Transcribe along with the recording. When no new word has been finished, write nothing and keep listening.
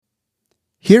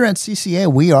Here at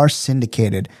CCA, we are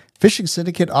syndicated. Fishing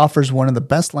Syndicate offers one of the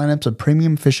best lineups of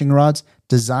premium fishing rods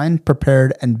designed,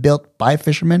 prepared, and built by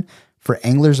fishermen for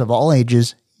anglers of all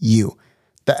ages, you.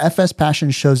 The FS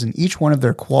passion shows in each one of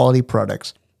their quality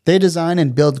products. They design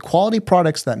and build quality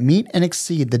products that meet and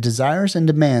exceed the desires and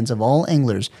demands of all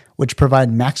anglers, which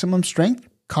provide maximum strength,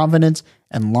 confidence,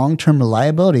 and long-term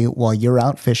reliability while you're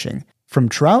out fishing. From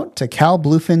trout to Cal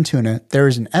bluefin tuna, there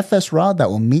is an FS rod that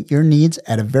will meet your needs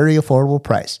at a very affordable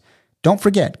price. Don't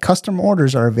forget, custom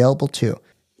orders are available too.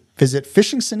 Visit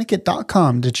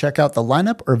fishingsyndicate.com to check out the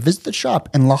lineup or visit the shop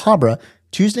in La Habra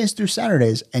Tuesdays through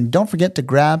Saturdays. And don't forget to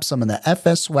grab some of the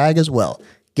FS swag as well.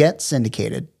 Get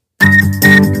syndicated.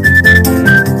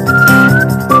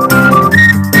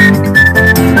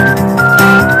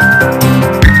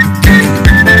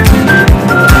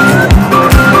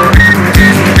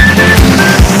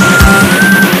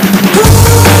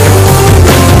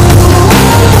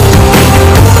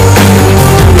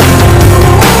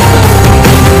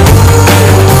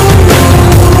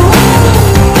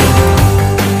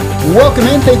 Welcome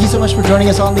in. Thank you so much for joining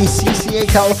us on the CCA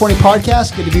California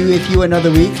podcast. Good to be with you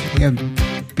another week.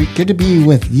 Good to be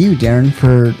with you, Darren,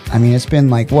 for, it's been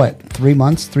like, what, 3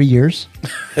 months, 3 years?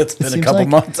 It's been a couple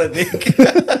months, I think,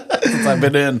 since I've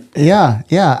been in. Yeah.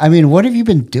 What have you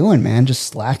been doing, man? Just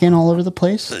slacking all over the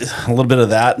place? A little bit of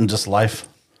that and just life.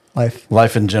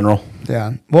 Life in general.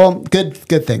 Yeah. Well, good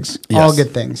things. Yes. All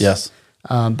good things. Yes.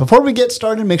 Before we get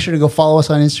started, make sure to go follow us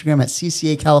on Instagram at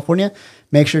CCA California.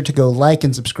 Make sure to go like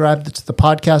and subscribe to the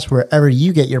podcast wherever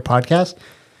you get your podcast.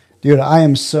 Dude, I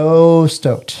am so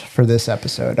stoked for this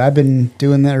episode. I've been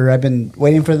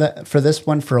waiting for this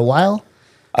one for a while.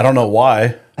 I don't know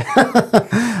why.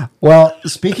 Well,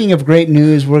 speaking of great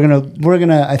news, we're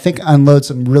gonna I think unload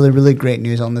some really, really great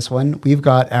news on this one. We've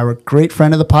got our great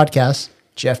friend of the podcast,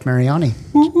 Jeff Mariani.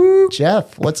 Woo-hoo.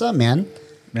 Jeff, what's up, man?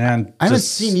 Man, I haven't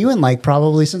seen you in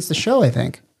probably since the show, I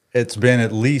think. It's been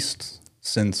at least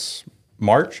since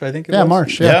March, I think it was.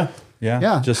 March.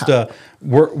 Yeah. Just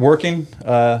working,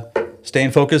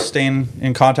 staying focused, staying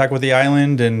in contact with the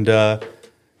island, and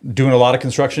doing a lot of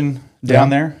construction down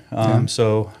there.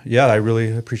 So, I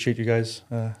really appreciate you guys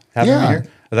having me here.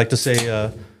 I'd like to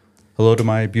say hello to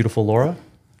my beautiful Laura,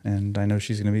 and I know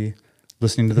she's going to be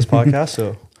listening to this podcast,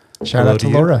 so... Shout out to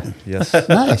Laura. Yes.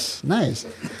 Nice.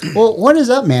 Well, what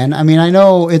is up, man? I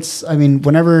know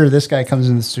whenever this guy comes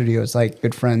in the studio, it's like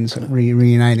good friends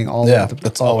reuniting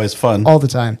that's always fun. All the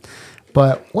time.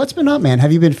 But what's been up, man?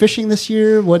 Have you been fishing this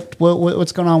year?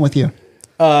 What's going on with you?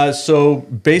 So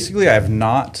basically, I have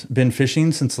not been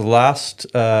fishing since the last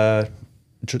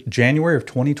January of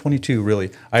 2022, really.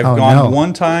 I've gone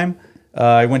one time.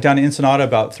 I went down to Ensenada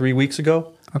about 3 weeks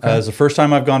ago. Okay. It's the first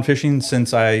time I've gone fishing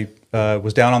since I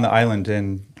was down on the island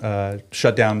and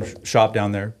shut down shop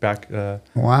down there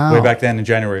way back then in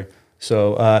January.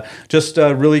 So just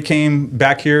really came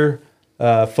back here,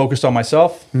 focused on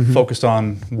myself, focused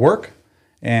on work,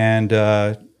 and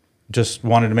just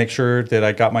wanted to make sure that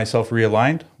I got myself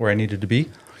realigned where I needed to be.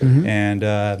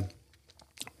 And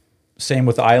same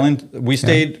with the island. We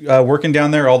stayed working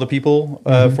down there. All the people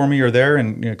for me are there,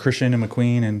 and Christian and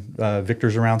McQueen and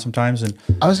Victor's around sometimes. And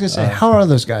I was gonna say, how are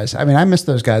those guys? I miss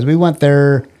those guys. We went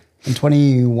there in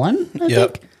 21, I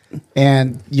think,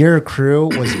 and your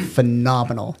crew was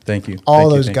phenomenal. Thank you. All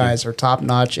those guys are top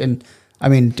notch, and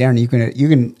Darren, you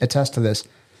can attest to this.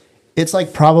 It's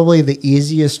like probably the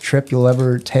easiest trip you'll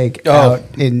ever take out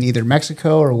in either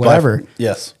Mexico or whatever.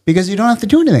 Yes, because you don't have to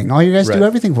do anything. All you guys do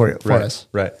everything for us.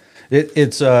 Right.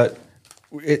 It's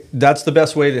that's the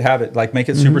best way to have it. Like, make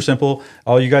it super simple.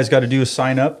 All you guys got to do is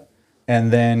sign up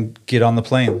and then get on the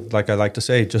plane. Like I like to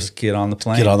say, just get on the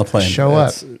plane. Get on the plane. Show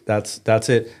up. That's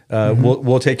it.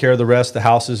 We'll take care of the rest. The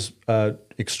house is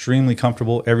extremely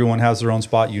comfortable. Everyone has their own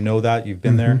spot. You know that. You've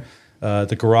been there.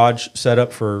 The garage set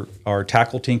up for our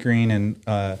tackle tinkering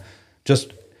and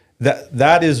just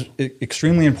that is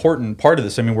extremely important part of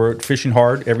this. We're fishing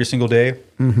hard every single day.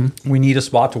 We need a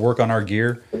spot to work on our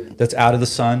gear that's out of the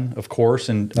sun, of course,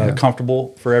 and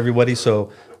comfortable for everybody.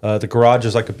 So the garage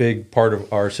is like a big part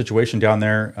of our situation down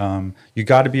there. You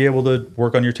got to be able to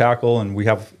work on your tackle, and we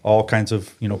have all kinds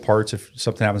of parts if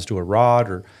something happens to a rod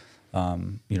or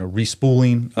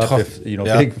respooling up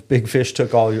if big fish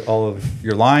took all of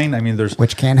your line. There's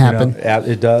which can happen.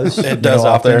 It does. It does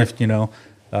out there.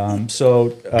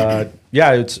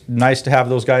 It's nice to have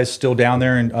those guys still down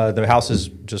there, and the house is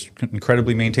just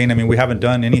incredibly maintained. We haven't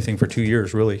done anything for 2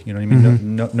 years, really.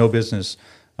 No business.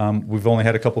 We've only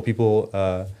had a couple people.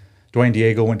 Dwayne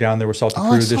Diego went down there with Salty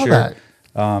Crew this year.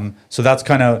 So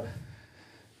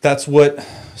that's what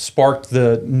sparked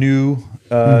the new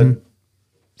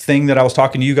thing that I was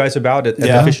talking to you guys about at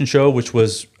the fishing show, which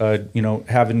was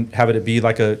having it be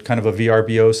like a kind of a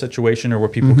VRBO situation, or where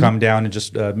people come down and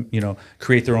just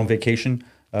create their own vacation.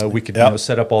 We could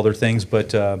set up all their things,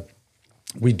 but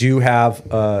we do have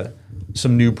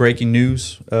some new breaking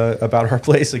news about our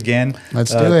place again.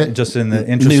 Let's do it. Just in the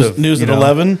interest of news at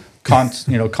 11.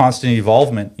 Constant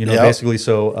involvement. Basically.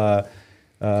 So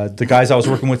the guys I was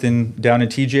working with down in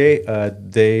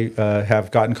TJ, they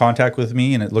have got in contact with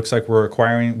me, and it looks like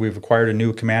we've acquired a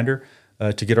new commander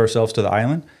to get ourselves to the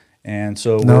island. And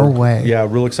so we're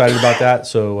real excited about that.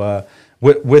 So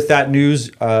with that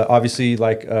news, obviously,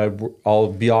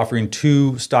 I'll be offering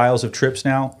 2 styles of trips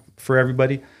now for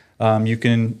everybody. You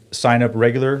can sign up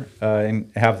regular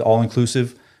and have the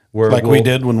all-inclusive, where we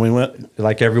did when we went,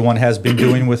 like everyone has been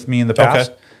doing with me in the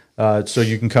past. So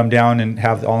you can come down and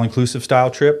have the all-inclusive style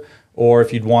trip, or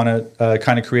if you'd want to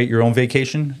kind of create your own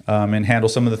vacation and handle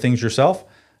some of the things yourself,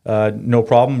 no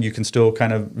problem. You can still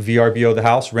kind of VRBO the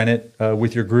house, rent it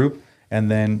with your group, and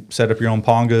then set up your own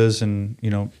pongas and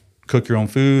cook your own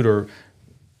food, or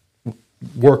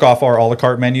work off our a la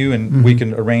carte menu, and we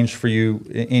can arrange for you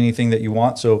anything that you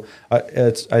want. So I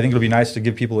think it'll be nice to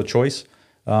give people a choice.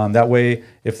 That way,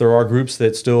 if there are groups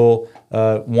that still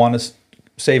want to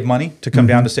save money to come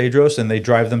down to Cedros, and they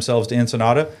drive themselves to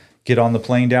Ensenada, get on the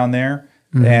plane down there,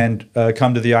 and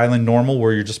come to the island normal,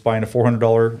 where you're just buying a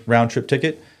 $400 round trip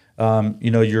ticket.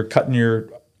 You're cutting your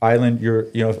island.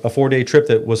 A 4-day trip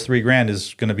that was $3,000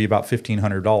 is going to be about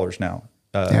 $1,500 now.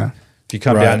 If you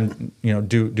come down,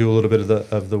 do a little bit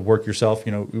of the work yourself.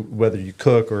 Whether you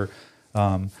cook or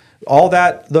all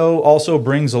that, though, also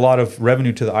brings a lot of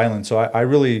revenue to the island. So I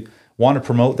really want to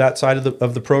promote that side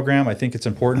of the program. I think it's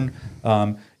important.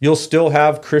 You'll still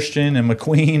have Christian and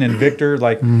McQueen and Victor,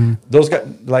 those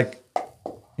guys.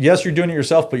 Yes, you're doing it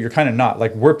yourself, but you're kind of not.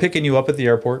 We're picking you up at the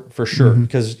airport for sure,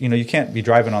 because you can't be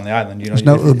driving on the island. There's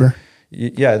no Uber.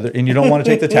 Yeah, and you don't want to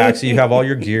take the taxi. You have all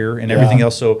your gear and everything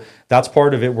else. So that's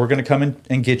part of it. We're going to come in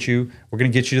and get you. We're going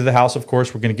to get you to the house, of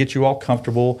course. We're going to get you all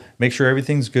comfortable, make sure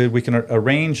everything's good. We can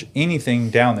arrange anything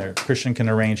down there. Christian can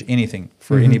arrange anything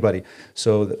for anybody.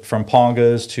 So from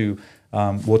pongas to,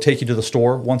 we'll take you to the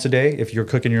store once a day if you're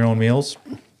cooking your own meals.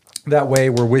 That way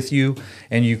we're with you,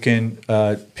 and you can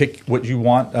pick what you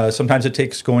want. Sometimes it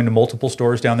takes going to multiple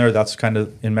stores down there. That's kind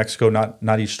of in Mexico.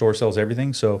 Not each store sells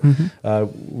everything. So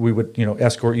we would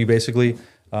escort you basically.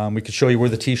 We could show you where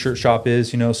the T-shirt shop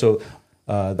is. So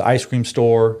the ice cream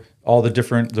store, all the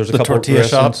different. There's a couple tortilla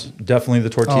shops. Definitely the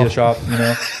tortilla shop.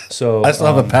 So I still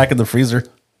have a pack in the freezer.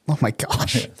 Oh my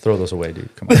gosh! Throw those away,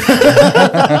 dude. Come on.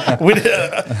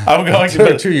 I'm going to.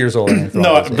 They're 2 years old.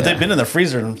 No, but they've been in the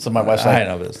freezer, and so my wife's like, I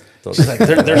know this. She's like,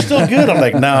 they're still good. I'm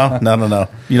like, no.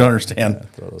 You don't understand. Yeah,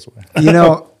 throw those away.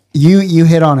 You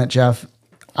hit on it, Jeff.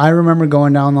 I remember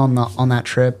going down on that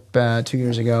trip 2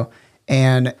 years ago,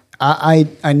 and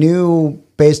I knew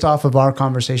based off of our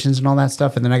conversations and all that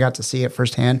stuff, and then I got to see it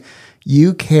firsthand.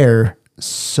 You care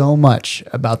so much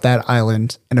about that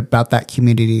island and about that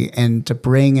community, and to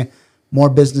bring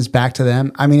more business back to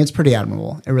them. I mean, it's pretty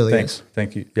admirable. It really is.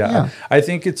 Thank you. Yeah. I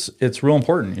think it's real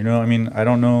important. I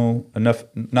don't know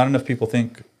not enough people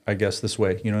think, I guess, this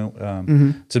way.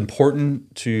 It's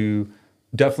important to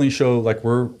definitely show,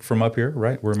 we're from up here,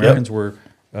 right? We're Americans.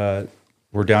 Yep.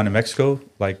 We're down in Mexico.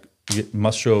 You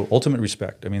must show ultimate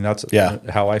respect. I mean, that's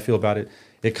how I feel about it.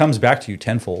 It comes back to you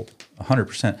tenfold,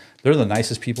 100%. They're the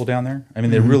nicest people down there. I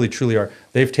mean, they really, truly are.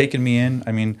 They've taken me in.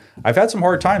 I mean, I've had some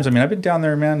hard times. I mean, I've been down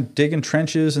there, man, digging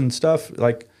trenches and stuff.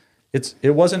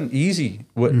 It wasn't easy.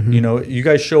 You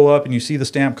guys show up and you see the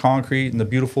stamped concrete and the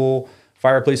beautiful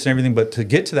fireplace and everything. But to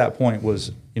get to that point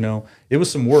was, it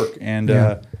was some work. And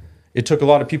it took a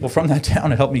lot of people from that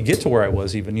town to help me get to where I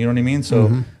was even. You know what I mean?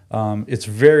 So it's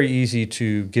very easy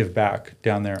to give back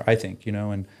down there, I think,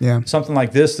 and something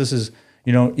like this is,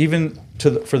 even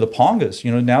for the pongas,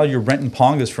 now you're renting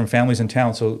pongas from families in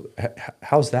town. So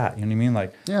how's that? You know what I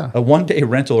mean? A 1-day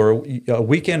rental or a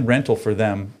weekend rental for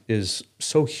them is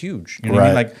so huge. You know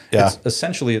what I mean? It's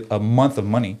essentially a month of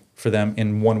money for them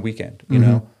in one weekend,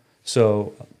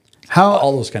 So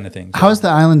all those kind of things. How has the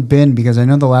island been? Because I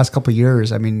know the last couple of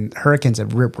years, I mean, hurricanes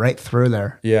have ripped right through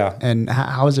there. Yeah. And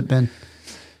how has it been?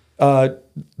 The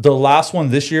last one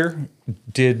this year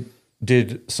did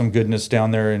some goodness down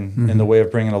there in the way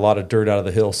of bringing a lot of dirt out of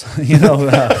the hills.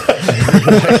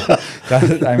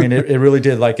 I mean, it really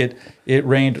did. It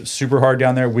rained super hard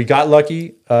down there. We got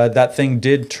lucky. That thing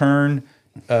did turn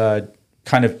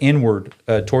kind of inward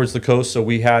towards the coast. So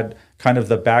we had kind of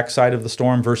the backside of the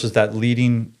storm versus that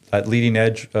leading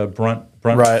edge brunt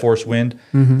force wind.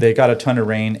 They got a ton of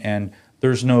rain, and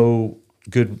there's no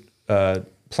good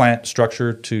plant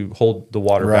structure to hold the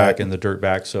water back and the dirt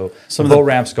back. So some the boat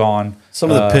ramp's gone.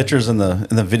 Some of the pictures in the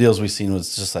videos we've seen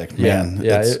was just like, man,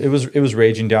 it was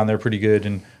raging down there pretty good,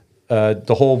 and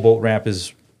the whole boat ramp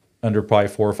is under probably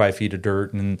 4 or 5 feet of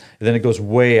dirt, and then it goes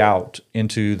way out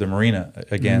into the marina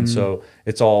again. So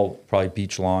it's all probably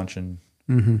beach launch and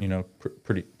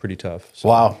pretty tough. So.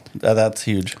 Wow, that's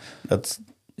huge. That's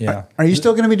Are you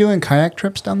still going to be doing kayak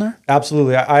trips down there?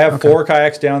 Absolutely. I have 4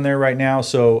 kayaks down there right now,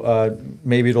 so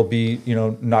maybe it'll be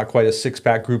not quite a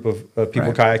 6-pack group of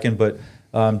people kayaking, but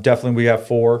definitely we have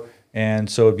 4. And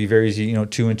so it'd be very easy,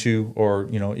 2 and 2, or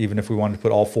even if we wanted to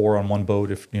put all 4 on one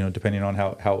boat, if depending on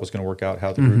how it was going to work out,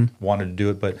 how the group wanted to do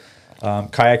it. But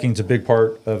kayaking is a big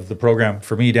part of the program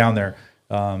for me down there.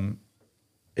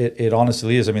 It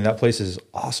honestly is. I mean, that place is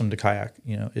awesome to kayak.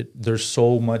 There's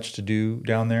so much to do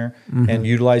down there, and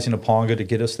utilizing a ponga to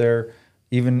get us there,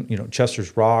 even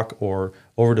Chester's Rock or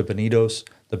over to Bonitos,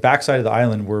 the backside of the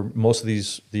island where most of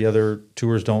the other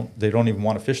tours don't even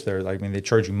want to fish there. Like, I mean, they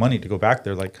charge you money to go back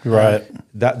there. Like,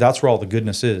 that's where all the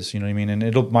goodness is. You know what I mean?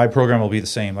 And my program will be the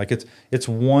same. Like, it's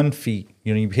one fee.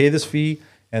 You pay this fee,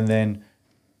 and then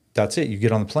that's it. You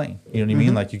get on the plane. You know what I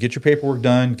mean? Like, you get your paperwork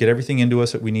done, get everything into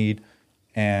us that we need,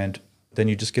 and then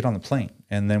you just get on the plane,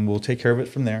 and then we'll take care of it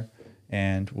from there,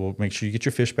 and we'll make sure you get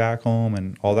your fish back home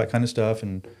and all that kind of stuff,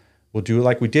 and we'll do it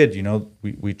like we did.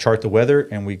 We chart the weather,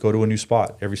 and we go to a new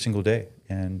spot every single day,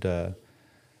 and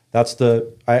that's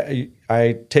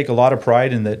I take a lot of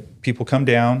pride in that people come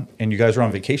down, and you guys are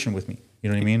on vacation with me. You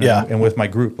know what I mean? Yeah. And with my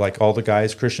group, like all the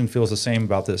guys, Christian feels the same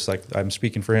about this. Like, I'm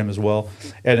speaking for him as well,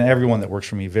 and everyone that works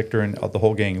for me, Victor and the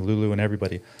whole gang, Lulu and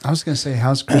everybody. I was going to say,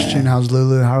 how's Christian? How's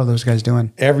Lulu? How are those guys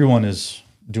doing? Everyone is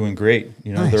doing great.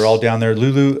 Nice. They're all down there.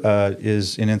 Lulu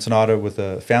is in Ensenada with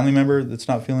a family member that's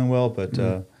not feeling well,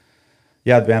 but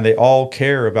yeah, man, they all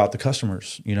care about the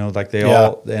customers. Like they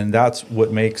all, and that's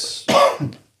what makes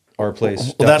our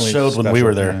place. Well, that showed special when we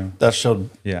were there. That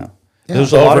showed. Yeah.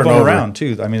 There's a lot of them around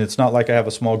too. I mean, it's not like I have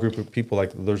a small group of people.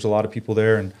 Like, there's a lot of people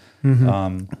there, and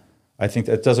I think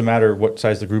that it doesn't matter what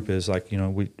size the group is. Like,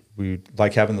 we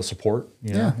like having the support.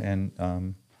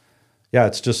 And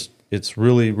it's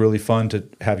really, really fun to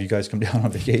have you guys come down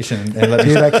on vacation and let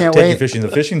me take you fishing. The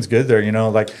fishing's good there.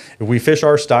 Like, if we fish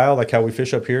our style, like how we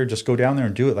fish up here, just go down there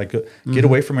and do it. Like, get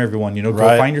away from everyone. Go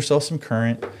find yourself some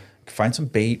current. Find some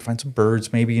bait, find some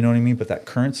birds, maybe, you know what I mean? But that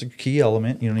current's a key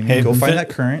element, you know what I mean? Go find that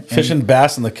current. Fishing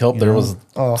bass in the kelp there was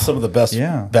some of the best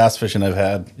bass fishing I've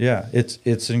had. Yeah,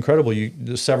 it's incredible.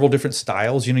 There's several different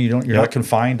styles. You're not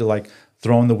confined to like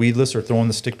throwing the weedless or throwing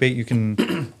the stick bait. You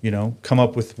can, come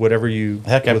up with whatever you.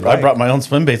 Heck, I brought my own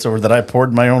swim baits over that I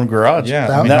poured in my own garage.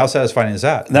 Yeah, how satisfying is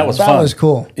that? That was fun. That was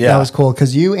cool. Yeah, that was cool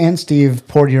because you and Steve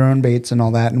poured your own baits and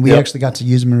all that, and we actually got to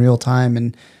use them in real time.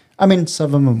 And I mean, some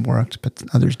of them worked, but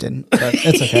others didn't. But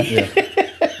it's okay.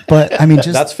 But I mean,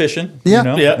 that's fishing. Yeah,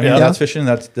 that's fishing.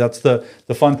 That's the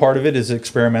fun part of it is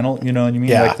experimental. You know what I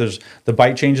mean? Yeah. Like, there's the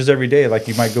bite changes every day. Like,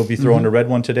 you might go be throwing a red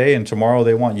one today, and tomorrow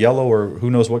they want yellow or who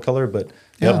knows what color. But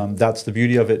that's the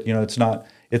beauty of it. It's not.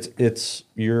 It's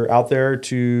you're out there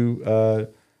to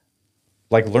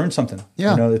like learn something.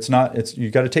 Yeah. It's not. It's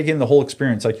you got to take in the whole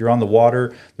experience. Like, you're on the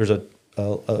water. There's a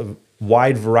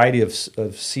wide variety of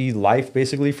sea life,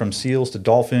 basically, from seals to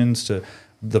dolphins to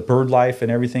the bird life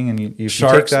and everything. And you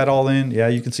take that all in,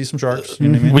 you can see some sharks. You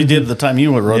know what I mean? We did the time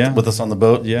you rode with us on the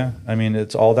boat. Yeah, I mean,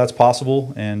 it's all that's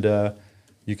possible, and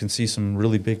you can see some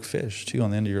really big fish too on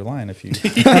the end of your line if you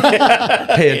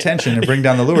pay attention and bring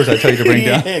down the lures I tell you to bring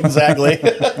down. Exactly.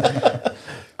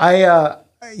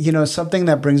 Something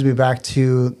that brings me back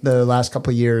to the last couple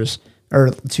of years,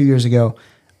 or 2 years ago.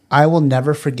 I will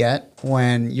never forget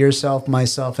when yourself,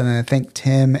 myself, and then I think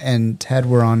Tim and Ted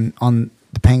were on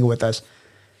the Panga with us.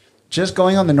 Just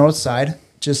going on the north side,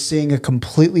 just seeing a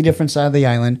completely different side of the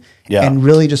island, and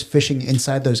really just fishing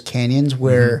inside those canyons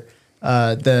where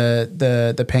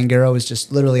the Pangaro is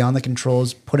just literally on the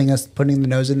controls, putting the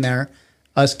nose in there,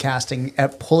 us casting,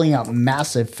 pulling out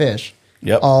massive fish.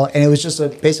 Yep. And it was just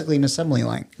basically an assembly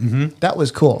line. That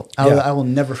was cool. I will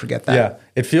never forget that. Yeah.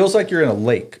 It feels like you're in a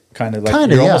lake, kind of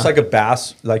like you're almost like a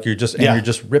bass, like you're just you're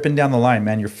just ripping down the line,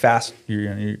 man. You're fast.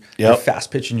 You're fast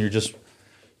pitching. You're just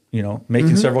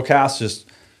making several casts, just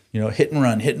hit and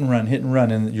run,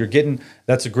 and you're getting.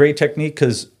 That's a great technique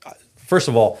because first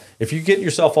of all, if you get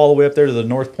yourself all the way up there to the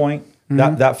North Point.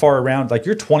 That far around, like,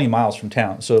 you're 20 miles from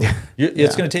town. So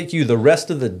it's going to take you the rest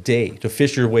of the day to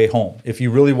fish your way home if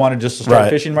you really wanted just to start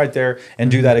fishing right there and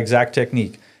do that exact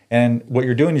technique. And what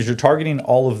you're doing is you're targeting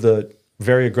all of the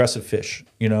very aggressive fish.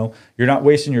 You're not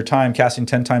wasting your time casting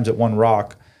 10 times at one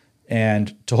rock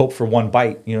and to hope for one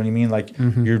bite. You know what I mean? Like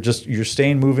you're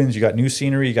staying moving. You got new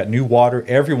scenery, you got new water.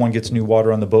 Everyone gets new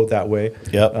water on the boat that way.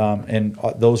 Yep. And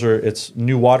it's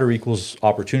new water equals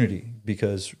opportunity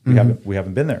because we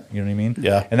haven't been there. You know what I mean?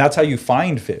 Yeah. And that's how you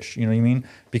find fish. You know what I mean?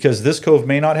 Because this cove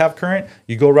may not have current.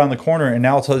 You go around the corner and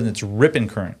now all of a sudden it's ripping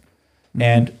current,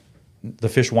 and the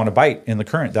fish want to bite in the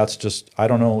current. That's just, I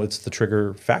don't know. It's the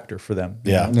trigger factor for them.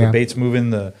 Yeah. The bait's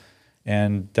moving,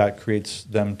 and that creates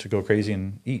them to go crazy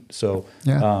and eat. So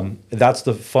that's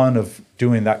the fun of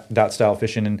doing that style of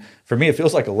fishing. And for me, it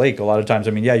feels like a lake a lot of times.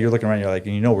 I mean, you're looking around, you're like,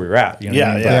 and you know where you're at. You know what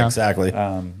I mean? Yeah, exactly.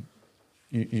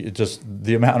 You just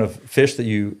the amount of fish that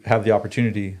you have the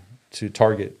opportunity to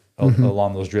target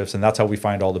along those drifts, and that's how we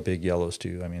find all the big yellows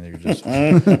too. I mean, they're just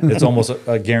it's almost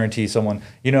a guarantee. Someone,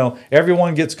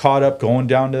 everyone gets caught up going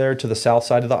down to the south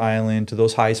side of the island to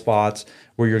those high spots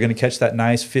where you're going to catch that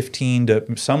nice 15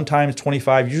 to sometimes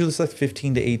 25. Usually it's like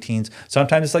 15 to 18s.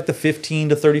 Sometimes it's like the 15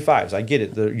 to 35s. I get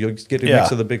it. You'll get a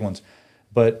mix of the big ones,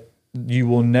 but you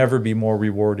will never be more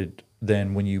rewarded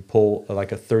than when you pull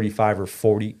like a 35 or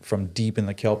 40 from deep in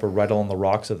the kelp or right along the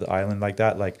rocks of the island like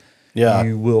that. Like,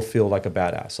 you will feel like a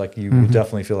badass. Like you will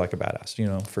definitely feel like a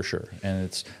badass, for sure. And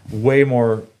it's way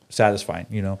more satisfying.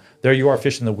 There you are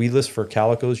fishing the weedless for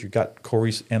calicos. You've got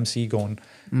Corey's MC going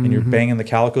and you're banging the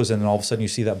calicos, and then all of a sudden you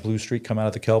see that blue streak come out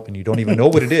of the kelp and you don't even know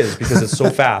what it is because it's so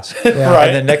fast. Right.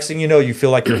 And then next thing you know, you feel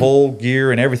like your whole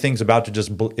gear and everything's about to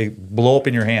just blow up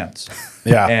in your hands.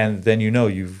 Yeah. And then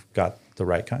you've got the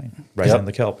right kind on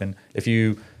the kelp. And if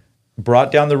you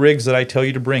brought down the rigs that I tell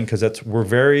you to bring, because we're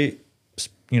very,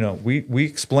 we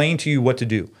explain to you what to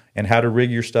do and how to rig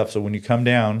your stuff. So when you come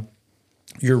down,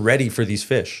 you're ready for these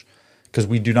fish, because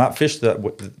we do not fish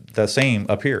the same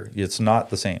up here. It's not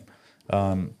the same.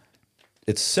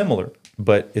 It's similar,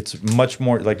 but it's much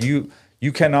more like you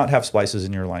cannot have splices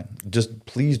in your line. Just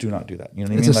please do not do that. You know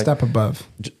what I mean? It's a step above.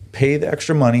 Pay the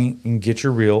extra money and get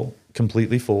your reel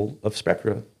completely full of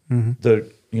spectra.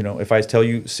 If I tell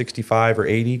you 65 or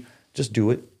 80, just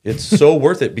do it. It's so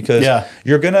worth it, because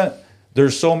you're gonna.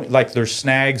 There's there's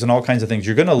snags and all kinds of things.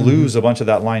 You're gonna lose a bunch of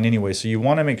that line anyway. So you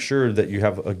want to make sure that you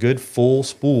have a good full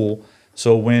spool.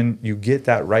 So when you get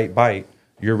that right bite,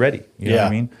 you're ready. You know what I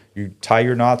mean? You tie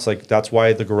your knots. Like, that's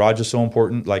why the garage is so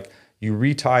important. Like, you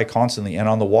retie constantly, and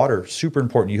on the water, super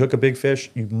important. You hook a big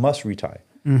fish, you must retie.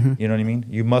 You know what I mean?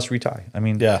 You must retie. I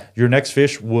mean, your next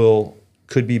fish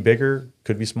could be bigger,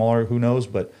 could be smaller, who knows?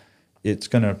 But you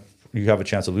have a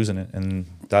chance of losing it, and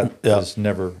that just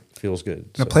never feels good.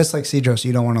 In a place like Cedros,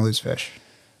 you don't want to lose fish.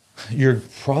 You're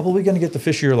probably going to get the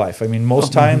fish of your life. I mean,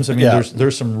 most times,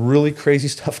 there's some really crazy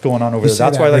stuff going on over there.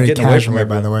 That's why I like getting away from it.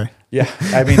 By the way,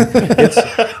 I mean, it's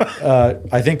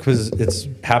I think because it's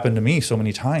happened to me so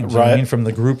many times. Right. I mean, from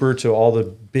the grouper to all the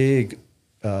big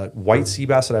white sea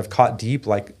bass that I've caught deep.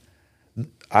 Like,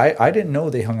 I didn't know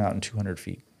they hung out in 200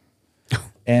 feet.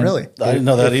 And really, I didn't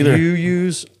know that either.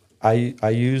 I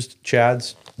used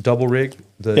Chad's double rig,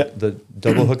 the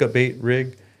double hookup bait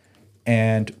rig,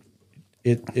 and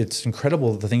it's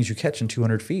incredible the things you catch in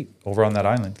 200 feet over on that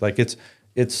island. Like,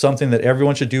 it's something that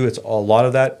everyone should do. It's a lot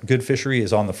of that good fishery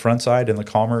is on the front side and the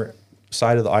calmer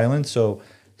side of the island. So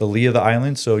the lee of the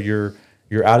island. So you're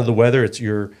out of the weather.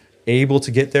 You're able to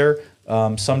get there.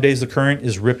 Some days the current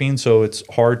is ripping, so it's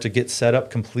hard to get set up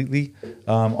completely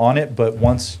on it. But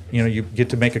once you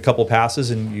get to make a couple passes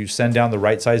and you send down the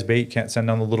right size bait, you can't send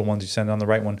down the little ones. You send down the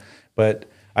right one. But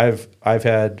I've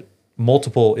had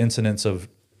multiple incidents of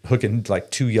hooking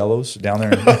like 2 yellows down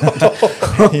there.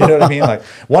 You know what I mean? Like,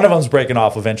 one of them's breaking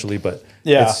off eventually, but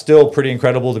it's still pretty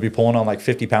incredible to be pulling on like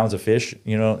 50 pounds of fish,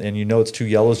 and it's 2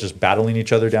 yellows just battling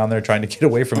each other down there, trying to get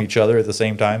away from each other at the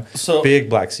same time. So big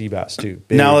black sea bass too.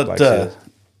 Now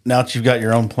that you've got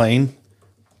your own plane,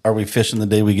 are we fishing the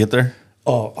day we get there?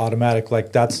 Oh, automatic.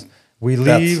 Like, we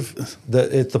leave,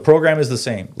 the program is the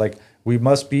same. Like, we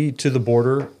must be to the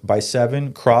border by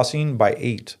 7, crossing by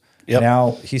 8. Yep.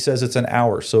 Now, he says it's an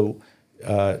hour. So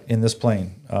in this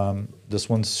plane, this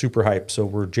one's super hype. So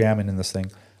we're jamming in this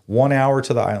thing. 1 hour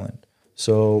to the island.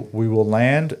 So we will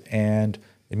land and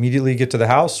immediately get to the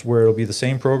house, where it'll be the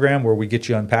same program where we get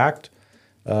you unpacked.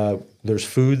 There's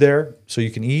food there so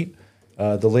you can eat.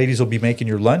 The ladies will be making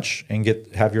your lunch and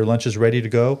have your lunches ready to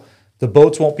go. The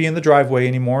boats won't be in the driveway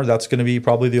anymore. That's going to be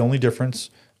probably the only difference.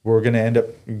 We're going to end up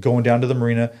going down to the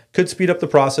marina. Could speed up the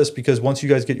process, because once you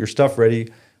guys get your stuff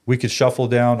ready, we could shuffle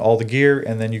down all the gear,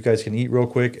 and then you guys can eat real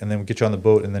quick, and then we get you on the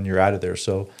boat, and then you're out of there.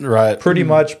 So pretty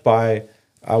much by,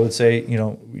 I would say,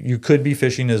 you could be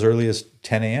fishing as early as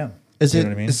 10 a.m. Is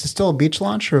it still a beach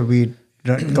launch, or are we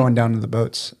going down to the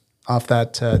boats? off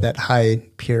that that high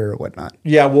pier or whatnot?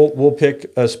 Yeah, we'll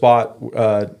pick a spot.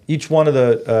 Each one of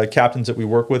the captains that we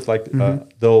work with, like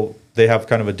they have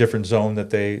kind of a different zone that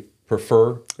they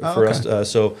prefer for us.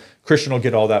 So Christian will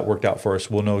get all that worked out for us.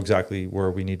 We'll know exactly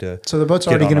where we need to. So the boat's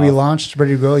already going to be launched,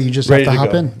 ready to go. You just ready have to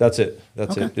hop go. in. That's it.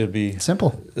 That's it. It'd be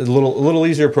simple. A little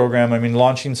easier program. I mean,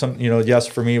 launching some. Yes,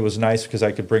 for me it was nice because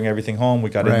I could bring everything home. We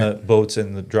got in the boats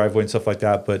and the driveway and stuff like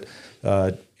that. But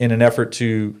in an effort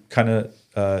to kind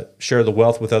of share the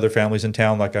wealth with other families in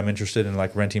town, like I'm interested in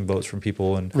like renting boats from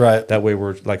people, and that way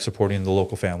we're like supporting the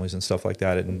local families and stuff like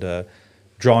that, and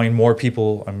drawing more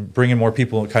people. I'm bringing more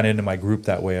people kind of into my group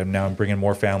that way. I'm bringing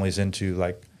more families into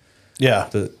like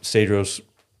the Cedros,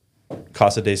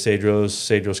 Casa de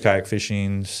Cedros Kayak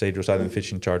Fishing, Cedros Island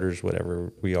Fishing Charters,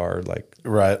 whatever we are, like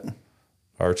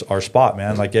our spot,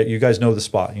 man. Like you guys know the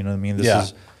spot, you know what I mean?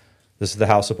 This is the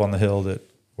house up on the hill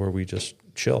where we just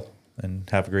chill and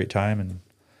have a great time and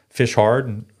fish hard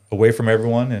and away from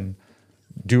everyone and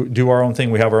do our own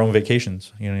thing. We have our own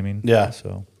vacations, you know what I mean? Yeah.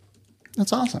 So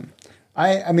that's awesome.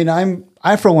 I mean, I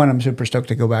for one, I'm super stoked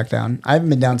to go back down. I haven't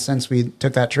been down since we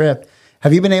took that trip.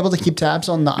 Have you been able to keep tabs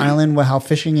on the island, how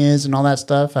fishing is and all that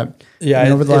stuff? Over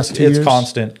the last 2 years? It's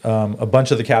constant. A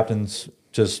bunch of the captains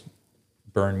just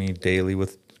burn me daily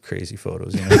with crazy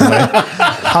photos. You know,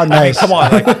 how nice! I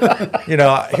mean, come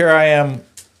on, here I am,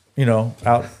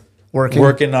 out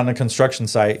working on a construction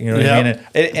site. You know what I mean?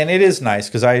 And it is nice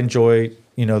because I enjoy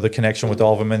the connection with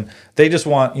all of them, and they just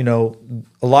want a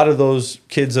lot of those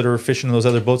kids that are fishing in those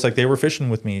other boats, like they were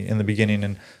fishing with me in the beginning,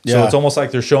 and so it's almost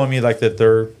like they're showing me like that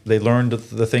they learned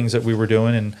the things that we were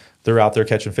doing, and they're out there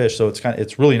catching fish. So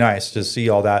it's really nice to see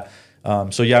all that.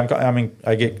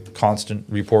 I get constant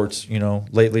reports.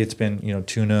 Lately it's been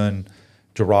tuna and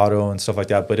Dorado and stuff like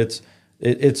that, but it's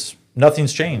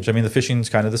nothing's changed. I mean, the fishing's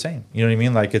kind of the same. You know what I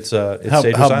mean? Like it's how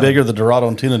big are the Dorado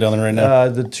and tuna down there right now?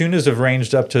 The tunas have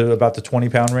ranged up to about the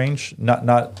 20-pound range.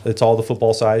 Not it's all the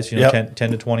football size. 10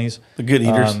 to 20s. The good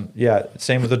eaters.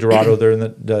 Same with the Dorado. They're in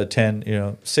the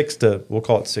 10. 6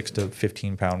 to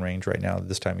 15 pound range right now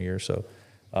this time of year. So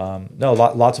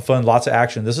lots of fun, lots of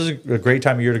action. This is a great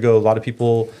time of year to go. A lot of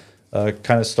people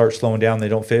kind of start slowing down. They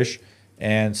don't fish.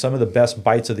 And some of the best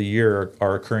bites of the year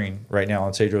are occurring right now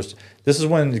on Cedros. This is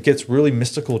when it gets really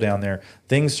mystical down there.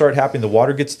 Things start happening. The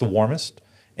water gets the warmest,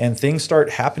 and things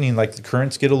start happening. Like the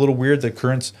currents get a little weird. The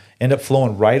currents end up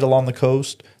flowing right along the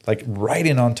coast, like right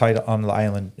in on tight on the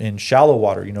island in shallow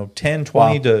water. 10,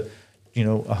 20 to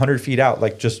 100 feet out,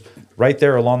 like just right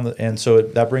there along the. And so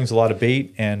that brings a lot of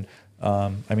bait. And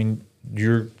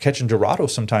you're catching Dorado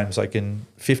sometimes like in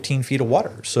 15 feet of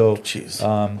water. So, this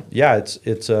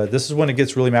is when it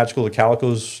gets really magical. The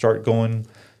calicos start going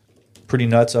pretty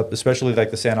nuts up, especially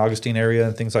like the San Augustine area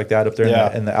and things like that up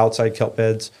there in the outside kelp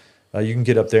beds. You can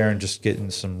get up there and just get in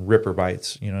some ripper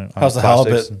bites. How's the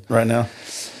halibut right now?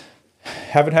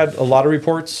 Haven't had a lot of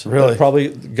reports. Really? Probably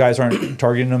guys aren't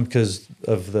targeting them because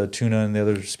of the tuna and the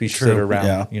other species that are around.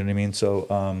 Yeah. You know what I mean?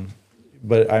 So,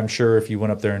 but I'm sure if you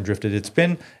went up there and drifted, it's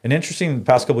been an interesting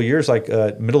past couple of years. Like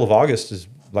middle of August has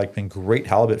like been great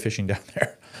halibut fishing down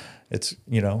there. It's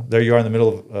there you are in the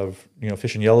middle of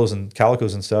fishing yellows and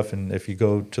calicos and stuff. And if you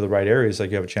go to the right areas,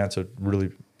 like you have a chance of a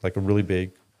really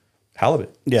big halibut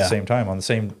at the same time on the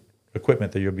same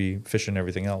equipment that you'll be fishing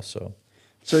everything else.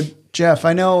 So Jeff,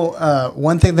 I know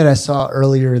one thing that I saw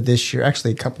earlier this year,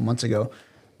 actually a couple months ago,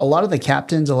 a lot of the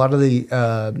captains, a lot of the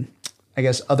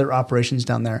other operations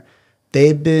down there,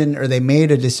 they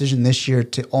made a decision this year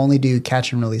to only do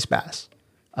catch and release bass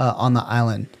on the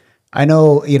island. I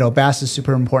know, bass is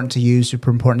super important to you,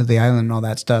 super important to the island and all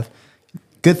that stuff.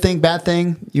 Good thing, bad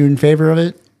thing? You're in favor of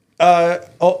it?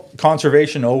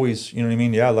 Conservation always, you know what I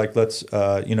mean? Yeah, like let's,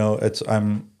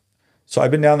 so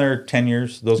I've been down there 10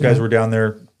 years. Those guys were down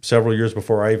there several years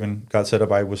before I even got set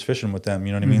up. I was fishing with them,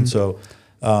 you know what I mean? So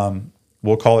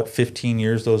we'll call it 15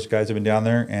 years those guys have been down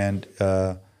there. And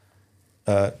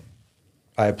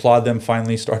I applaud them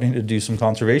finally starting to do some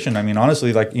conservation. I mean,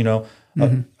 honestly, like,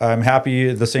 I'm happy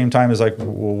at the same time as like, well,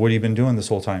 what have you been doing this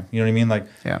whole time? You know what I mean? Like,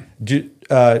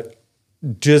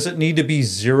 does it need to be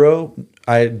zero?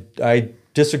 I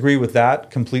disagree with that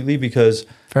completely because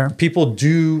people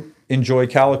do enjoy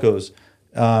calicos.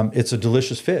 It's a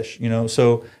delicious fish,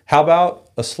 So how about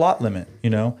a slot limit?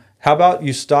 How about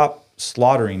you stop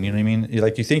slaughtering? You know what I mean?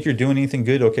 Like you think you're doing anything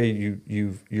good? Okay,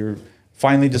 you're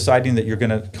finally deciding that you're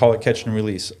going to call it catch and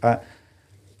release.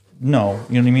 No,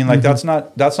 you know what I mean? Like that's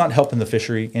not helping the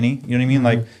fishery any. You know what I mean?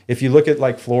 Like if you look at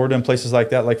like Florida and places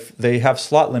like that, like they have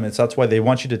slot limits. That's why they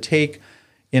want you to take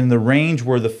in the range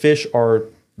where the fish are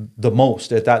the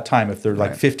most at that time, if they're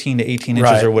like 15 to 18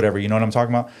 inches Right. or whatever, you know what I'm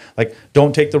talking about? Like,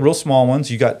 don't take the real small ones.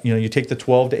 You take the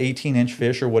 12 to 18 inch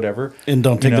fish or whatever. And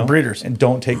don't take the breeders. And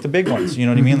don't take the big ones. You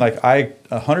know what I mean? Like, I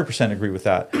 100% agree with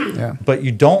that. Yeah. But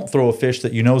you don't throw a fish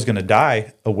that you know is going to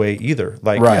die away either.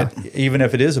 Like, Right. even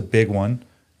if it is a big one,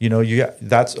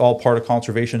 that's all part of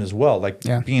conservation as well. Like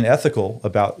being ethical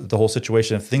about the whole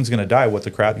situation. If thing's going to die,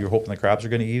 you're hoping the crabs are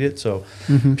going to eat it. So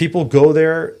people go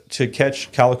there to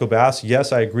catch calico bass.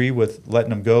 Yes, I agree with letting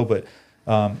them go, but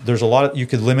there's a lot you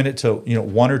could limit it to,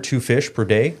 1 or 2 fish per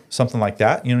day, something like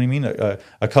that. You know what I mean?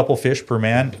 A couple fish per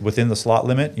man within the slot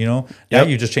limit, Now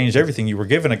you just changed everything. You were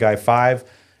giving a guy 5.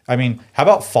 I mean, how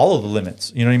about follow the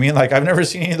limits? You know what I mean? Like, I've never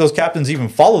seen any of those captains even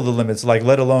follow the limits, like,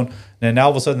 let alone, and now all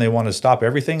of a sudden they want to stop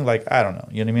everything. Like, I don't know.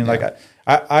 You know what I mean? Yeah.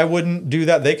 Like, I wouldn't do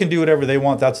that. They can do whatever they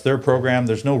want. That's their program.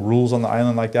 There's no rules on the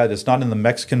island like that. It's not in the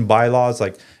Mexican bylaws.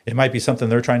 Like, it might be something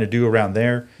they're trying to do around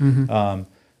there.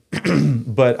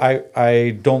 But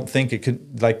I don't think it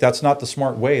could, like, that's not the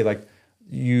smart way. Like,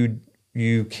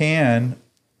 you can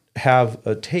have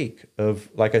a take of,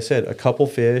 like I said, a couple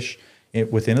fish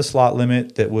within a slot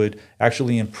limit that would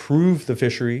actually improve the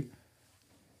fishery.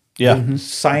 Yeah.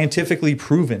 Scientifically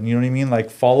proven, you know what I mean? Like,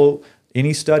 follow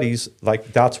any studies.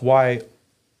 Like, that's why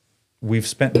we've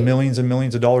spent millions and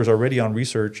millions of dollars already on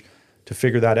research to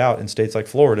figure that out in states like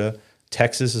Florida.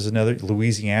 Texas is another,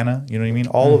 Louisiana, you know what I mean?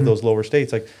 All of those lower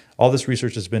states, like, all this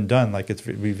research has been done. Like,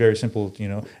 it'd be very simple,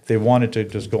 if they wanted to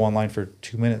just go online for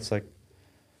 2 minutes, like,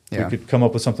 we could come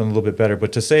up with something a little bit better.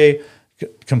 But to say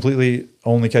completely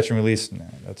only catch and release, no,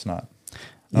 that's not.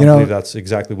 I don't believe that's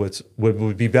exactly what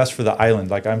would be best for the island.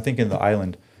 Like, I'm thinking the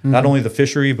island, not only the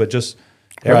fishery, but just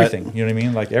everything. You know what I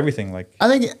mean? Like, everything. Like, I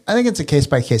think it's a case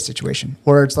by case situation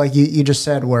where it's like you just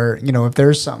said, where if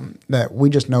there's something that we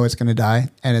just know it's going to die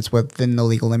and it's within the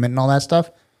legal limit and all that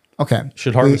stuff, okay,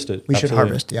 should harvest it. We should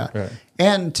harvest, yeah. Right.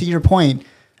 And to your point,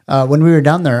 when we were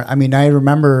down there, I mean, I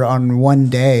remember on one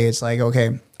day, it's like,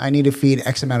 okay, I need to feed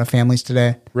X amount of families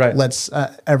today. Right. Let's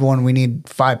everyone. We need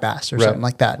 5 bass or something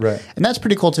like that. Right. And that's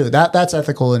pretty cool too. That's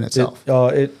ethical in itself.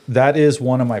 That is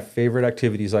one of my favorite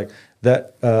activities. Like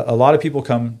that, a lot of people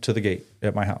come to the gate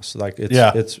at my house. Like,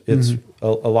 it's a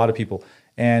lot of people.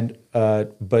 And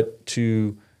but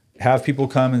to have people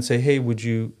come and say, hey, would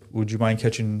you mind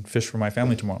catching fish for my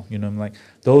family tomorrow? I'm like,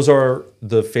 those are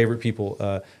the favorite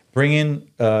people.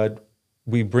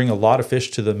 We bring a lot of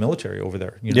fish to the military over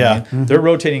there. What I mean? They're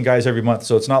rotating guys every month,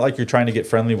 so it's not like you're trying to get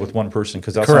friendly with one person,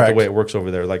 because that's not the way it works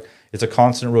over there. Like, it's a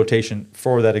constant rotation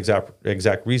for that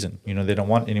exact reason. They don't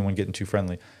want anyone getting too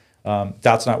friendly.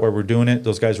 That's not where we're doing it.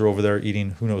 Those guys are over there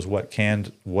eating who knows what,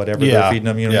 canned whatever they're feeding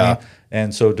them. What I mean?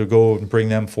 And so to go and bring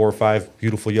them 4 or 5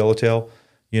 beautiful yellowtail,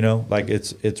 like,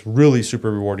 it's really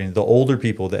super rewarding. The older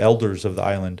people, the elders of the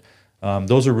island,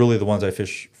 those are really the ones I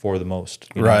fish for the most.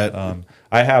 Right.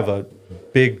 I have a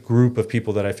big group of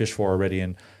people that I fish for already,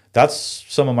 and that's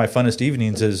some of my funnest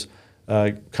evenings is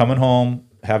coming home,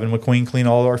 having McQueen clean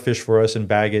all of our fish for us and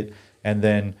bag it, and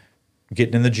then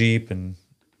getting in the Jeep and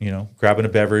grabbing a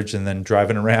beverage and then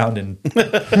driving around and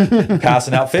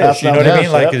passing out fish. You know what I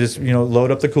mean? Like, just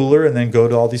load up the cooler and then go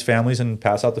to all these families and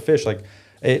pass out the fish. Like,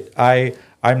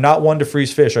 I'm not one to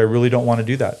freeze fish. I really don't want to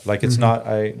do that. Like, it's not.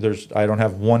 I don't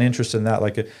have one interest in that.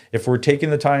 Like, if we're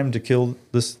taking the time to kill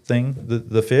this thing,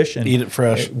 the fish, and eat it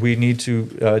fresh, we need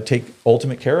to take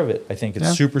ultimate care of it. I think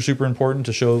it's super, super important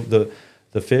to show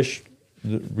the fish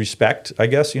respect, I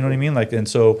guess. You know what I mean? Like, and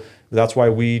so that's why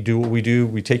we do what we do.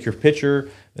 We take your picture,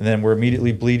 and then we're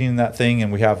immediately bleeding that thing,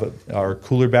 and we have our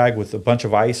cooler bag with a bunch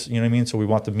of ice. You know what I mean? So we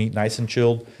want the meat nice and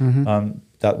chilled.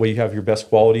 That way you have your best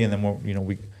quality, and then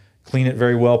we clean it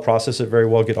very well, process it very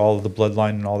well, get all of the bloodline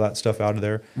and all that stuff out of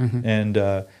there. And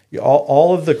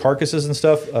all of the carcasses and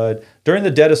stuff, during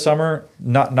the dead of summer,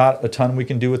 not a ton we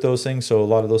can do with those things. So a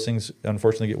lot of those things,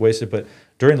 unfortunately, get wasted. But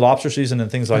during lobster season and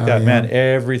things like that, man,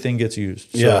 everything gets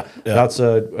used. So that's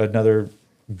another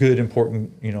good,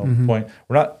 important, point.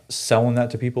 We're not selling that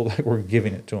to people, like, we're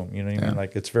giving it to them. You know what I mean?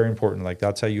 Like, it's very important. Like,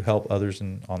 that's how you help others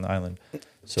on the island.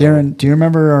 So, Darren, do you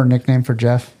remember our nickname for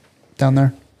Jeff down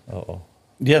there? Uh-oh.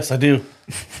 Yes, I do.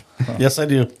 Yes, I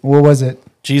do. What was it?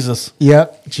 Jesus.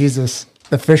 Yep, Jesus.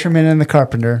 The fisherman and the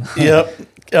carpenter. Yep.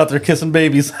 Out there kissing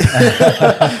babies.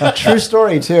 True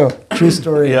story, too. True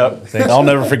story. Yep. I'll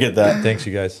never forget that. Thanks,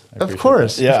 you guys. Of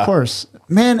course. That. Yeah. Of course.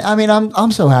 Man, I mean,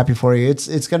 I'm so happy for you.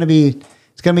 It's going to be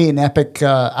an epic,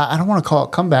 I don't want to call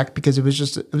it comeback, because it was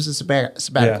a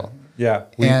sabbatical. Yeah.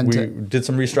 We did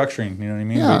some restructuring, you know what I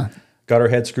mean? Yeah. We got our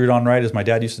head screwed on right, as my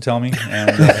dad used to tell me.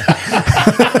 And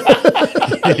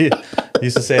he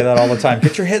used to say that all the time.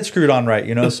 Get your head screwed on right,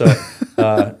 So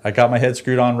I got my head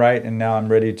screwed on right, and now I'm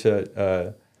ready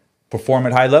to perform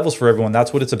at high levels for everyone.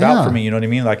 That's what it's about for me. You know what I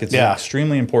mean? Like it's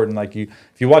extremely important. Like if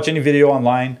you watch any video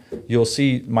online, you'll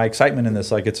see my excitement in this.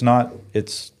 Like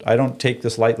I don't take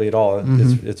this lightly at all.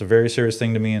 It's a very serious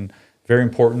thing to me and very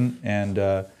important. And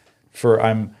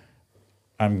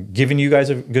I'm giving you guys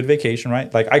a good vacation,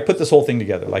 right? Like I put this whole thing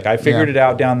together. Like I figured it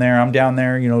out down there. I'm down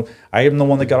there. You know, I am the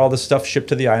one that got all this stuff shipped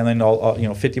to the island. All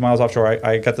 50 miles offshore.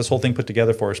 I got this whole thing put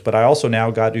together for us. But I also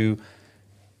now got to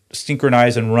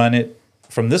synchronize and run it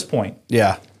from this point.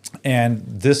 Yeah. And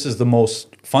this is the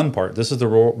most fun part. This is the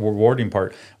rewarding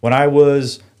part. When I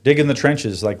was digging the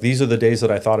trenches, like these are the days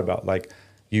that I thought about. Like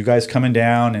you guys coming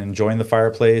down and enjoying the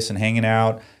fireplace and hanging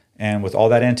out, and with all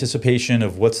that anticipation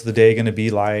of what's the day going to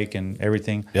be like and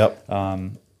everything. Yep.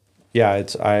 I'm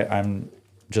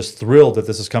just thrilled that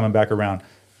this is coming back around.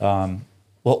 Well,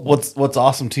 what's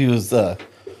awesome too is the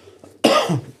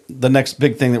next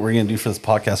big thing that we're going to do for this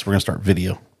podcast. We're going to start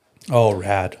video. Oh,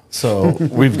 rad! So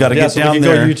we've got to get down we can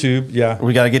there. Go YouTube, yeah.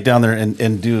 We got to get down there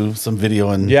and do some video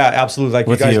and absolutely. Like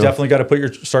you guys definitely got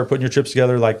to start putting your trips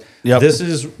together. Like this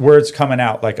is where it's coming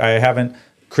out. Like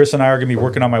Chris and I are going to be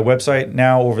working on my website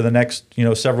now over the next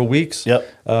several weeks. Yep.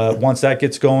 Once that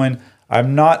gets going,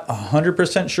 I'm not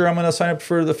 100% sure I'm going to sign up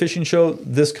for the fishing show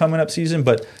this coming up season,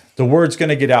 but the word's going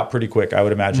to get out pretty quick, I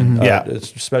would imagine.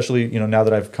 Especially, now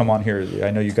that I've come on here,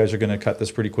 I know you guys are going to cut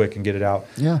this pretty quick and get it out.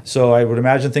 Yeah. So I would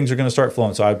imagine things are going to start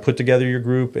flowing. So I put together your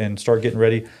group and start getting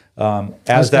ready.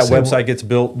 As that website gets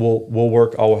built, we'll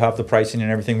work. I'll have the pricing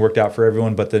and everything worked out for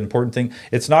everyone. But the important thing,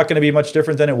 it's not going to be much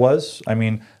different than it was. I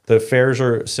mean, the fares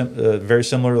are very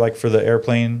similar. Like for the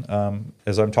airplane,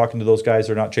 as I'm talking to those guys,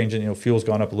 they're not changing. Fuel's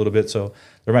gone up a little bit, so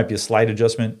there might be a slight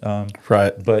adjustment.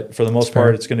 Right. But for the most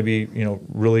part, it's going to be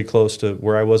really close to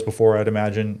where I was before, I'd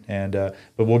imagine. And but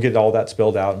we'll get all that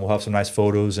spelled out, and we'll have some nice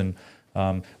photos, and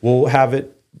we'll have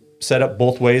it set up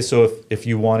both ways. So if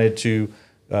you wanted to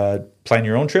plan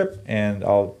your own trip, and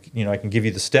I can give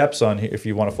you the steps on if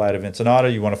you want to fly out of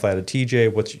Ensenada, you want to fly out of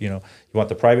TJ, you want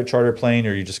the private charter plane,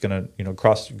 or you're just going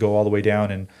to go all the way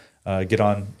down and get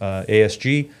on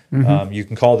ASG. You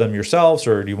can call them yourselves,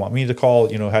 or do you want me to call?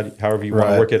 However you want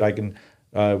to work it. I can.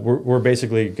 We're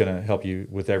basically going to help you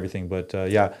with everything, but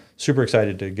super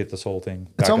excited to get this whole thing.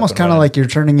 It's almost kind of like you're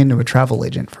turning into a travel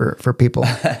agent for people,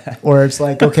 where it's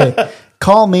like, okay,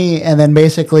 call me, and then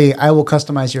basically I will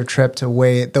customize your trip to the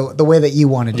way that you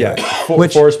want to do it.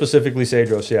 For specifically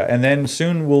Cedros, and then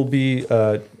soon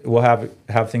we'll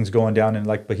have things going down in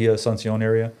like Bahia Asuncion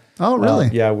area. Oh, really?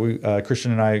 We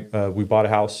Christian and I we bought a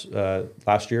house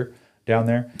last year down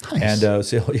there. Nice.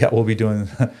 And we'll be doing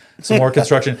some more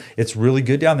construction. It's really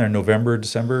good down there in November,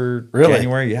 December,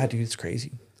 January. Yeah, dude, it's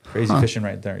crazy. Crazy fishing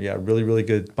right there. Yeah, really, really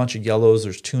good. Bunch of yellows.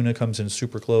 There's tuna comes in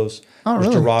super close. Oh, There's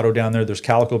really? Dorado down there. There's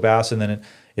calico bass, and then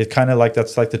it kind of like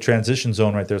that's like the transition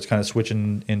zone right there. It's kind of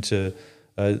switching into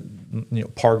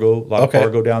Pargo. A lot of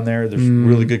Pargo down there. There's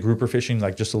really good grouper fishing,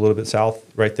 like just a little bit south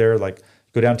right there. Like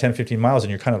go down 10, 15 miles, and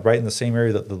you're kind of right in the same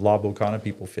area that the La Bocana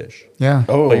people fish. Yeah.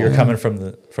 But you're coming from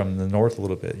the north a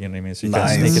little bit. You know what I mean? So you kind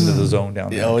of sneak into the zone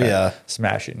down there. Oh, yeah.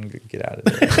 Smash it and get out of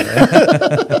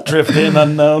there. Drift in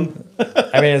unknown.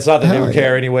 I mean, it's not that they would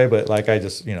care anyway, but like I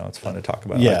just, it's fun to talk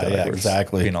about. Yeah, like that. Like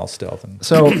exactly. Being all stealth. And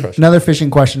So another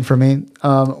fishing question for me.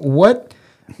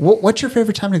 What's your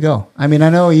favorite time to go? I mean, I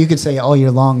know you could say all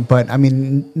year long, but I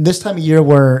mean, this time of year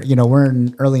we're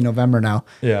in early November now.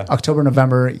 Yeah. October,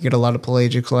 November, you get a lot of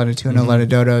pelagics, a lot of tuna, a lot of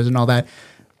dodos and all that.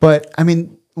 But I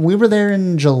mean, we were there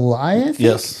in July, I think.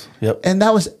 Yes. Yep. And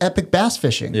that was epic bass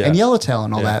fishing and yellowtail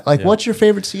and all that. Like, what's your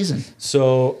favorite season?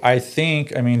 So I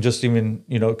think, just even,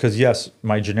 because yes,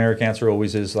 my generic answer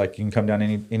always is like, you can come down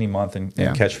any month and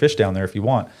catch fish down there if you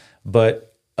want.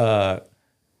 But,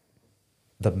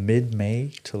 the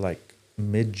mid-May to like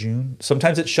mid-June.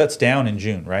 Sometimes it shuts down in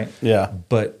June, right? Yeah.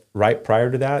 But right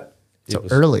prior to that, it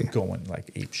was early going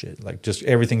like ape shit, like just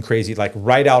everything crazy. Like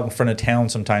right out in front of town,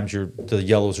 sometimes the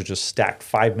yellows are just stacked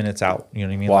 5 minutes out. You know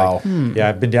what I mean? Wow. Like,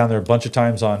 I've been down there a bunch of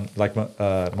times on like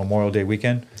Memorial Day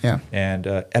weekend. Yeah. And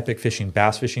epic fishing,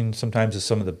 bass fishing sometimes is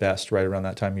some of the best right around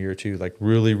that time of year too. Like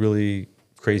really, really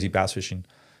crazy bass fishing.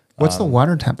 What's the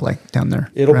water temp like down there?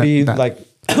 It'll be like,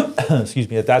 excuse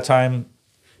me, at that time,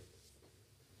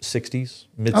 60s,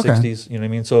 mid 60s, you know what I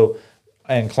mean? So,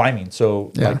 and climbing.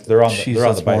 So like they're on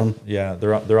the bite. Warm. Yeah,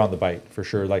 they're on the bite for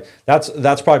sure. Like that's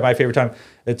probably my favorite time.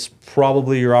 It's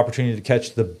probably your opportunity to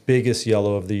catch the biggest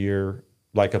yellow of the year,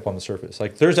 like up on the surface.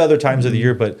 Like there's other times of the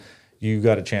year, but you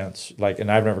got a chance. Like,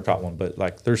 and I've never caught one, but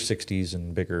like there's 60s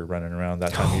and bigger running around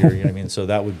that time of year. You know what I mean? So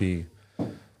that'd be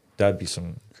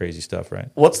some crazy stuff, right?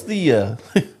 What's the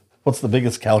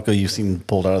biggest calico you've seen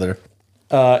pulled out of there?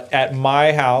 At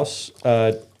my house,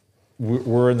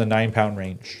 we're in the 9-pound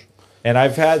range. And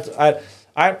I've had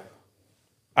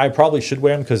I probably should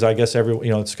wear them because I guess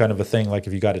it's kind of a thing. Like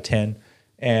if you got a 10,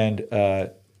 and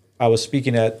I was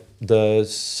speaking at the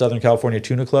Southern California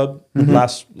Tuna Club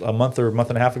a month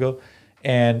and a half ago,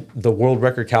 and the world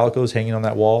record calico is hanging on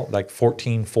that wall, like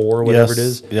 14.4 or whatever it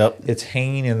is. Yep. It's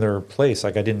hanging in their place.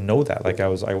 Like I didn't know that. Like I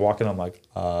walk in, I'm like,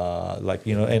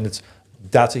 and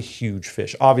that's a huge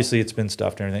fish. Obviously it's been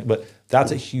stuffed and everything, but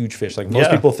that's a huge fish. Like most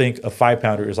people think a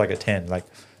 5-pounder is like a 10. Like,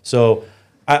 so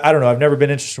I don't know. I've never been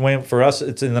interested in weighing. For us,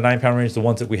 it's in the 9-pound range, the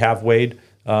ones that we have weighed.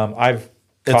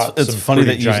 It's funny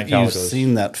that you've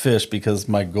seen that fish, because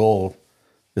my goal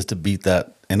is to beat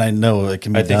that. And I know it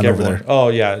can be done over there. Oh,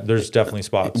 yeah. There's definitely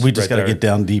spots. We just got to get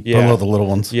down deep below the little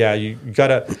ones. Yeah, you got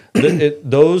to.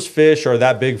 Those fish are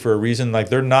that big for a reason. Like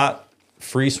they're not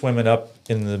free swimming up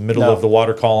in the middle of the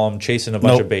water column chasing a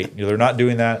bunch of bait. They're not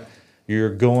doing that.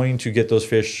 You're going to get those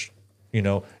fish,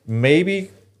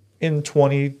 maybe in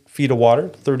 20 feet of water,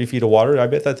 30 feet of water. I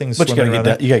bet that thing's swimming around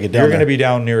there. You got to get down. You're going to be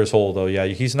down near his hole, though. Yeah,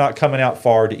 he's not coming out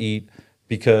far to eat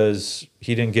because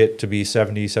he didn't get to be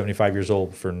 70, 75 years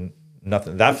old for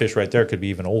nothing. That fish right there could be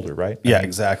even older, right? Yeah,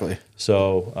 exactly.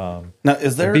 So now,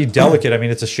 is there be delicate? I mean,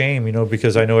 it's a shame,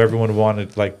 because I know everyone would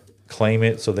want to like claim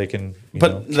it so they can.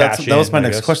 That was my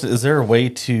next question. Is there a way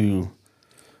to,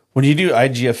 when you do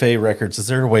IGFA records, is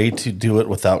there a way to do it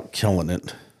without killing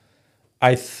it?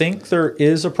 I think there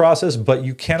is a process, but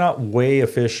you cannot weigh a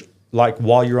fish like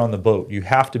while you're on the boat. You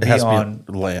have to be on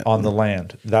the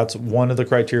land. That's one of the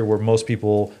criteria where most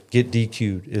people get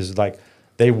DQ'd, is like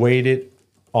they weighed it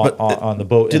on the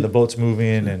boat, and the boat's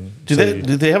moving. And do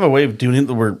they have a way of doing it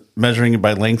that we're measuring it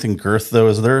by length and girth though?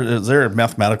 Is there a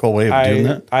mathematical way of doing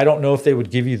that? I don't know if they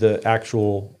would give you the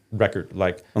actual record.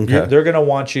 Like they're going to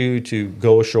want you to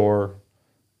go ashore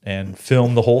and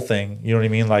film the whole thing. You know what I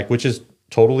mean? Like, which is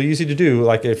totally easy to do.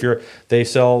 Like they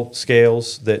sell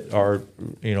scales that are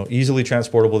easily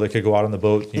transportable that could go out on the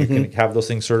boat. You can have those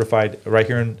things certified right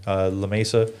here in La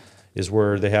Mesa. Is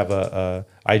where they have a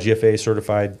IGFA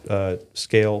certified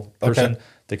scale person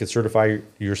that could certify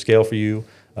your scale for you.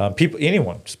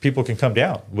 People can come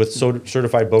down with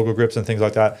certified BOGO grips and things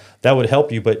like that. That would help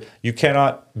you, but you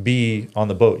cannot be on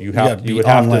the boat. You would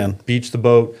have to beach the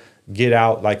boat, get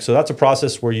out. So that's a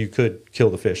process where you could kill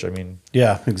the fish. I mean,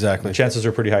 yeah, exactly. The chances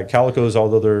are pretty high. Calicos,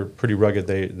 although they're pretty rugged,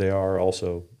 they are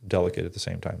also delicate at the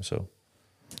same time. So,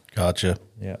 gotcha.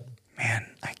 Yeah, man,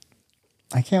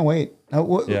 I can't wait.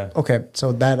 Okay,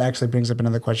 so that actually brings up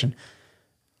another question.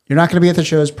 You're not going to be at the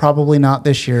shows, probably not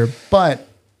this year, but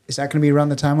is that going to be around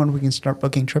the time when we can start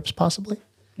booking trips possibly?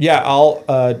 Yeah,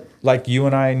 I'll like you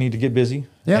and I need to get busy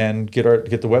and get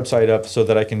the website up so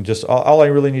that I can just all I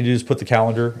really need to do is put the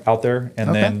calendar out there,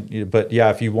 and then. But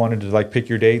yeah, if you wanted to like pick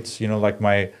your dates, like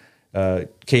my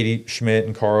Katie Schmidt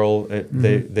and Carl,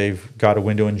 they've got a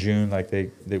window in June. Like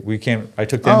we can't. I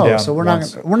took them down. So we're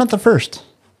not the first.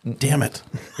 Damn it!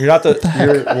 You're not the.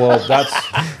 Well, that's.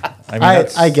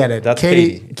 I get it. That's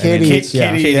Katie,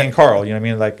 Katie and Carl. You know what I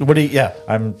mean? Like, what do you? Yeah,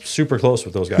 I'm super close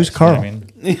with those guys. Who's Carl? You know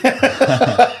what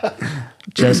I mean?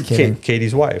 Just kidding.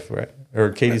 Katie's wife, right? Or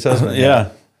Katie's husband.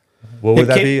 Yeah. What would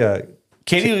that be?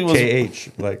 Katie was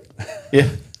KH. Like, yeah.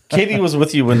 Katie was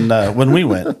with you when we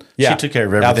went. Yeah, she took care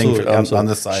of everything absolutely. On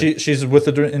this side. She's with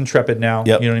the Intrepid now.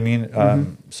 Yep. You know what I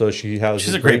mean? So she has.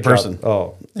 She's a great person.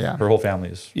 Oh, yeah. Her whole family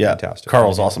is fantastic.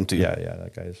 Carl's awesome too. Yeah,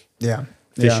 that guy's. Yeah.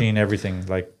 Fishing, everything,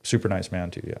 like super nice man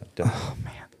too. Yeah. Definitely. Oh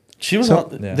man. She was.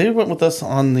 They went with us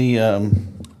on the.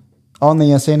 On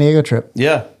the San Diego trip.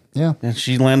 Yeah. Yeah. And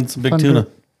she landed some big tuna.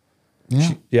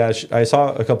 Yeah. I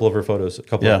saw a couple of her photos, a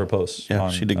couple of her posts. Yeah,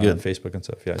 on, she did good. Facebook and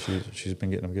stuff. Yeah, she's been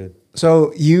getting them good.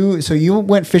 So you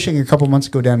went fishing a couple months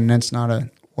ago down in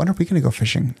Ensenada. When are we going to go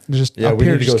fishing? Just up we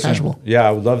here, need to just go casual. Soon. Yeah,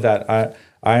 I would love that.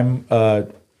 I'm.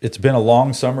 It's been a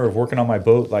long summer of working on my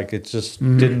boat. Like it just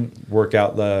didn't work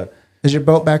out. Is your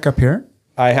boat back up here?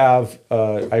 I have.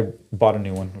 I bought a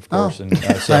new one, of course, and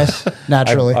so nice.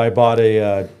 Naturally. I bought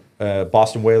a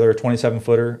Boston Whaler,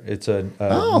 27-footer. It's a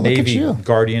Navy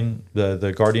Guardian,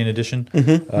 the Guardian edition.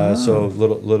 So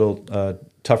little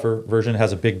tougher version. It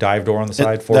has a big dive door on the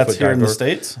side. 4-foot dive door. That's here in the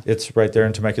States? It's right there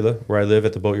in Temecula, where I live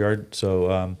at the boatyard.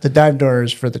 So the dive door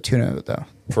is for the tuna, though.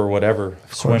 For whatever,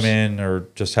 swimming or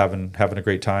just having a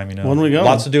great time. When we going?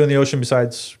 Lots to do in the ocean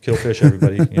besides kill fish.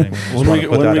 Everybody. You know what I mean?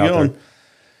 When we going?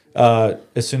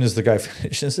 As soon as the guy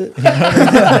finishes it,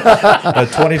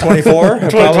 2024.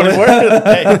 2024.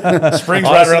 Hey, spring's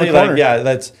right around the corner.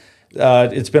 That's.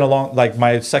 It's been a long. Like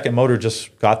my second motor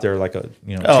just got there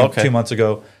 2 months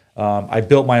ago. I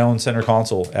built my own center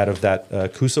console out of that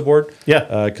Kusa board.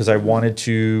 Yeah. Because I wanted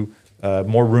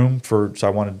more room so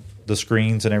I wanted the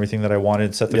screens and everything that I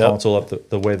wanted, set the console up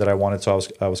the way that I wanted, so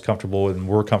I was comfortable and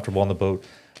we're comfortable on the boat.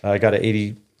 I got an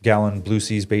 80-gallon Blue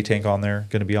Seas bait tank on there,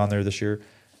 going to be on there this year,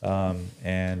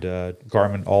 and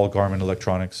Garmin, all Garmin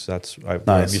electronics. That's what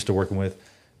I'm used to working with.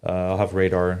 I'll have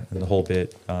radar and the whole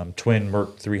bit. Twin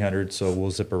Merc 300, so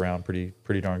we'll zip around pretty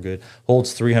darn good.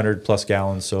 Holds 300 plus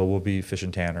gallons, so we'll be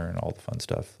fishing tanner and all the fun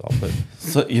stuff. I'll put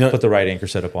the right anchor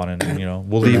setup on it, and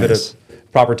we'll leave it at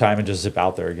proper time and just zip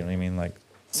out there. You know what I mean? Like,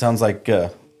 sounds like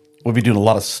we'll be doing a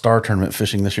lot of star tournament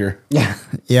fishing this year.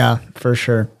 Yeah, for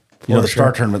sure. The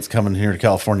star tournament's coming here to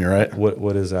California, right?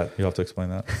 What is that? You'll have to explain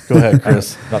that. Go ahead,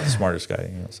 Chris. Not the smartest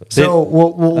guy. So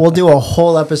we'll do a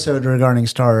whole episode regarding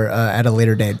star at a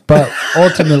later date. But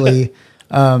ultimately,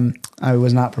 I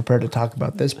was not prepared to talk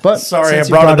about this. But sorry, I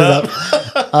brought it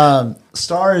up.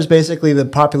 Star is basically the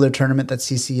popular tournament that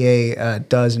CCA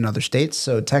does in other states.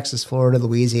 So Texas, Florida,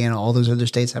 Louisiana, all those other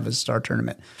states have a star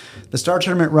tournament. The star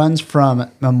tournament runs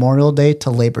from Memorial Day to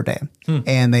Labor Day,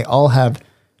 and they all have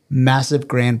massive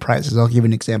grand prizes. I'll give you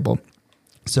an example.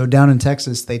 So down in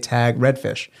Texas, they tag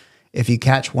redfish. If you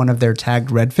catch one of their tagged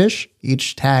redfish,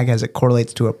 each tag it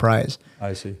correlates to a prize.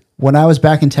 I see. When I was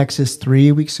back in Texas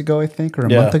 3 weeks ago, I think, or a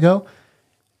month ago,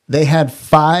 they had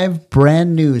 5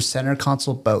 brand new center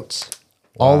console boats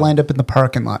all lined up in the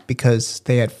parking lot because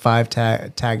they had 5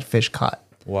 tagged fish caught.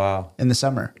 Wow. In the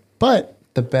summer. But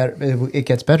it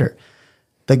gets better.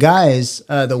 The guys,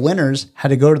 the winners, had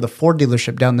to go to the Ford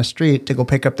dealership down the street to go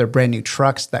pick up their brand new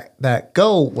trucks that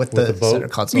go with the center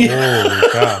console.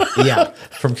 Holy cow. Yeah.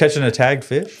 From catching a tagged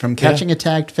fish? From catching a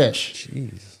tagged fish.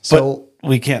 Jeez. So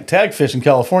we can't tag fish in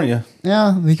California.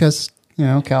 Yeah, because,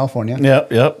 California.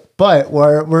 Yep. But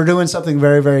we're doing something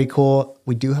very, very cool.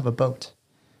 We do have a boat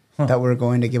that we're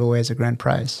going to give away as a grand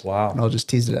prize. Wow. And I'll just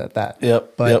tease it at that.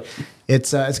 Yep. But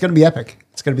it's going to be epic.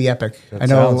 It's going to be epic. That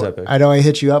sounds epic. I know I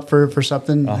hit you up for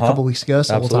something a couple weeks ago,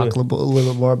 so Absolutely. we'll talk a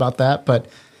little bit more about that. But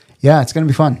yeah, it's going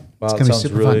to be fun. Wow, it's going to be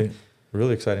super fun.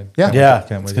 Really exciting. Yeah. It's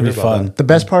Can't wait going to be fun. The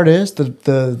best part is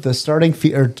the starting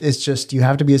fee, or it's just you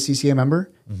have to be a CCA member,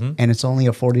 and it's only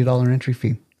a $40 entry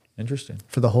fee. Interesting.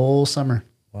 For the whole summer.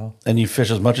 Wow. And you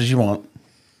fish as much as you want.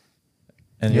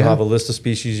 And you'll have a list of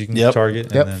species you can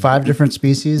target. Yep, and then 5 different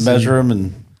species. Measure them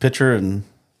and picture and...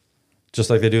 Just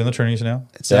like they do in the tourneys now.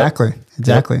 Exactly.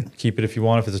 Yep. Keep it if you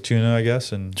want, if it's a tuna, I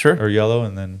guess, or yellow,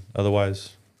 and then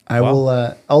otherwise...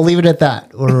 I'll leave it at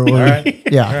that. All right.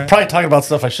 Yeah. All right. Probably talking about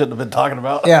stuff I shouldn't have been talking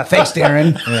about. Yeah, thanks,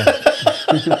 Darren.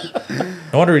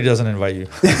 No wonder he doesn't invite you.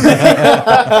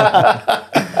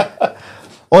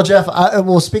 Well, Jeff,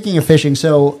 speaking of fishing,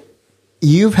 so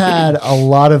you've had a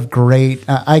lot of great,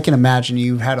 I can imagine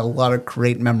you've had a lot of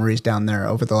great memories down there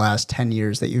over the last 10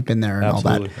 years that you've been there and all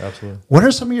that. Absolutely. What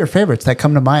are some of your favorites that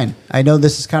come to mind? I know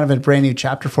this is kind of a brand new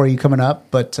chapter for you coming up,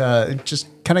 but just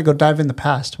kind of go dive in the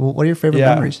past. What are your favorite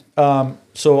memories?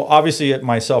 So obviously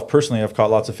myself personally, I've caught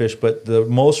lots of fish, but the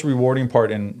most rewarding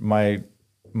part, and my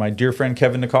dear friend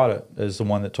Kevin Nakata is the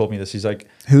one that told me this. He's like,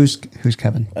 who's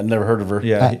Kevin? I've never heard of her.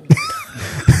 Yeah.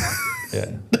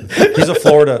 Yeah, he's a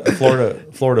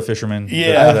Florida fisherman.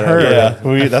 Yeah,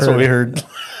 that's what we heard.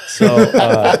 So,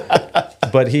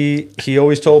 but he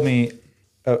always told me,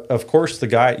 of course, the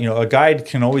guide. A guide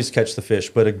can always catch the fish,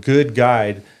 but a good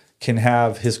guide can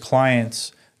have his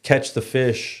clients catch the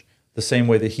fish the same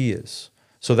way that he is.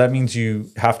 So that means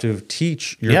you have to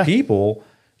teach your people.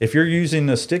 If you're using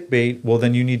a stick bait, well,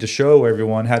 then you need to show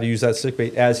everyone how to use that stick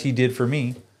bait as he did for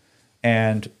me,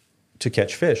 and to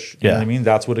catch fish. You know what I mean?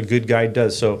 That's what a good guide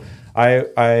does. So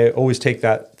I always take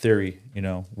that theory,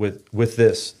 with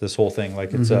this whole thing.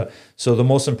 Like it's so the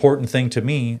most important thing to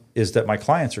me is that my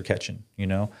clients are catching,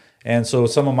 And so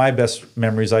some of my best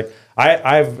memories, like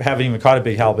I haven't even caught a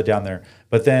big halibut down there,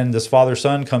 but then this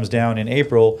father-son comes down in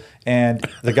April and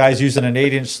the guy's using an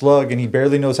 8-inch slug and he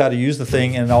barely knows how to use the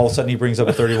thing, and all of a sudden he brings up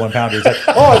a 31-pounder. He's like,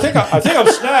 "Oh, I think I'm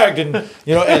snagged," and and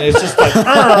it's just like, and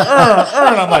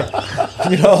I'm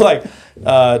like,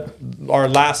 our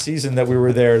last season that we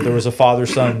were there was a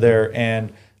father-son there,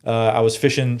 and I was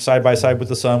fishing side by side with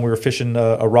the son. We were fishing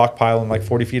a rock pile in like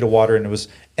 40 feet of water, and it was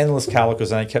endless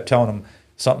calicos, and I kept telling him,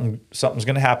 something's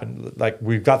going to happen. Like,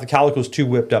 we've got the calicos too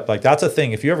whipped up. Like, that's a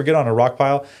thing. If you ever get on a rock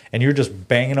pile and you're just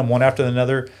banging them one after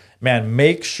another, man,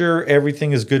 make sure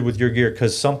everything is good with your gear,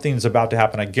 because something's about to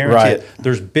happen. I guarantee it.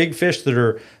 There's big fish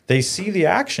they see the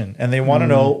action and they want to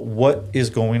know what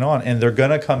is going on, and they're going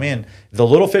to come in. The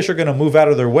little fish are going to move out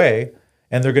of their way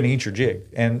and they're going to eat your jig.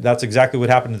 And that's exactly what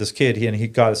happened to this kid. He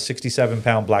got a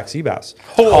 67-pound black sea bass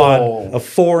on a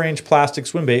 4-inch plastic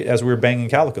swim bait as we were banging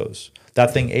calicos.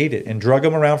 That thing ate it and drug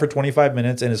him around for 25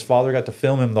 minutes, and his father got to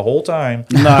film him the whole time.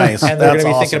 Nice. And they're going to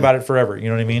be thinking about it forever. You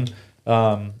know what I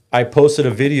mean? I posted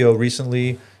a video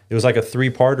recently. It was like a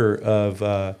 3-parter of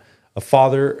a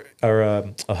father or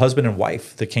a husband and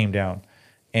wife that came down,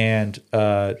 and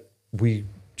we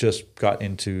just got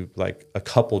into like a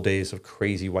couple days of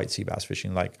crazy white sea bass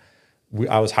fishing. Like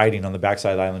I was hiding on the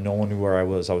backside of the island. No one knew where I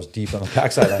was. I was deep on the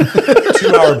backside of the island.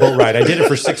 2-hour boat ride. I did it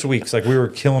for 6 weeks. Like we were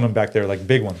killing them back there, like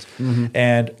big ones.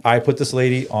 And I put this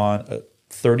lady on a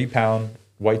 30-pound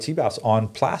white sea bass on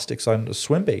plastics on a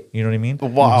swim bait. You know what I mean?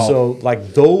 Wow. So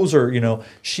like those are,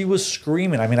 she was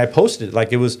screaming. I mean, I posted it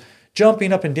like it was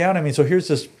jumping up and down. I mean, so here's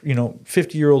this,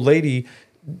 50-year-old lady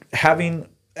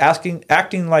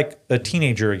acting like a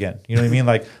teenager again. You know what I mean?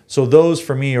 Like, so those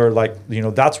for me are like,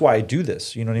 that's why I do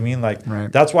this. You know what I mean? Like,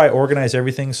 That's why I organize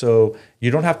everything. So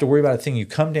you don't have to worry about a thing. You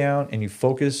come down and you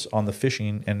focus on the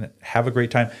fishing and have a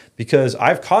great time, because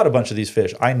I've caught a bunch of these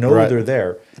fish. I know they're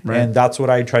there. And that's what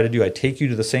I try to do. I take you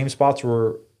to the same spots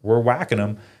where we're whacking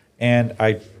them, and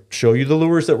I show you the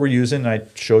lures that we're using. And I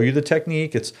show you the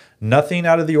technique. It's nothing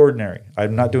out of the ordinary.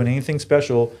 I'm not doing anything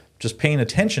special. Just paying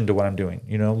attention to what I'm doing,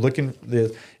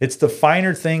 it's the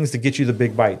finer things that get you the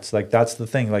big bites. Like that's the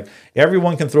thing. Like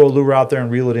everyone can throw a lure out there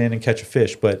and reel it in and catch a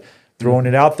fish, but throwing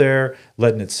it out there,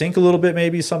 letting it sink a little bit,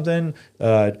 maybe something,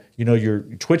 you're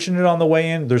twitching it on the way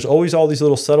in. There's always all these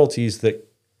little subtleties that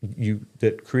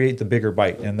create the bigger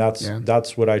bite. And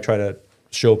that's what I try to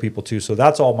show people too. So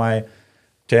that's all to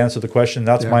answer the question,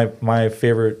 that's my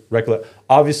favorite record.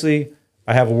 Obviously,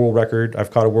 I have a world record.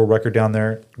 I've caught a world record down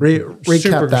there.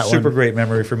 Recap that one. Super great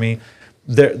memory for me.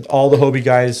 All the Hobie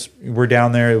guys were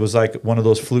down there. It was like one of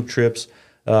those fluke trips.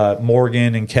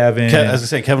 Morgan and Kevin. As I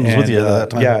say, Kevin was with you at that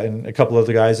time. Yeah, and a couple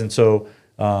other guys. And so,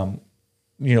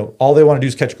 all they want to do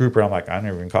is catch a grouper. I'm like, I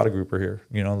never even caught a grouper here.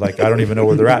 I don't even know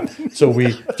where they're at. So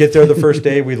we get there the first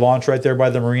day. We launch right there by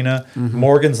the marina.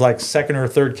 Morgan's like second or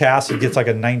third cast. He gets like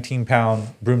a 19-pound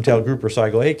broomtail grouper. So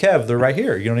I go, hey, Kev, they're right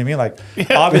here. You know what I mean? Like,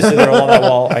 obviously they're along that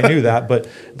wall. I knew that. But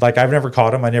like, I've never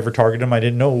caught them. I never targeted them. I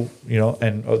didn't know,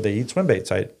 and they eat swim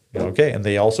baits. Okay. And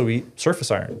they also eat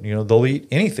surface iron. They'll eat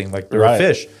anything. Like they're a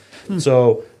fish.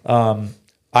 So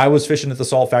I was fishing at the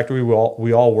salt factory.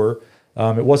 We all were.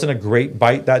 It wasn't a great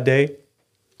bite that day.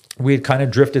 We had kind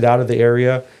of drifted out of the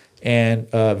area, and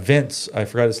Vince, I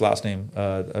forgot his last name,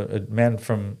 a man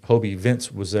from Hobie,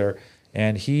 Vince was there,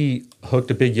 and he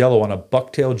hooked a big yellow on a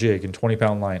bucktail jig and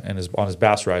 20-pound line and on his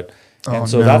bass ride. And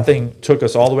so that thing took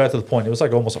us all the way out to the point. It was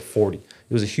like almost a 40. It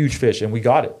was a huge fish, and we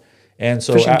got it. And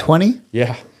so fishing 20?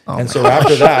 Yeah. So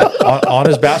after that, on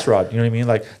his bass rod, you know what I mean?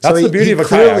 Like that's the beauty of a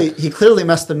kayak. He clearly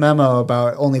messed the memo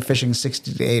about only fishing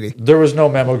 60 to 80. There was no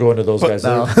memo going to those guys.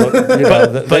 No.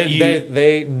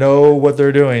 They know what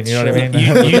they're doing. You know what I mean?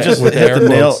 You just hit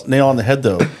the nail on the head,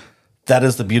 though. That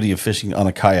is the beauty of fishing on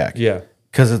a kayak. Yeah,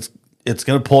 because it's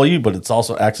going to pull you, but it's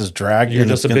also acts as drag. You're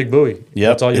just a big buoy. Yeah,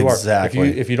 that's all you exactly. are.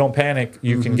 If you don't panic,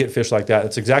 you can get fish like that.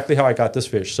 It's exactly how I got this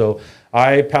fish. So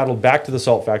I paddled back to the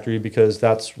salt factory because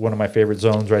that's one of my favorite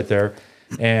zones right there.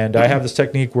 And I have this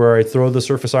technique where I throw the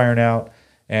surface iron out,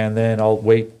 and then I'll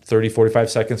wait 30, 45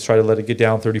 seconds, try to let it get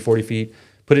down 30, 40 feet,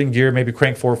 put it in gear, maybe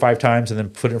crank 4 or 5 times, and then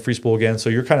put it in free spool again. So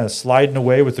you're kind of sliding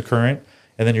away with the current,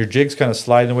 and then your jig's kind of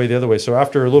sliding away the other way. So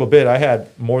after a little bit, I had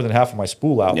more than half of my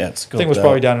spool out. Yeah, the thing was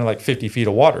probably down in like 50 feet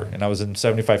of water, and I was in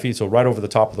 75 feet, so right over the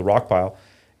top of the rock pile.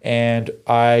 And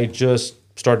I just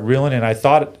started reeling, and I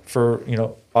thought for,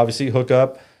 obviously hook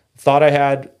up,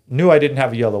 knew I didn't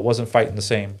have a yellow, wasn't fighting the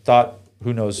same, thought,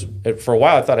 who knows? For a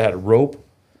while, I thought I had a rope,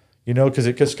 because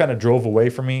it just kind of drove away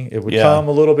from me. It would come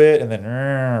a little bit and then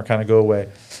kind of go away.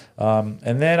 And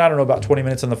then I don't know, about 20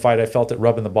 minutes in the fight, I felt it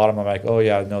rubbing the bottom. I'm like, oh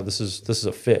yeah, no, this is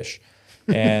a fish.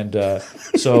 And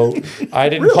so I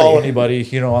didn't call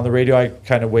anybody. On the radio, I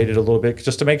kind of waited a little bit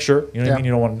just to make sure. You know what I mean?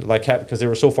 You don't want to because they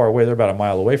were so far away. They're about a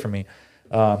mile away from me.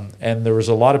 And there was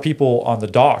a lot of people on the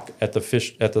dock at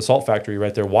the salt factory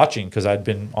right there watching, because I'd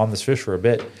been on this fish for a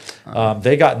bit.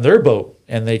 They got in their boat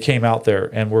and they came out there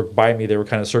and were by me. They were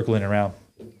kind of circling around.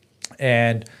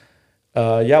 And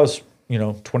it was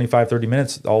 25, 30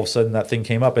 minutes. All of a sudden that thing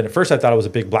came up. And at first I thought it was a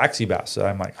big black sea bass. So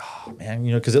I'm like, oh man,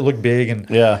 because it looked big,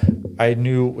 and I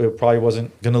knew it probably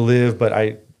wasn't going to live, but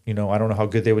I don't know how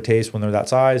good they would taste when they're that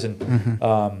size.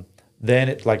 And then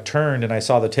it like turned and I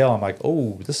saw the tail. I'm like,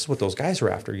 oh, this is what those guys were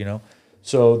after,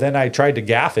 So then I tried to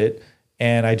gaff it,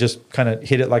 and I just kind of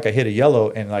hit it like I hit a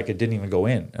yellow, and like it didn't even go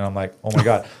in. And I'm like, oh my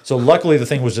God. So luckily the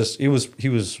thing was he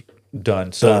was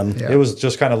done. So it was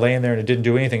just kind of laying there, and it didn't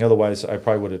do anything. Otherwise I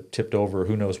probably would have tipped over,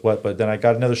 who knows what. But then I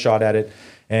got another shot at it,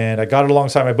 and I got it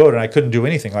alongside my boat, and I couldn't do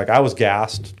anything. Like I was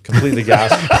gassed, completely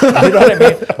gassed. You know what I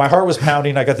mean? My heart was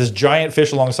pounding. I got this giant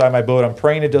fish alongside my boat. I'm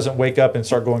praying it doesn't wake up and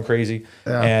start going crazy.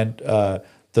 Yeah. And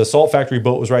the salt factory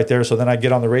boat was right there. So then I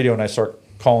get on the radio and I start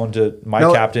calling to my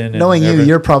captain. And knowing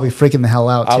you're probably freaking the hell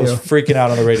out too. I was freaking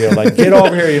out on the radio, like, get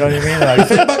over here, you know what I mean? Like,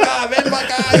 "Ven para acá, ven para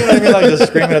acá," you know what I mean? Like, just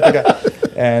screaming at the guy.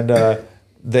 And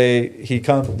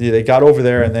they got over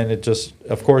there, and then it just,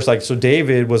 of course, like, so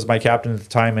David was my captain at the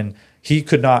time, and he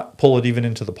could not pull it even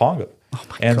into the Ponga. Oh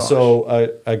my and gosh.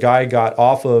 so a guy got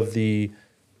off of the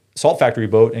salt factory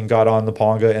boat and got on the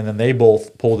Ponga, and then they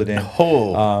both pulled it in.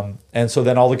 And so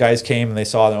then all the guys came and they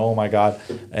saw that, oh my God.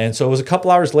 And so it was a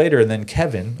couple hours later, and then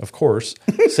Kevin, of course,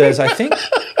 says, I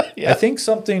think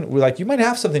something, we're like, you might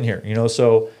have something here, you know?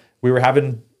 So we were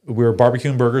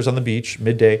barbecuing burgers on the beach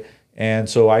midday. And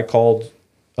so I called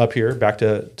up here back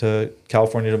to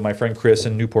California to my friend Chris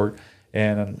in Newport,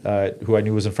 and who I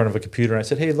knew was in front of a computer. And I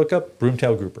said, hey, look up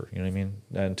broomtail grouper, you know what I mean?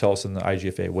 And tell us in the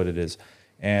IGFA what it is.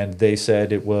 And they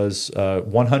said it was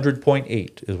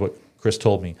 100.8 is what Chris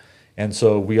told me. And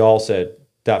so we all said,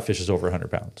 that fish is over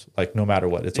 100 pounds. Like, no matter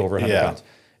what, it's over 100 pounds.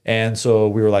 And so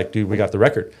we were like, dude, we got the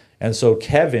record. And so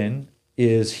Kevin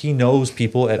he knows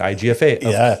people at IGFA,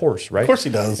 of course, right? Of course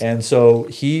he does. And so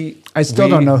I still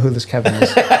don't know who this Kevin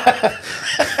is.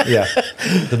 Yeah,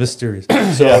 the mysterious.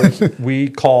 So we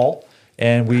call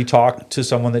and we talk to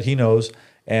someone that he knows,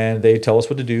 and they tell us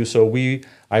what to do. So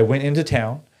I went into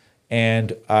town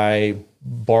and I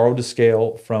borrowed a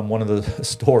scale from one of the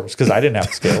stores because I didn't have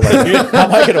a scale. Like, how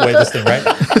am I going to weigh this thing, right?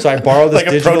 So I borrowed this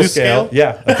digital scale.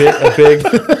 Yeah, a big.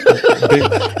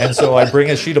 And so I bring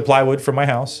a sheet of plywood from my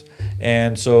house,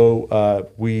 and so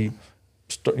we,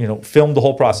 filmed the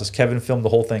whole process. Kevin filmed the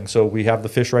whole thing. So we have the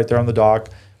fish right there on the dock.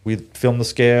 We film the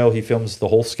scale. He films the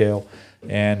whole scale,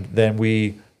 and then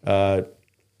we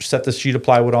set the sheet of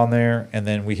plywood on there, and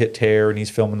then we hit tear, and he's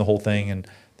filming the whole thing, and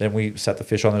then we set the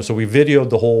fish on there. So we videoed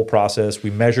the whole process.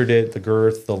 We measured it, the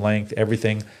girth, the length,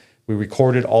 everything. We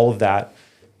recorded all of that.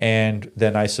 And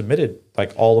then I submitted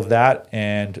like all of that.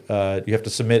 And you have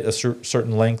to submit a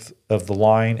certain length of the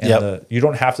line. And you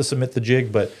don't have to submit the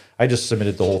jig, but I just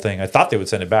submitted the whole thing. I thought they would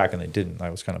send it back, and they didn't. I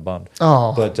was kind of bummed.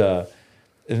 Oh. But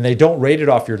and they don't rate it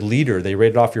off your leader. They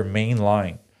rate it off your main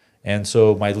line. And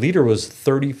so my leader was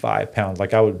 35 pounds. Like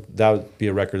that would be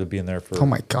a record of being there for. Oh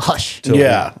my gosh! Till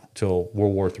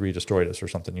World War III destroyed us or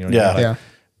something. You know. What I mean? Yeah.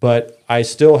 But I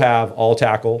still have all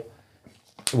tackle,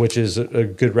 which is a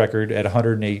good record at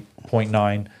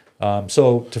 108.9.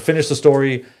 So to finish the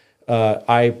story,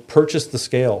 I purchased the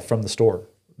scale from the store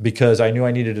because I knew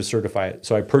I needed to certify it.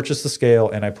 So I purchased the scale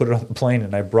and I put it on the plane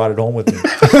and I brought it home with me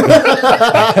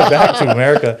back to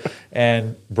America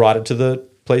and brought it to the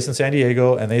place in San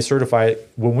Diego, and they certify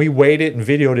it. When we weighed it and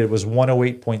videoed it, it was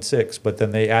 108.6, but then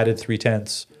they added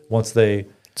 0.3 once they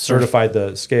certified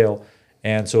the scale,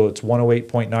 and so it's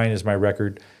 108.9 is my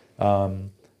record.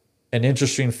 An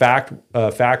interesting fact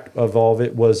of all of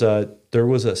it was there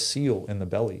was a seal in the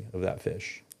belly of that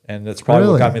fish, and that's probably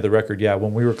what got me the record. Yeah,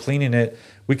 when we were cleaning it,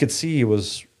 we could see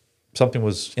something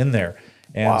was in there,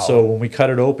 and so when we cut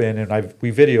it open and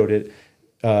we videoed it.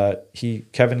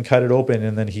 Kevin cut it open,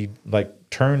 and then he like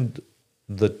turned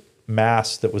the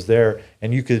mass that was there,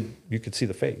 and you could see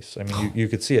the face. I mean, you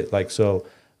could see it. Like, so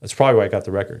that's probably why I got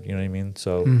the record. You know what I mean?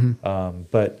 So,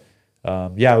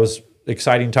 it was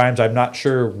exciting times. I'm not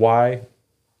sure why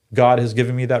God has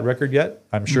given me that record yet.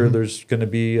 I'm sure there's going to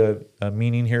be a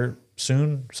meaning here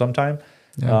soon, sometime.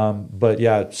 Yeah. But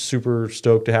yeah, super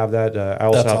stoked to have that. I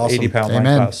also have awesome. 80-pound line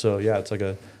class. So yeah, it's like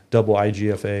a double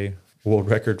IGFA world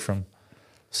record from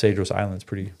Cedros Islands.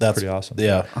 Pretty awesome.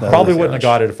 Yeah. Probably wouldn't have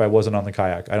got it if I wasn't on the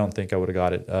kayak. I don't think I would have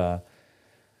got it.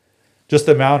 Just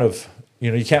the amount of,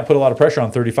 you can't put a lot of pressure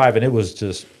on 35, and it was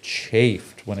just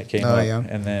chafed when it came up. Yeah.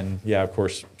 And then, of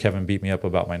course, Kevin beat me up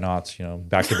about my knots,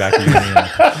 back to back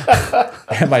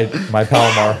and my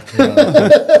Palomar.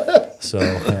 So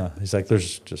he's like,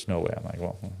 there's just no way. I'm like,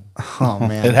 well. Oh,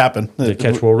 man. It happened. They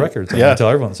catch world records. I tell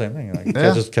everyone the same thing. Like,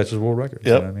 catches world records.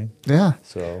 Yep. You know what I mean? Yeah.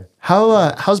 So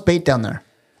how's bait down there?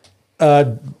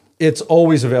 It's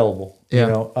always available.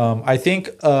 Yeah. I think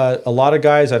a lot of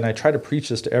guys, and I try to preach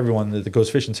this to everyone that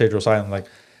goes fishing Cedros Island, like,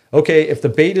 okay, if the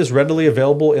bait is readily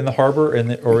available in the harbor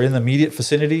or in the immediate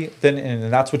vicinity, then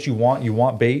and that's what you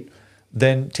want bait,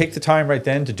 then take the time right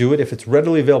then to do it if it's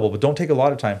readily available. But don't take a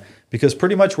lot of time, because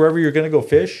pretty much wherever you're going to go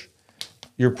fish,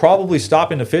 you're probably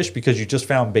stopping to fish because you just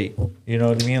found bait. You know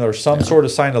what I mean? Or some sort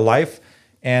of sign of life.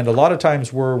 And a lot of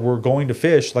times where we're going to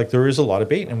fish, like there is a lot of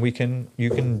bait, and you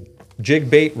can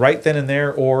jig bait right then and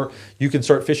there, or you can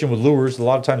start fishing with lures. A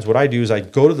lot of times what I do is I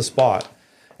go to the spot,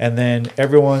 and then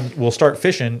everyone will start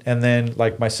fishing, and then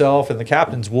like myself and the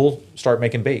captains will start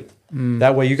making bait.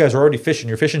 That way you guys are already fishing.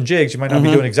 You're fishing jigs. You might not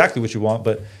be doing exactly what you want,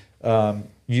 but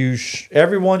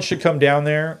Everyone should come down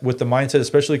there with the mindset,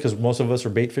 especially because most of us are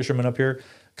bait fishermen up here.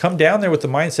 Come down there with the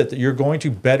mindset that you're going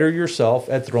to better yourself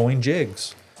at throwing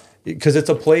jigs, because it's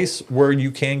a place where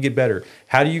you can get better.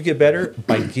 How do you get better?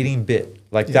 By getting bit.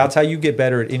 Like that's how you get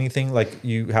better at anything. Like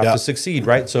you have to succeed,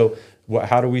 right? So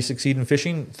how do we succeed in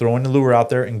fishing? Throwing the lure out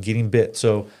there and getting bit.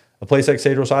 So a place like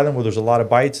Cedros Island where there's a lot of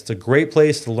bites, it's a great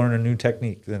place to learn a new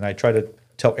technique. And I try to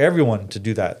tell everyone to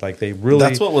do that. Like they really.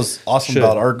 That's what was awesome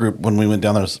about our group when we went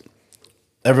down there.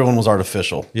 Everyone was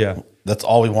artificial. Yeah, that's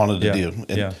all we wanted to do.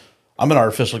 And I'm an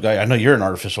artificial guy. I know you're an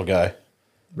artificial guy.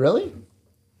 Really?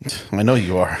 I know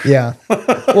you are. Yeah.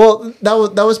 Well,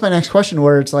 that was my next question.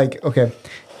 Where it's like, okay,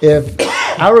 if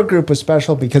our group was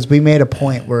special because we made a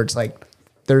point where it's like,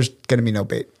 there's going to be no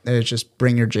bait. It's just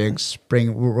bring your jigs.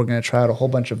 We're going to try out a whole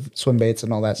bunch of swim baits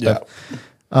and all that stuff.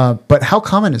 Yeah. But how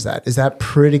common is that? Is that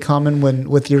pretty common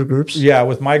with your groups? Yeah,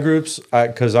 with my groups,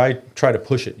 because I try to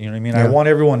push it. You know what I mean? Yeah. I want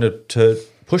everyone to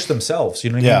push themselves. You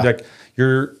know what I mean? Like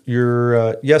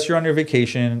you're yes, you're on your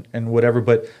vacation and whatever,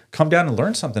 but come down and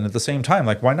learn something at the same time.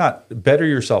 Like, why not better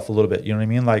yourself a little bit? You know what I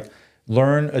mean? Like,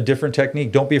 learn a different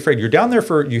technique. Don't be afraid. You're down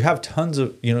there you have tons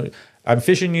of, I'm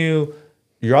fishing you.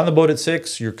 You're on the boat at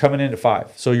 6, you're coming in at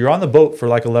 5. So you're on the boat for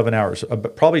like 11 hours.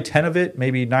 Probably 10 of it,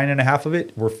 maybe 9.5 of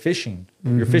it, we're fishing.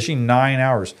 Mm-hmm. You're fishing 9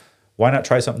 hours. Why not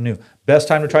try something new? Best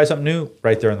time to try something new,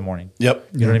 right there in the morning. Yep.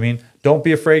 You know what I mean? Don't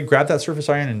be afraid. Grab that surface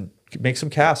iron and make some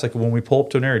casts. Like when we pull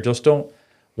up to an area, just don't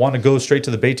want to go straight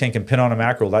to the bait tank and pin on a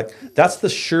mackerel. Like that's the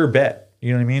sure bet.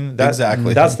 You know what I mean?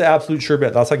 Exactly. That's the absolute sure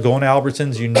bet. That's like going to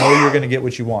Albertsons. You know you're going to get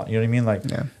what you want. You know what I mean? Like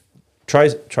try,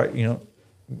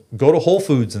 go to Whole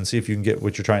Foods and see if you can get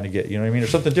what you're trying to get. You know what I mean? Or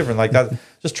something different like that.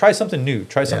 Just try something new.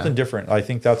 Try something different. I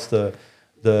think that's the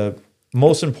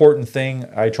most important thing.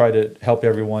 I try to help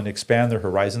everyone expand their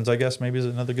horizons, I guess maybe is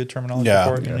another good terminology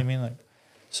for it. You know what I mean? Like,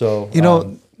 so,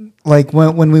 like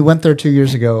when we went there 2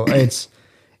 years ago, it's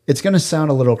going to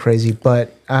sound a little crazy,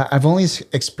 but I've only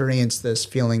experienced this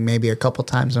feeling maybe a couple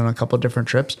times on a couple different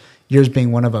trips, yours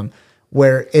being one of them,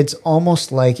 where it's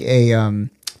almost like I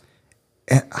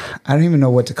don't even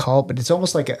know what to call it, but it's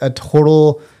almost like a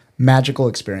total magical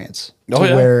experience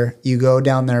where you go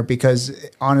down there, because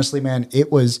honestly, man,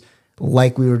 it was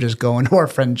like we were just going to our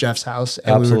friend Jeff's house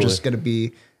and we were just going to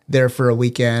be there for a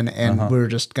weekend and we were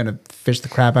just going to fish the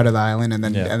crap out of the island and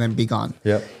then be gone.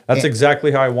 Yeah. That's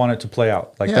exactly how I want it to play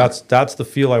out. Like that's the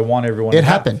feel I want everyone to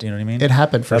have. You know what I mean? It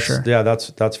happened for sure. Yeah,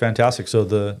 that's fantastic. So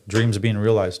the dreams are being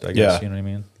realized, I guess. You know what I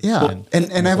mean? Yeah. Cool.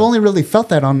 And I've only really felt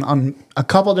that on a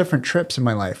couple different trips in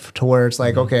my life, to where it's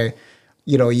like, okay,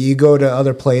 you go to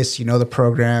other place, the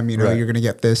program, you're going to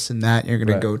get this and that, you're going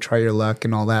to go try your luck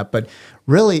and all that. But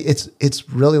really, it's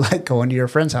really like going to your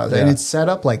friend's house, and it's set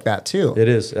up like that too. It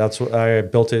is. That's what I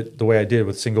built it the way I did,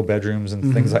 with single bedrooms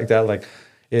and things like that. Like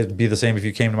it'd be the same if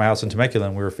you came to my house in Temecula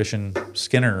and we were fishing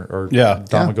Skinner or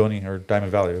Domagoni or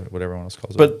Diamond Valley, or whatever everyone else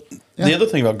calls it. But the other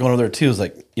thing about going over there too is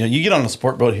like, you get on a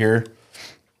sport boat here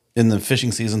in the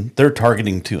fishing season, they're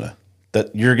targeting tuna.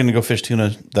 That you're going to go fish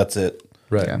tuna. That's it.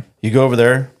 Right. Yeah. You go over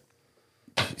there,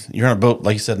 you're on a boat,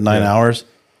 like you said, 9 hours.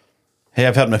 Hey,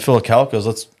 I've had my fill of calicos.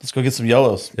 Let's go get some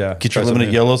yellows. Yeah. Get your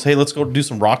limited yellows. Hey, let's go do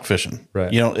some rock fishing.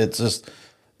 Right. It's just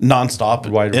nonstop,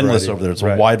 endless over there. It's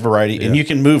a wide variety, and you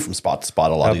can move from spot to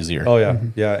spot a lot easier. Oh yeah,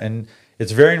 yeah, and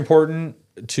it's very important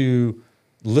to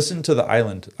listen to the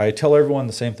island. I tell everyone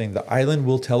the same thing. The island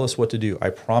will tell us what to do.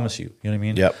 I promise you. You know what I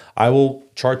mean? Yep. I will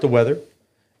chart the weather,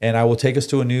 and I will take us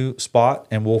to a new spot,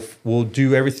 and we'll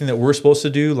do everything that we're supposed to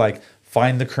do, like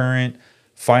find the current,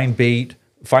 find bait,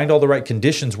 find all the right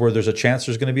conditions where there's a chance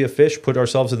there's going to be a fish, put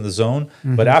ourselves in the zone.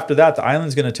 But after that, the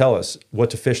island's going to tell us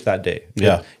what to fish that day.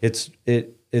 Yeah.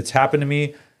 It's happened to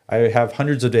me. I have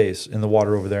hundreds of days in the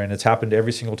water over there, and it's happened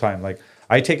every single time. Like,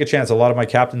 I take a chance. A lot of my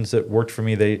captains that worked for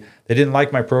me, they didn't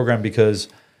like my program because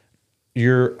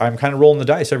I'm kind of rolling the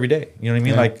dice every day. You know what I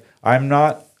mean? Yeah. Like,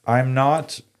 I'm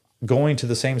not going to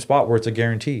the same spot where it's a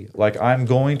guarantee. Like, I'm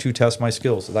going to test my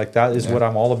skills. Like, that is what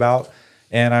I'm all about.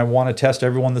 And I want to test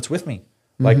everyone that's with me.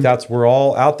 Like, we're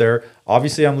all out there.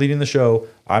 Obviously, I'm leading the show.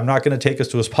 I'm not going to take us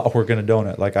to a spot we're going to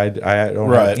donut. Like, I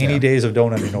don't have any days of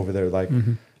donutting over there. Like,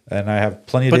 and I have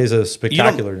plenty of days of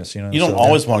spectacularness. You don't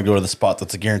always want to go to the spot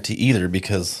that's a guarantee either,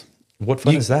 because what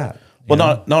fun is that? Well,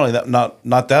 not only that,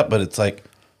 not that, but it's like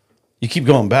you keep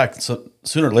going back. So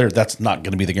sooner or later, that's not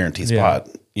going to be the guarantee spot.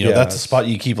 That's a spot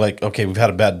you keep like, okay, we've had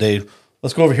a bad day.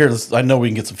 Let's go over here. I know we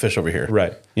can get some fish over here.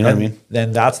 Right. You know what I mean?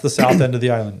 Then that's the south end of the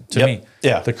island to me.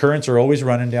 Yeah. The currents are always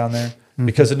running down there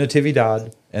because of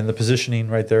Natividad and the positioning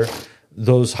right there.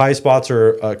 those high spots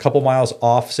are a couple miles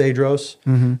off Cedros.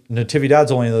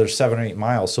 Natividad's only another 7 or 8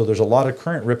 miles. So there's a lot of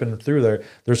current ripping through there.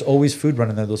 There's always food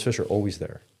running there. Those fish are always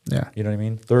there. Yeah. You know what I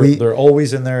mean? They're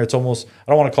always in there. It's almost,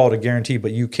 I don't want to call it a guarantee,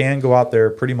 but you can go out there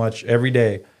pretty much every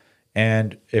day.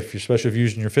 And especially if you're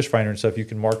using your fish finder and stuff, you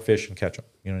can mark fish and catch them.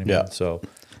 You know what I mean? So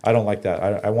I don't like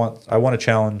that. I want to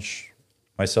challenge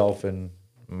myself and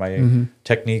my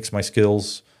techniques, my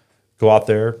skills. Go out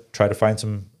there, try to find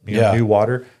some new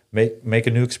water. Make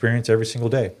a new experience every single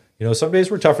day. You know, some days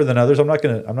we're tougher than others. I'm not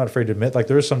afraid to admit. Like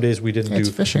there are some days we didn't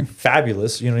do fishing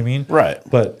fabulous. You know what I mean? Right.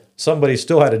 But somebody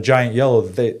still had a giant yellow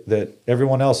that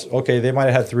everyone else. Okay, they might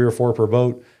have had 3 or 4 per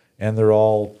boat, and they're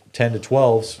all 10 to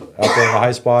 12s out there in the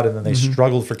high spot, and then they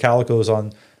struggled for calicos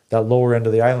on that lower end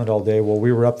of the island all day. Well,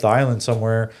 we were up the island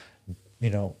somewhere, you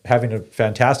know, having a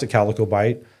fantastic calico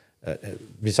bite.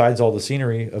 Besides all the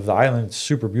scenery of the island, it's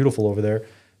super beautiful over there,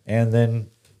 and then.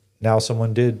 Now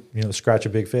someone did, you know, scratch a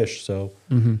big fish. So,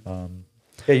 yeah,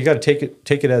 you got to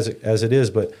take it as it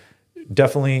is. But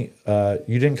definitely,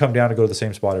 you didn't come down to go to the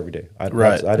same spot every day. I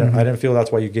didn't feel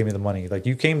that's why you gave me the money. Like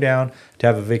you came down to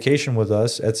have a vacation with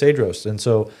us at Cedros, and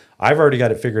so I've already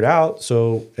got it figured out.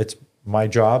 So it's my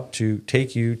job to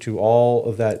take you to all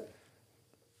of that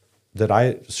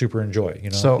I super enjoy. You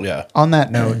know. So on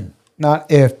that note,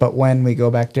 not if, but when we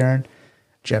go back, Darren.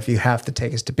 Jeff, you have to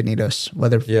take us to Bonitos,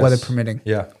 weather permitting.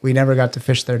 Yeah. We never got to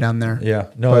fish there down there. Yeah.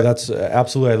 No, that's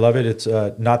absolutely, I love it. It's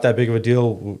not that big of a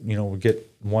deal. You know, we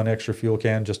get 1 extra fuel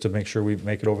can just to make sure we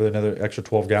make it over another extra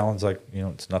 12 gallons. Like, you know,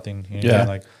 it's nothing. You know,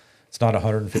 like it's not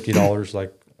 $150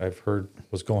 like I've heard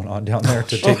was going on down there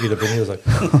to take you to Bonitos.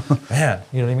 Like, man,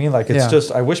 you know what I mean? Like, it's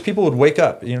just, I wish people would wake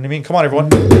up. You know what I mean? Come on, everyone.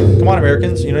 Come on,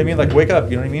 Americans. You know what I mean? Like, wake up.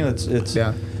 You know what I mean? It's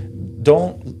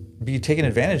don't be taken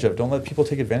advantage of. Don't let people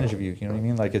take advantage of you. You know what I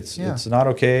mean? Like it's not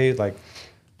okay. Like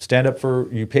stand up for,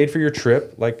 you paid for your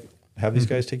trip. Like have these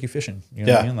guys take you fishing. You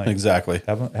know what I mean? Like exactly.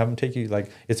 Have them take you. Like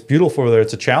it's beautiful over there.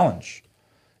 It's a challenge.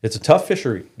 It's a tough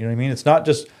fishery. You know what I mean? It's not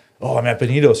just, oh, I'm at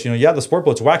Bonitos. You know, the sport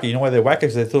boat's wacky. You know why they whack it?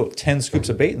 Because they throw 10 scoops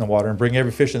of bait in the water and bring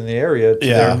every fish in the area to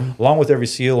there, along with every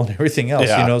seal and everything else.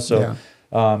 You know, so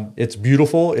it's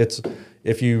beautiful. It's,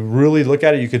 if you really look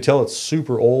at it, you can tell it's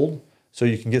super old. So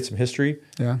you can get some history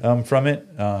from it.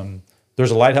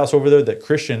 There's a lighthouse over there that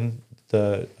Christian,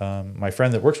 my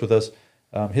friend that works with us,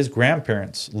 his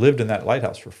grandparents lived in that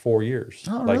lighthouse for 4 years.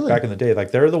 Oh, like really? Back in the day.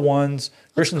 Like they're the ones,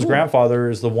 Christian's grandfather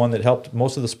is the one that helped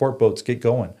most of the sport boats get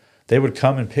going. They would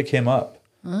come and pick him up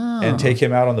and take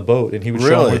him out on the boat, and he would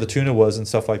show him where the tuna was and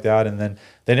stuff like that. And then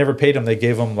they never paid him. They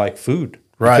gave him like food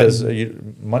because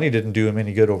money didn't do him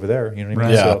any good over there. You know what I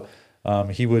mean?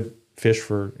 So he would fish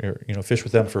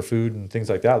with them for food and things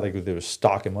like that. Like they would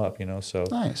stock him up, you know. So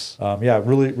nice.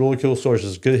 Really, really cool stories.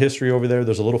 There's good history over there.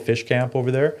 There's a little fish camp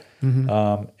over there,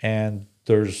 and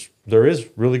there is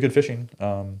really good fishing.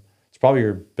 It's probably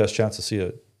your best chance to see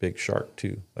a big shark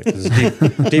too. Like this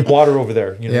is deep water over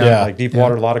there. You know, like deep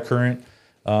water, a lot of current.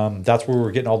 That's where we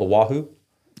were getting all the wahoo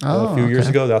a few years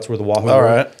ago. That's where the wahoo. All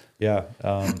right. Yeah.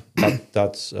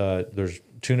 That's there's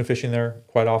tuna fishing there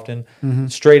quite often.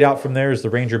 Straight out from there is the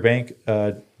Ranger Bank.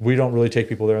 We don't really take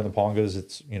people there in the Pongas.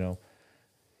 It's, you know,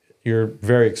 you're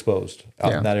very exposed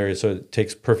out in that area. So it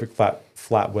takes perfect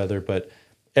flat weather. But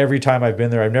every time I've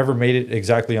been there, I've never made it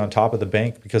exactly on top of the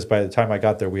bank because by the time I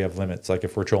got there, we have limits. Like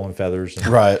if we're trolling feathers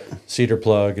and cedar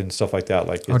plug and stuff like that.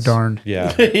 Like it's, darn.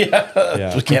 Yeah.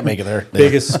 We can't make it there.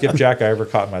 Biggest skipjack I ever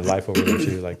caught in my life over there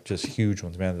too. Like just huge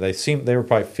ones, man. They were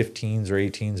probably 15s or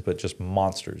 18s, but just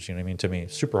monsters. You know what I mean? To me,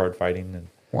 super hard fighting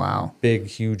and big,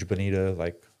 huge bonita.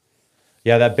 Like,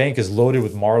 that bank is loaded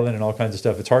with marlin and all kinds of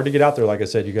stuff. It's hard to get out there. Like I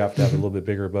said, you have to have a little bit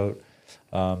bigger boat.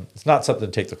 It's not something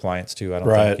to take the clients to. I don't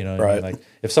think, you know what I mean? Like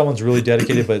if someone's really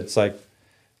dedicated, but it's like,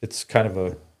 it's kind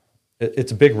of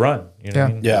it's a big run. You know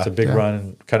what I mean? It's a big run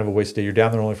and kind of a waste of day. You're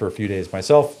down there only for a few days.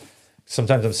 Myself,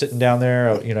 sometimes I'm sitting down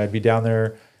there, you know, I'd be down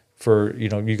there for, you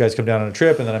know, you guys come down on a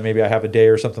trip and then maybe I have a day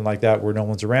or something like that where no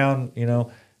one's around, you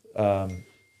know,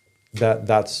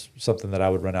 that's something that I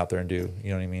would run out there and do.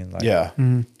 You know what I mean?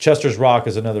 Like, Chester's Rock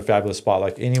is another fabulous spot.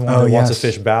 Like anyone that wants to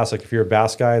fish bass, like if you're a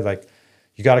bass guy, like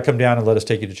you got to come down and let us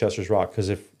take you to Chester's Rock. Because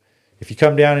if you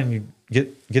come down and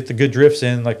you get the good drifts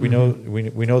in, like we know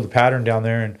the pattern down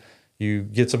there, and you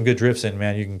get some good drifts in,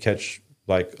 man, you can catch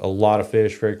like a lot of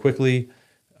fish very quickly.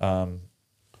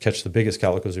 Catch the biggest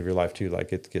calicos of your life too.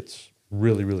 Like it gets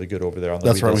really, really good over there on the.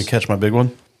 That's where we catch my big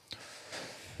one,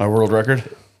 my world record.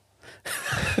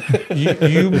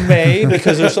 You may,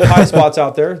 because there's some high spots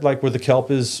out there, like where the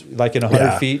kelp is like in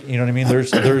 100 feet. You know what I mean?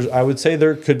 There's I would say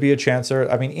there could be a chance there.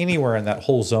 I mean, anywhere in that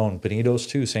whole zone, Bonitos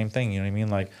too, same thing. You know what I mean?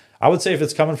 Like I would say if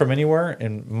it's coming from anywhere,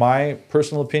 in my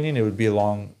personal opinion, it would be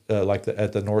along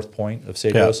at the north point of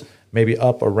Cedros, maybe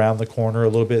up around the corner a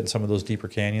little bit in some of those deeper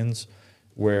canyons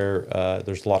where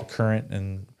there's a lot of current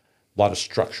and a lot of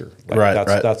structure.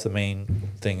 That's the main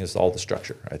thing, is all the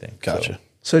structure, I think. Gotcha.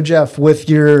 So Jeff, with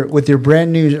your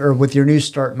brand new, or with your new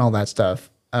start and all that stuff,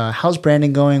 how's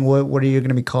branding going? What are you going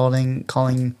to be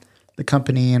calling the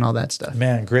company and all that stuff?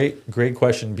 Man, great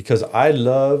question, because I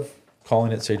love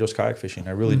calling it Cedros Kayak Fishing.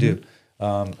 I really do.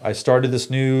 I started this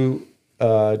new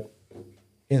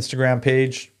Instagram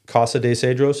page, Casa de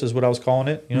Cedros is what I was calling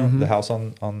it. You know, the house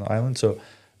on the island. So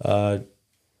I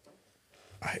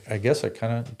guess I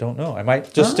kind of don't know. I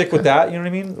might just stick with that. You know what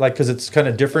I mean? Like, because it's kind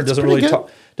of different.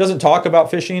 Doesn't talk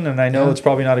about fishing, and I know it's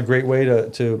probably not a great way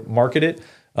to market it.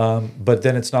 But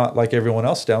then it's not like everyone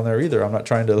else down there either. I'm not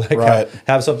trying to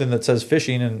have something that says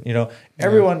fishing, and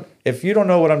everyone. If you don't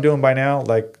know what I'm doing by now,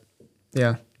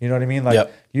 you know what I mean. Like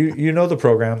you know the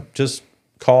program. Just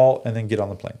call and then get on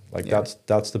the plane. Like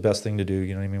that's the best thing to do.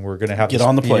 You know what I mean. We're gonna have get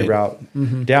on the plane route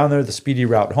down there, the speedy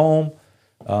route home,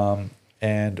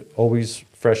 and always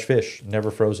fresh fish, never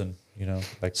frozen. You know,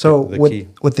 like so the with key.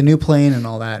 With the new plane and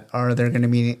all that, are there going to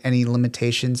be any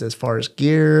limitations as far as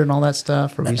gear and all that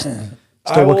stuff? Are we still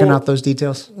working out those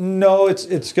details? No,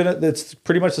 it's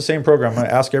pretty much the same program. I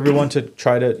ask everyone to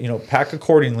try to pack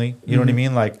accordingly. You know what I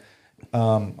mean? Like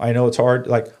I know it's hard.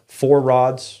 Like 4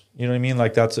 rods. You know what I mean?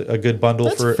 Like that's a good bundle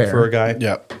for a guy.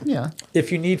 Yeah.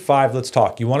 If you need 5, let's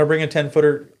talk. You want to bring a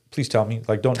 10-footer? Please tell me.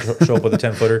 Like don't show up with a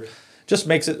 10-footer. Just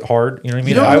makes it hard. You know what I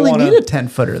mean? You don't really need a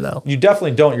 10-footer though. You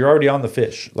definitely don't. You're already on the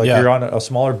fish. Like you're on a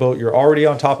smaller boat. You're already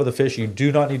on top of the fish. You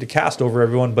do not need to cast over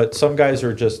everyone. But some guys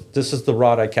are just, this is the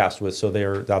rod I cast with, so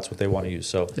that's what they want to use.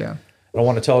 So I don't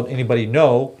want to tell anybody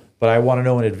no, but I want to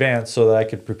know in advance so that I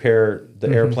could prepare the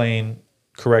airplane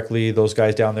correctly. Those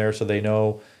guys down there, so they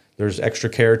know there's extra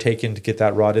care taken to get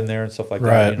that rod in there and stuff like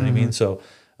that. You know what I mean? So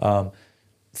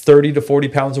 30 to 40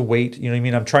 pounds of weight. You know what I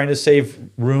mean? I'm trying to save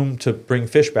room to bring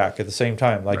fish back at the same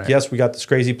time. Like, yes, we got this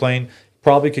crazy plane.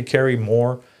 Probably could carry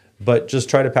more, but just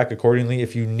try to pack accordingly.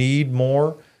 If you need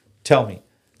more, tell me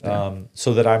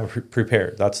so that I'm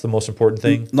prepared. That's the most important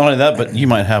thing. Not only that, but you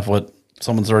might have what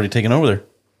someone's already taken over there.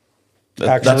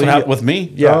 That's what happened with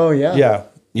me. Yeah. Oh, yeah. Yeah.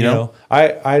 You know,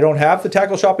 I don't have the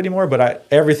tackle shop anymore, but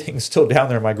everything's still down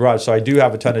there in my garage. So I do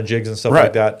have a ton of jigs and stuff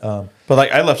like that. But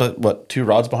like I left 2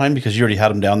 rods behind because you already had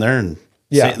them down there, and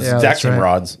exact same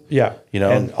rods. Yeah,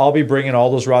 and I'll be bringing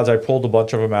all those rods. I pulled a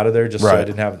bunch of them out of there just so I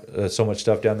didn't have so much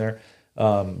stuff down there.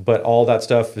 But all that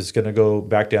stuff is going to go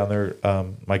back down there.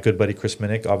 My good buddy Chris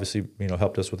Minnick obviously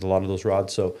helped us with a lot of those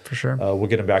rods. So for sure, we'll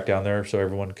get them back down there so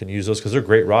everyone can use those because they're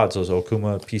great rods. Those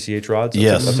Okuma PCH rods.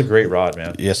 That's a great rod,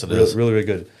 man. Yes, it is. Really, really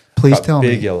good. Please tell me.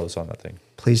 Big yellows on that thing.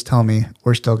 Please tell me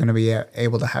we're still going to be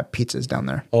able to have pizzas down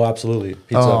there. Oh, absolutely.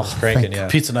 Pizza was cranking,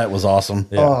 Pizza night was awesome.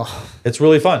 Yeah. It's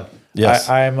really fun. Yes.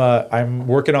 I'm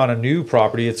working on a new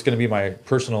property. It's going to be my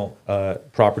personal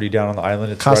property down on the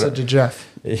island. It's Casa de Jeff.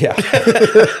 Yeah.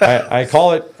 I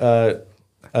call it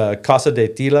Casa de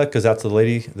Tila because that's the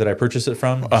lady that I purchased it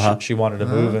from. She wanted to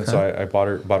move, and so I bought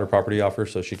her property off her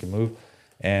so she can move.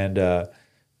 And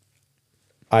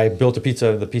I built a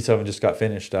pizza. The pizza oven just got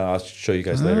finished. I'll show you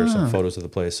guys later some photos of the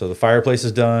place. So the fireplace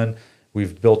is done.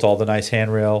 We've built all the nice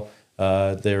handrail.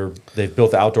 They've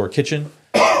built the outdoor kitchen,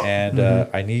 and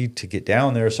I need to get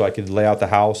down there so I could lay out the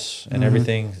house and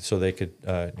everything, so they could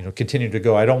continue to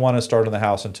go. I don't want to start on the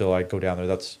house until I go down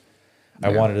there. I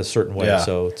want it a certain way.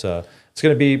 So it's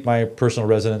going to be my personal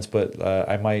residence, but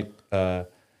I might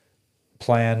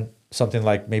plan something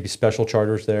like maybe special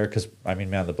charters there because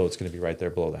the boat's going to be right there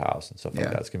below the house and stuff like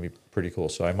that. It's going to be pretty cool.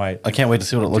 So I can't wait to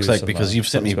see what it looks like because you've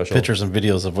sent me pictures and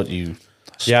videos of what you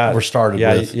were started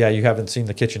with. Yeah, you haven't seen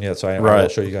the kitchen yet, so I will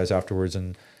show you guys afterwards.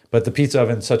 But the pizza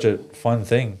oven's such a fun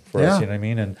thing for us, you know what I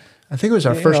mean? And I think it was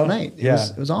our first night.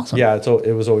 It was awesome. Yeah, it's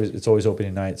always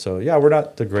opening night. So yeah, we're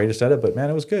not the greatest at it, but man,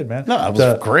 it was good, man. No, it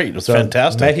was great. It was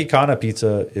fantastic. Mexicana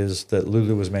pizza is that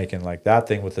Lulu was making, like that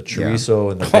thing with the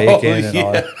chorizo and the bacon and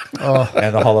all that,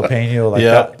 and the jalapeno.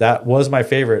 Like that was my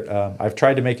favorite. I've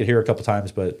tried to make it here a couple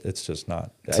times, but it's just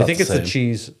not. I think it's the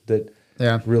cheese that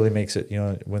really makes it.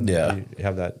 When you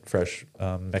have that fresh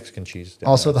Mexican cheese.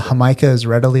 Also, the Jamaica is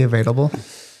readily available.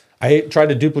 I tried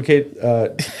to duplicate.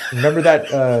 Remember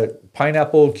that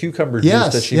pineapple cucumber juice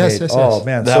that she made? Yes.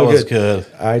 Man, that so was good.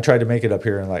 I tried to make it up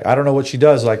here, and I don't know what she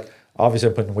does. Like, obviously,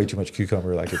 I'm putting way too much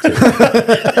cucumber. Like, it's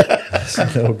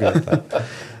no good.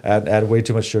 Add way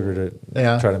too much sugar to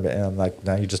try to. And I'm like,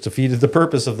 now you just defeated the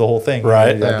purpose of the whole thing.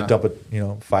 Right? You have to dump a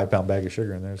 5-pound bag of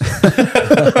sugar in there.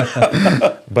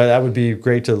 So. But that would be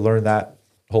great to learn that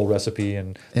whole recipe,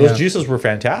 and those juices were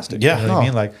fantastic. Yeah. You know what I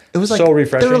mean? Like, it was like so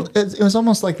refreshing. it was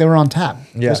almost like they were on tap.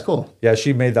 Yeah. It was cool. Yeah,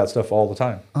 she made that stuff all the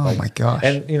time. Oh my gosh.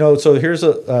 And you know, so here's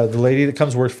the lady that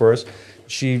comes work for us.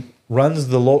 She runs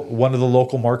one of the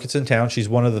local markets in town. She's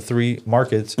one of the 3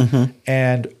 markets.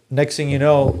 And next thing you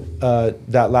know,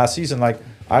 that last season, like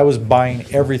I was buying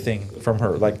everything from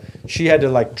her. Like she had to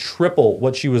like triple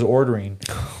what she was ordering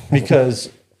because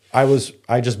I just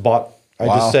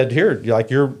said, here, like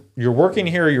you're working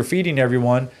here, you're feeding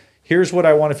everyone. Here's what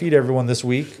I want to feed everyone this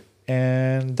week,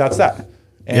 and that's that.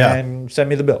 And send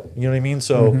me the bill. You know what I mean?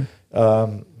 So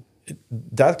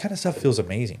that kind of stuff feels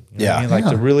amazing. You know what I mean? Like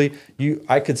to really,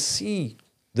 I could see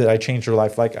that I changed her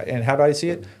life. Like, and how did I see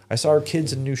it? I saw her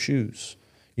kids in new shoes.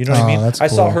 You know what I mean? That's I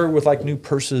saw cool. her with like new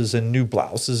purses and new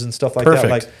blouses and stuff like Perfect. that.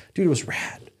 Like, dude, it was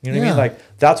rad. You know what I mean?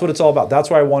 Like, that's what it's all about. That's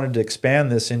why I wanted to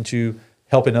expand this into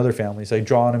helping other families, like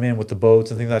drawing them in with the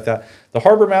boats and things like that. The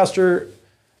harbor master,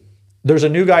 there's a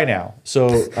new guy now,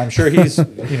 so I'm sure he's,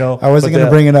 you know. I wasn't going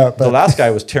to bring it up, but the last guy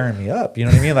was tearing me up. You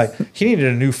know what I mean? Like he needed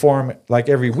a new form like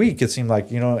every week. It seemed like,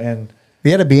 you know, and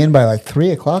we had to be in by like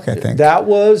 3 o'clock, I think. that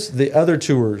was the other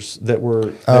tours that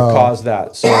caused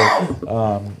that. So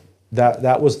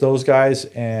that was those guys,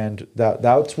 and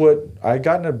that's what I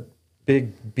got in a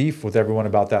big beef with everyone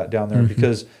about that down there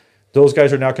because those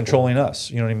guys are now controlling us.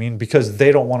 You know what I mean? Because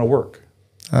they don't want to work.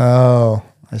 Oh,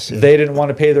 I see. They didn't want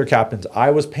to pay their captains.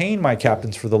 I was paying my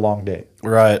captains for the long day.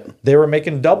 Right. They were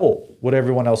making double what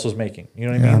everyone else was making. You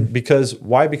know what I mean? Because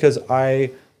why? Because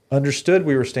I understood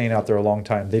we were staying out there a long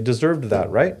time. They deserved that,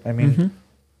 right? I mean,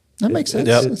 that makes sense.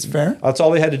 Yep. It's fair. that's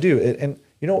all they had to do. And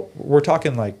you know, we're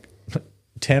talking like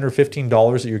 $10 or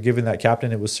 $15 that you're giving that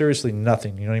captain. It was seriously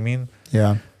nothing. You know what I mean?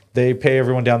 Yeah. They pay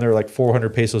everyone down there like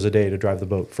 400 pesos a day to drive the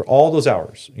boat for all those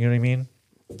hours. You know what I mean?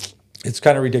 It's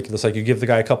kind of ridiculous. Like you give the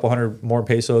guy a couple hundred more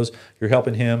pesos, you're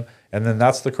helping him, and then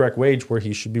that's the correct wage where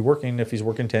he should be working if he's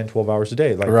working 10, 12 hours a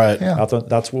day. Like, right. Yeah.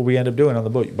 That's what we end up doing on the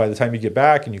boat. By the time you get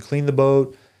back and you clean the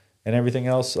boat and everything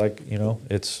else, like, you know,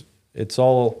 it's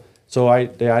all. So I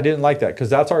didn't like that because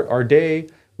that's our day.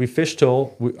 We fish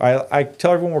till I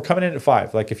tell everyone we're coming in at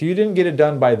 5. Like if you didn't get it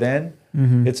done by then,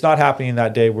 it's not happening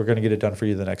that day. We're going to get it done for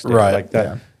you the next day. Right. Like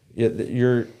that. Yeah.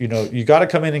 You got to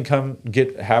come in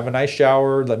and have a nice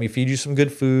shower. Let me feed you some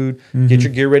good food. Get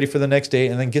your gear ready for the next day,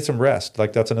 and then get some rest.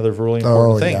 Like that's another really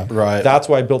important thing. yeah. Right. That's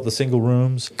why I built the single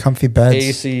rooms, Comfy beds.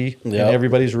 AC in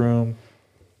everybody's room.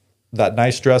 That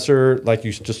nice dresser, like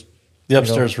you just The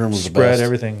upstairs room was the spread best.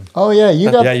 everything. Oh yeah, you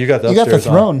got you got the the upstairs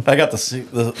throne. I got the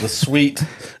suite.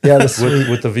 Yeah, the suite.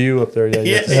 with the view up there. Yeah,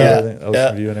 you got to see everything,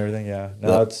 ocean view and everything. Yeah,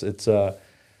 no, it's.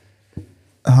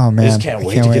 Oh man, I just can't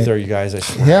wait to get there, you guys. I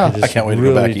can't wait to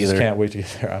really go back just either. can't wait to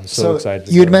get there. I'm so excited.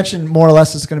 You had mentioned more or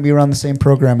less it's going to be around the same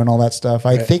program and all that stuff.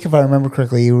 I think if I remember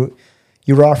correctly, you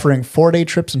were offering 4-day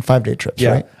trips and 5-day trips,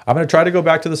 right? I'm going to try to go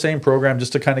back to the same program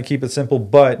just to kind of keep it simple.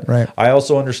 But I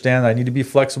also understand I need to be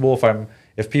flexible if I'm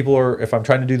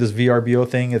trying to do this VRBO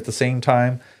thing at the same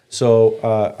time. So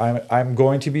I'm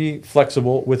going to be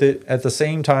flexible with it at the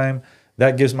same time.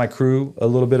 That gives my crew a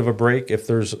little bit of a break if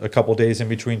there's a couple days in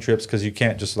between trips because you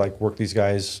can't just like work these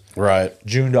guys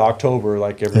June to October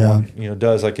like everyone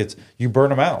does. Like you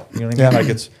burn them out. You know what I mean?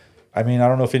 Like I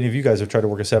don't know if any of you guys have tried to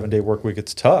work a 7-day work week.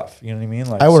 It's tough. You know what I mean?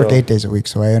 Like I work 8 days a week,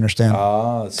 so I understand.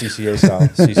 CCA style.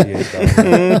 CCA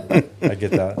style. I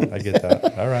get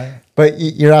that. All right. But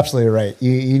you're absolutely right.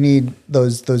 You need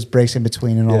those breaks in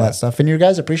between and all that stuff, and your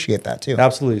guys appreciate that too.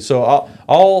 Absolutely. So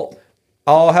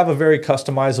I'll have a very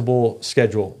customizable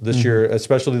schedule this year,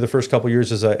 especially the first couple of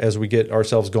years as we get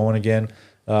ourselves going again.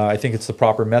 I think it's the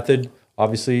proper method.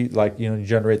 Obviously, you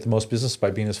generate the most business by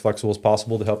being as flexible as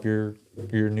possible to help your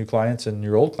new clients and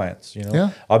your old clients.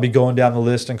 I'll be going down the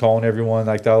list and calling everyone.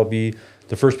 Like that'll be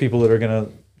the first people that are gonna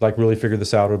really figure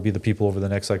this out. Will be the people over the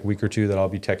next week or two that I'll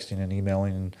be texting and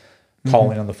emailing and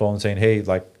calling on the phone saying, hey,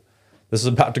 this is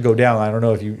about to go down. I don't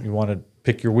know if you want to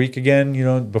pick your week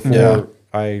again. Before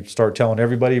I start telling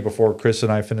everybody, before Chris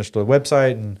and I finish the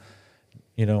website and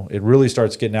it really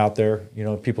starts getting out there.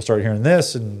 People start hearing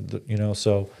this and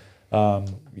so.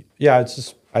 It's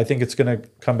just I think it's going to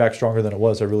come back stronger than it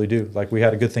was. I really do. Like we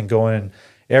had a good thing going and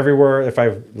everywhere. If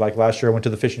I last year I went to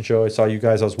the fishing show, I saw you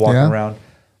guys. I was walking around,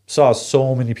 saw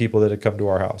so many people that had come to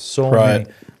our house, so many,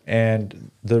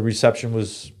 and the reception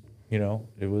was,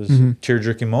 it was a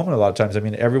tear-jerking moment a lot of times.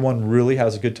 Everyone really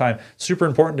has a good time. Super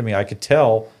important to me. I could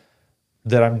tell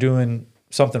that I'm doing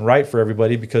something right for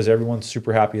everybody because everyone's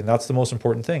super happy, and that's the most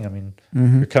important thing.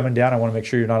 You're coming down. I want to make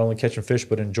sure you're not only catching fish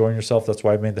but enjoying yourself. That's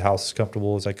why I made the house as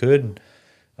comfortable as I could,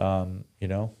 and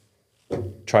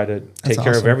try to take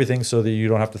care of everything so that you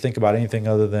don't have to think about anything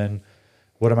other than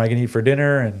what am I going to eat for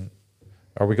dinner and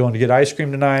are we going to get ice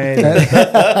cream tonight?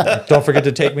 Don't forget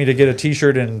to take me to get a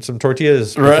T-shirt and some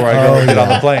tortillas before I go get on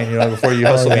the plane, before you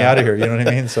hustle me out of here. You know what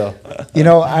I mean? So,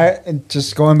 I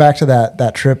just going back to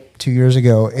that trip 2 years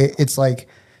ago, it's like,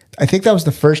 I think that was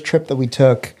the first trip that we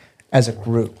took as a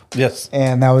group. Yes.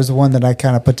 And that was the one that I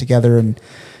kind of put together, and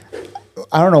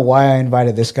I don't know why I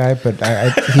invited this guy, but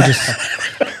he just...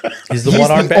 He's the one.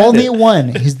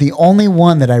 He's the only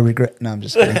one that I regret. No, I'm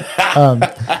just kidding.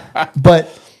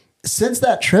 But since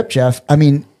that trip, Jeff, I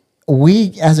mean,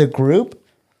 we as a group,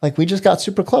 like we just got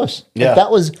super close. Like, that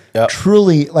was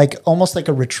truly like almost like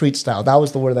a retreat style. That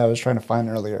was the word that I was trying to find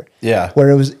earlier. Yeah, where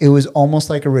it was almost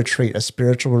like a retreat, a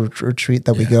spiritual retreat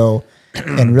that we go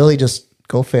and really just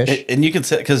go fish. And you can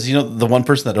say, because the one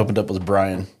person that opened up was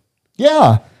Brian.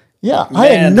 Yeah. Yeah, man, I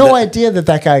had no idea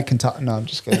that guy can talk. No, I'm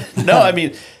just kidding. No, I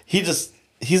mean, he's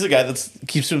a guy that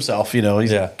keeps to himself. He's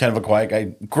kind of a quiet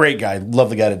guy, great guy, love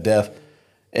the guy to death.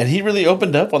 And he really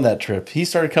opened up on that trip. He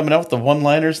started coming out with the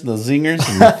one-liners and the zingers.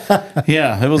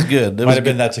 And it was good. It might have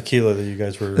been that tequila that you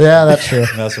guys were that's true.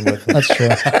 messing with. That's true.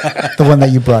 The one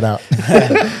that you brought out.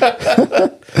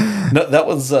 No, that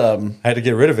was... I had to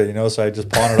get rid of it, so I just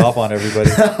pawned it off on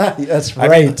everybody. That's right.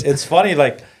 I mean, it's funny,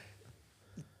 like...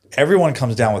 Everyone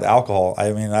comes down with alcohol.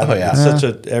 I mean,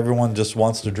 it's everyone just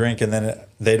wants to drink, and then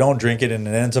they don't drink it, and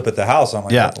it ends up at the house. I'm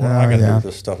like, I'm not gonna do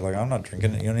this stuff. Like, I'm not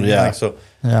drinking it. You know what I mean? Like, so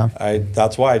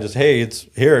that's why I just, it's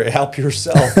here. Help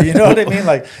yourself. You know what I mean?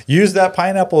 Like, use that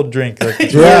pineapple drink. Like,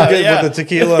 with the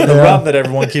tequila and the rum that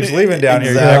everyone keeps leaving down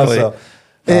here. So,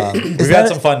 we've had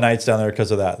some fun nights down there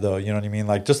because of that, though. You know what I mean?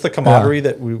 Like, just the camaraderie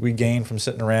that we gain from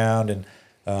sitting around and.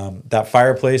 That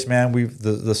fireplace, man,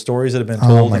 the stories that have been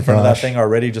told in front of that thing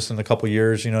already just in a couple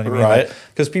years, you know what I mean? Right.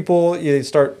 Because people,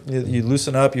 you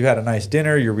loosen up, you had a nice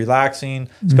dinner, you're relaxing,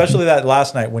 especially that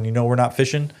last night when we're not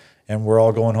fishing and we're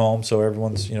all going home, so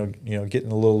everyone's,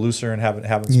 getting a little looser and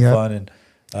having some fun. And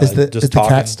is the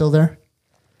cat still there?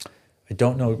 I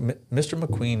don't know. Mr.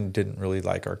 McQueen didn't really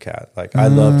like our cat. Like, I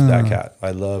loved that cat.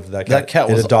 I loved that cat. That cat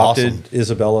was awesome.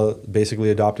 Isabella basically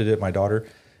adopted it, my daughter.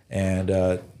 And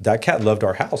that cat loved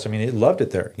our house. I mean, it loved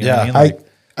it there. You know what I mean?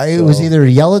 It was either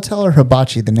Yellowtail or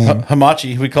Hibachi, the name.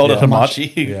 Hamachi. We called it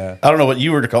Hamachi. Yeah. I don't know what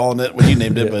you were calling it when you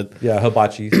named it, but...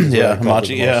 Hibachi.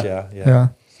 Hamachi, yeah.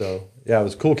 So, it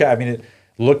was a cool cat. I mean, it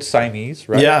looked Siamese,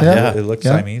 right? Yeah. It looked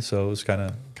Siamese, so it was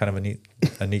kind of a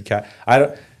neat cat.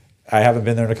 I haven't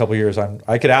been there in a couple of years.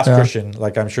 I could ask Christian,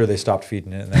 like, I'm sure they stopped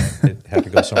feeding it and then it had to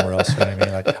go somewhere else. You know what I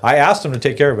mean? Like, I asked him to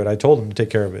take care of it. I told him to take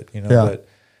care of it, but...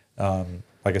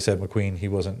 like I said, McQueen, he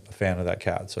wasn't a fan of that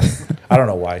cat. So I don't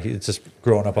know why. It's just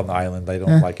growing up on the island. They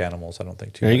don't like animals, I don't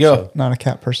think, too much. There you go. So. Not a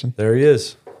cat person. There he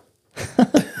is.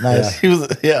 Nice. He was,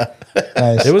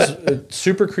 Nice. It was a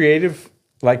super creative,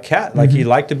 like, cat. Like, he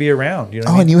liked to be around. You know what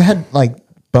I mean? And you had, like,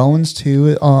 bones,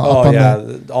 too? All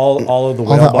of the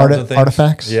whale bones and things.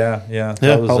 Artifacts? Yeah.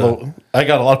 I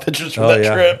got a lot of pictures from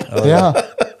that trip.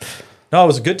 No, it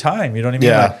was a good time. You know what I mean?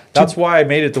 Yeah. Like, that's why I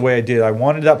made it the way I did. I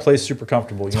wanted that place super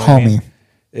comfortable. You know what I mean?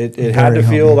 It had to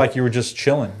feel like you were just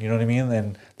chilling. You know what I mean?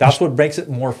 And that's what makes it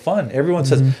more fun. Everyone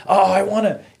says, "Oh, I want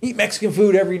to eat Mexican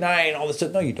food every night," and all this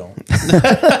stuff. No, you don't.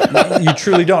 You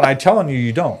truly don't. I'm telling you,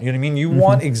 you don't. You know what I mean? You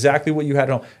want exactly what you had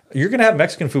at home. You're gonna have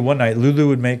Mexican food one night. Lulu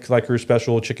would make like her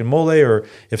special chicken mole, or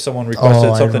if someone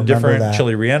requested something different,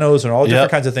 chili rellenos, and all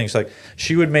different kinds of things. Like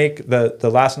she would make the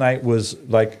last night was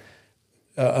like.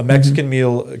 A Mexican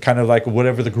meal, kind of like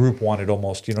whatever the group wanted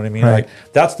almost, you know what I mean? Right. Like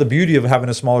that's the beauty of having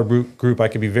a smaller group. I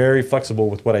can be very flexible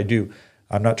with what I do.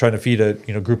 I'm not trying to feed a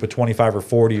group of 25 or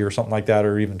 40 or something like that,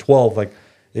 or even 12. Like,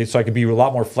 so I can be a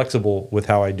lot more flexible with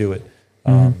how I do it.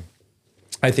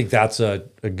 I think that's a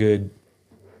good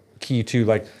key to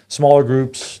like smaller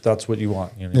groups. That's what you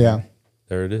want. You know what I mean?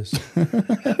 There it is.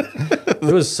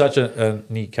 It was such a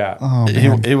neat cat. Oh,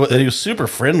 he was super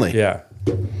friendly. Yeah.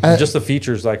 Just the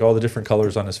features, like all the different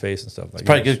colors on his face and stuff. Like, it's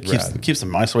probably good. Keeps some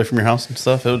mice away from your house and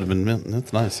stuff. It would have been.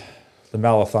 That's nice. The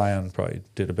Malathion probably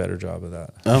did a better job of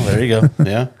that. Oh, there you go.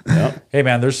 Yeah. Hey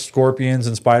man, there's scorpions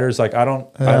and spiders. Like I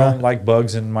don't like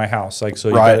bugs in my house. Like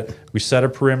so, we set a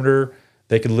perimeter.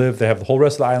 They could live. They have the whole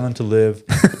rest of the island to live,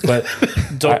 but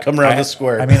don't come around the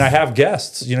square. I mean, I have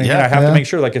guests. You know, I have to make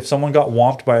sure. Like, if someone got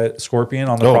whomped by a scorpion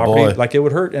on the property, like it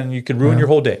would hurt, and you could ruin your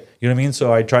whole day. You know what I mean?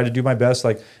 So I try to do my best.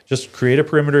 Like, just create a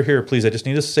perimeter here, please. I just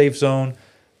need a safe zone.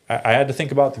 I had to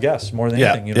think about the guests more than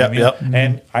anything. You know what I mean?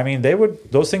 And I mean,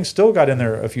 those things still got in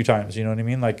there a few times. You know what I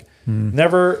mean? Like,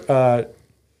 never.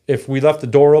 If we left the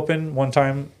door open one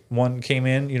time, one came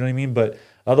in. You know what I mean? But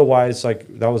otherwise,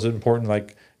 like that was important.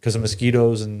 Like. Because of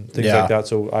mosquitoes and things like that.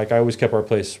 So like I always kept our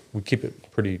place. We keep it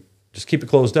just keep it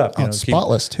closed up. It's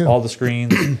spotless too. All the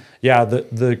screens.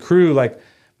 The crew, like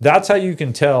that's how you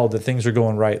can tell that things are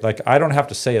going right. Like, I don't have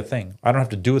to say a thing. I don't have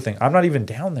to do a thing. I'm not even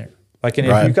down there. Like, and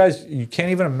if you guys, you can't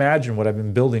even imagine what I've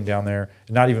been building down there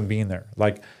and not even being there.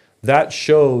 Like, that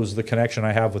shows the connection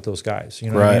I have with those guys. You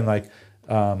know what I mean? Like,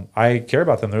 I care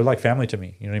about them. They're like family to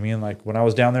me. You know what I mean? Like, when I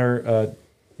was down there,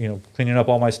 you know, cleaning up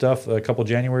all my stuff a couple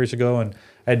Januaries ago, and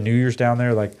I had New Year's down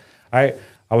there. Like, I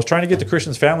was trying to get to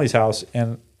Christian's family's house,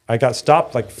 and I got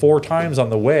stopped like 4 times on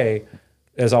the way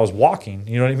as I was walking.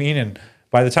 You know what I mean? And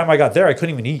by the time I got there, I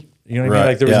couldn't even eat. You know what I mean?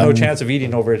 Like, there was no chance of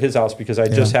eating over at his house because I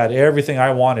just had everything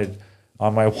I wanted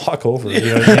on my walk over. You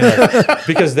know what I mean? Like,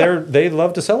 because they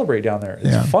love to celebrate down there.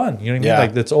 It's fun. You know what I mean?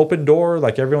 Like, it's open door.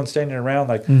 Like, everyone's standing around.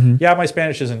 Like, yeah, my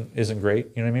Spanish isn't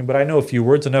great. You know what I mean? But I know a few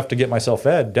words enough to get myself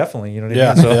fed. Definitely. You know what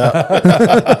I mean? So,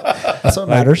 that's what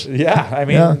matters. Yeah, I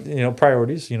mean, you know,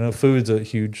 priorities. You know, food's a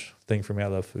huge thing for me. I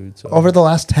love food. So. Over the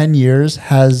last 10 years,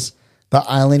 has the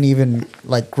island even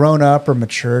like grown up or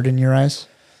matured in your eyes?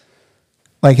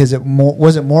 Like, was it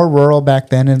more rural back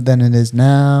then than it is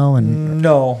now? And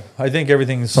no, I think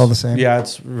everything's all the same. Yeah,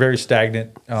 it's very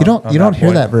stagnant. You don't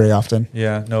hear that very often.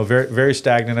 Yeah, no, very very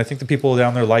stagnant. I think the people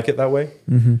down there like it that way.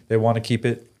 They want to keep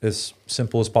it as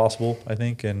simple as possible, I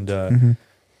think, and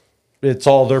it's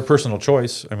all their personal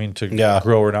choice. I mean, to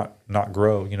grow or not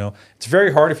grow. You know, it's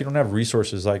very hard if you don't have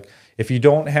resources. Like, if you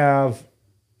don't have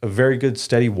a very good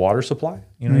steady water supply.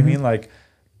 You know what I mean? Like,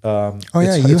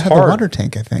 you have a water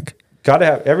tank, I think. Got to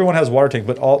have. Everyone has water tank,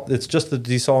 but it's just the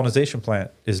desalination plant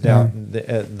is down.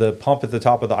 The pump at the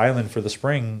top of the island for the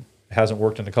spring hasn't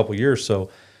worked in a couple of years, so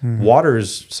water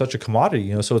is such a commodity.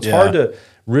 You know, so it's hard to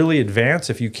really advance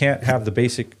if you can't have the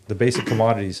basic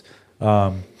commodities.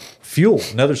 Fuel,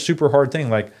 another super hard thing.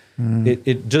 Like,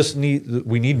 it just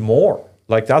we need more.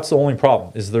 Like, that's the only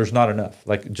problem is there's not enough.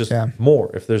 Like, just more.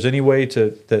 If there's any way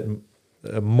that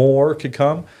more could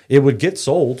come, it would get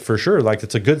sold for sure. Like,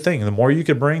 it's a good thing. The more you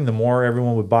could bring, the more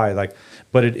everyone would buy. Like,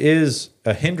 but it is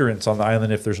a hindrance on the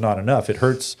island if there's not enough. It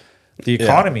hurts the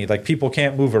economy. Like, people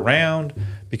can't move around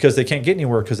because they can't get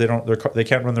anywhere because they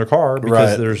can't run their car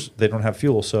because they don't have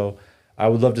fuel. So I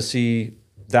would love to see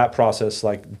that process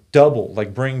like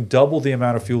bring double the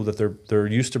amount of fuel that they're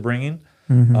used to bringing.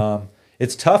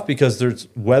 It's tough because there's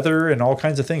weather and all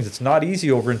kinds of things. It's not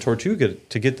easy over in Tortuga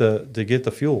to get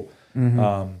the fuel.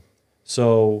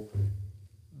 So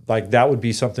like, that would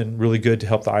be something really good to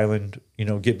help the island, you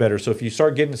know, get better. So if you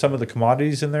start getting some of the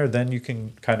commodities in there, then you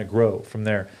can kind of grow from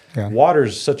there. Water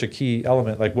is such a key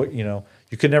element. Like, what, you know,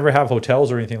 you could never have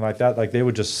hotels or anything like that. Like, they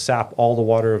would just sap all the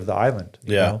water of the island.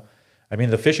 You know? I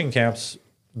mean, the fishing camps,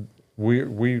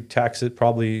 we tax it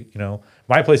probably, you know,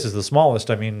 my place is the smallest.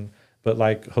 I mean, but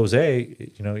like Jose,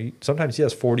 you know, sometimes he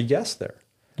has 40 guests there.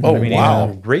 Oh, I mean, wow.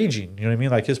 he's raging. You know what I mean?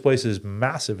 Like, his place is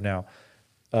massive now.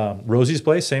 Rosie's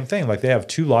place, same thing. Like, they have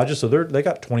 2 lodges, so they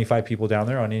got 25 people down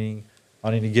there on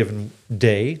any given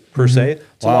day per se.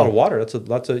 It's a lot of water.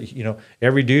 That's a you know,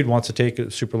 every dude wants to take a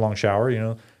super long shower. You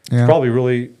know, it's probably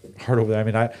really hard over there. I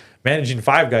mean, managing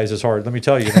 5 guys is hard. Let me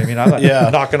tell you. I mean, I'm like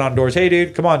knocking on doors. Hey,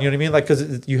 dude, come on. You know what I mean? Like,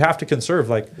 because you have to conserve.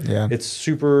 Like, it's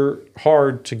super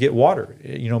hard to get water.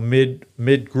 You know,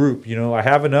 mid group. You know, I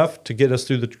have enough to get us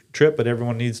through the trip, but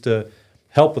everyone needs to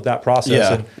help with that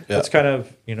process. And that's kind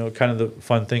of the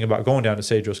fun thing about going down to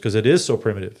Cedros, because it is so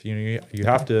primitive. You know, you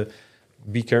have to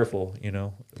be careful. You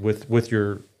know, with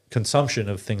your consumption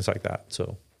of things like that.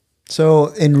 So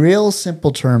in real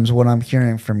simple terms, what I'm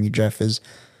hearing from you, Jeff, is,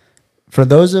 for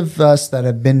those of us that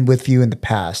have been with you in the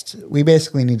past, we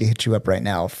basically need to hit you up right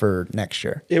now for next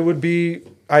year. It would be,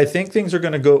 I think things are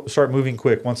going to start moving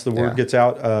quick once the word gets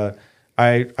out.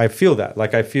 I feel that.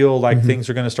 Like, I feel like things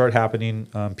are going to start happening.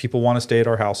 People want to stay at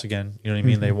our house again. You know what I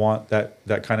mean? They want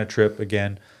that kind of trip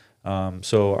again.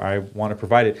 So I want to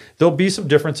provide it. There'll be some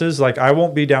differences. Like, I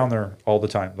won't be down there all the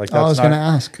time. Like, I was going to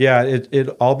ask. Yeah,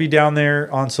 I'll be down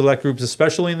there on select groups,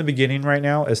 especially in the beginning right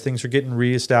now, as things are getting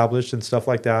reestablished and stuff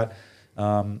like that.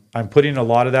 I'm putting a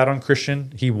lot of that on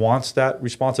Christian. He wants that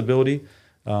responsibility.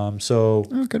 Good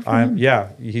for him.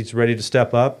 He's ready to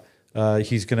step up.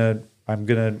 I'm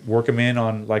gonna work him in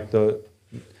on like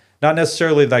not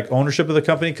necessarily like ownership of the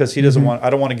company, because he doesn't want. I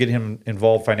don't want to get him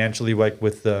involved financially, like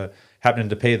with happening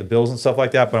to pay the bills and stuff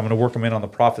like that. But I'm going to work him in on the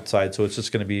profit side, so it's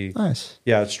just going to be nice.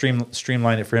 Yeah,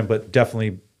 streamline it for him, but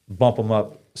definitely bump him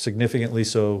up significantly.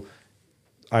 So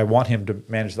I want him to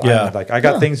manage the island. Like, I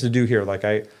got things to do here. Like,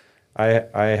 I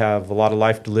have a lot of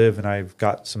life to live, and I've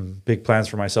got some big plans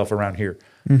for myself around here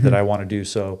that I want to do.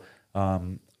 So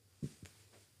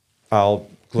I'll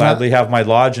gladly have my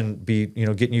lodge and be,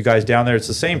 getting you guys down there. It's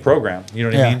the same program. You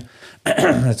know what I mean?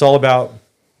 It's all about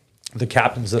the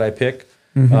captains that I pick.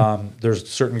 There's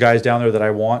certain guys down there that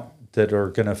I want that are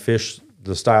going to fish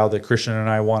the style that Christian and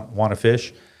I want to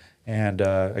fish. And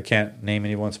I can't name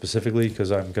anyone specifically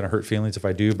because I'm going to hurt feelings if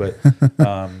I do. But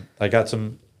I got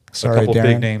a couple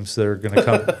big names that are going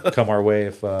to come our way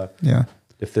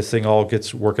if this thing all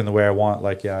gets working the way I want.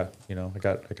 Like, I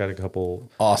got a couple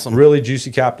awesome, really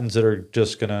juicy captains that are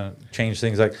just going to change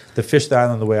things. Like the fish the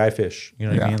island the way I fish. You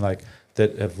know what I mean? Like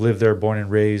that have lived there, born and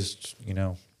raised.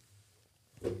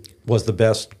 Was the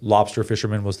best lobster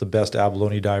fisherman, was the best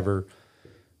abalone diver,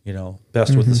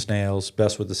 best with the snails,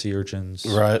 best with the sea urchins.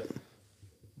 Right.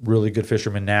 Really good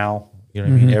fisherman now. You know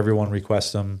what I mean? Everyone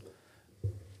requests them.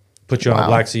 Put you on a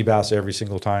black sea bass every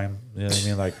single time. You know what I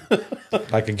mean?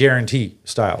 Like a guarantee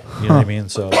style. You know what I mean?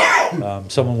 So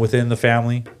someone within the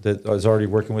family that is already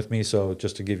working with me. So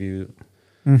just to give you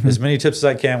as many tips as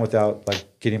I can without like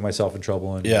getting myself in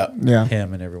trouble and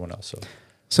him and everyone else.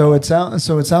 So it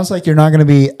sounds like you're not going to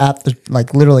be at the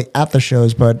literally at the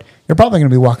shows, but you're probably going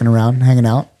to be walking around, hanging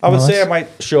out. I would say I might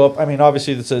show up. I mean,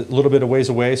 obviously it's a little bit of ways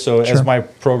away. So as my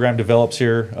program develops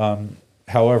here,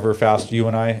 however fast you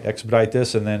and I expedite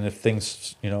this, and then if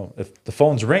things, if the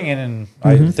phone's ringing and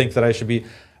I think that I should be,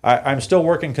 I'm still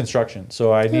working construction,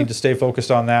 so I need to stay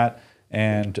focused on that.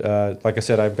 And like I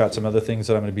said, I've got some other things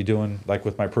that I'm going to be doing, like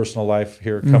with my personal life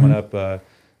here coming up.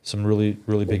 Some really,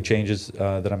 really big changes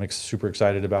that I'm super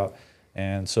excited about.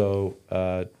 And so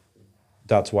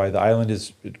that's why the island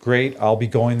is great. I'll be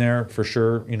going there for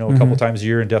sure, a couple times a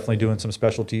year and definitely doing some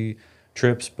specialty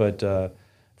trips. But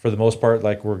for the most part,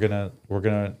 like we're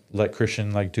gonna let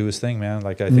Christian like do his thing, man.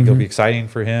 Like I think it'll be exciting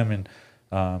for him.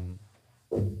 And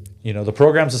the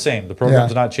program's the same. The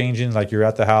program's not changing. Like you're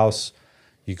at the house.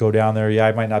 You go down there. Yeah,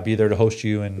 I might not be there to host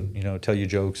you and tell you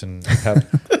jokes and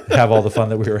have all the fun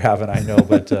that we were having. I know,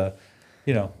 but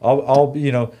I'll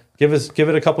give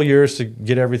it a couple years to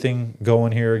get everything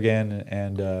going here again.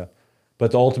 And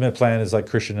but the ultimate plan is like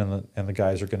Christian and the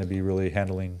guys are going to be really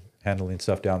handling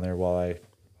stuff down there while I.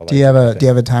 Do you have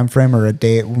a time frame or a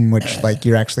date in which like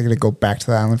you're actually going to go back to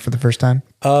the island for the first time?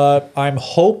 I'm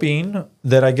hoping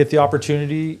that I get the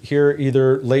opportunity here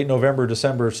either late November or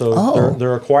December. So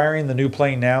they're acquiring the new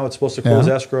plane now. It's supposed to close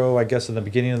escrow, I guess, in the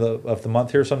beginning of the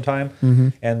month here sometime.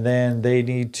 And then they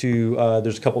need to.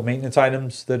 There's a couple maintenance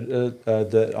items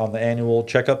that on the annual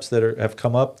checkups that have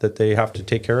come up that they have to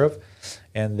take care of.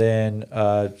 And then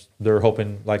they're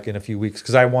hoping like in a few weeks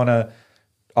because I want to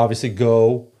obviously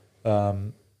go.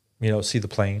 See the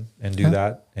plane and do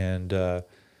that and go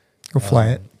fly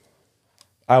it.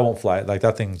 I won't fly it. Like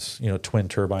that thing's, twin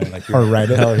turbine. Like or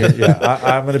ride it. Yeah.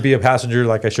 I'm going to be a passenger.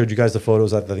 Like I showed you guys the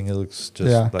photos. I think it looks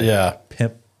just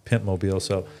pimp mobile.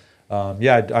 So,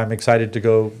 I'm excited to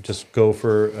go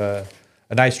for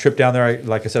a nice trip down there.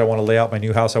 Like I said, I want to lay out my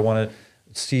new house. I want to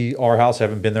see our house. I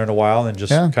haven't been there in a while and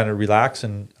just kind of relax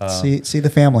and see the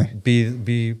family.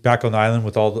 Be back on the island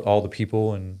with all the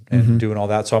people and doing all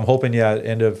that. So I'm hoping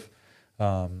end of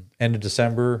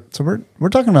December. So we're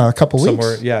talking about a couple weeks.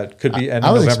 Somewhere, it could be end of November.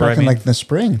 I was expecting like the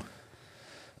spring.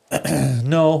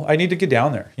 No, I need to get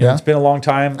down there. It's been a long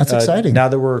time. That's exciting. Now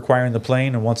that we're acquiring the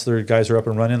plane and once the guys are up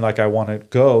and running, like I want to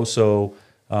go. So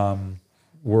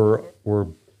we're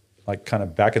like kind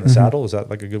of back in the saddle. Is that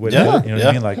like a good way to put it? You know what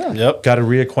I mean? Like got to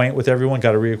reacquaint with everyone,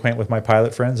 got to reacquaint with my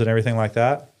pilot friends and everything like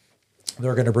that.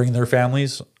 They're going to bring their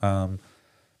families.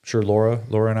 Sure Laura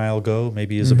and I will go.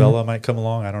 Maybe Isabella might come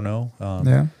along. I don't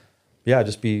know.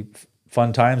 Just be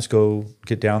fun times. Go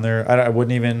get down there. I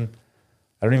don't even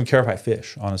care if I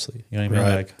fish, honestly. You know what I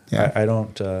mean? Like I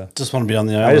don't just want to be on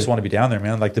the island. I just want to be down there,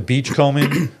 man. Like the beach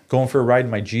combing, going for a ride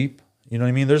in my Jeep. You know what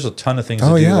I mean? There's a ton of things to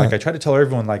do. Like I try to tell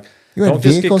everyone, like don't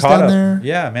just get caught up. There?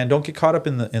 Yeah, man, don't get caught up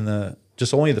in the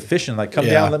just only the fishing. Like come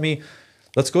down,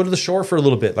 let's go to the shore for a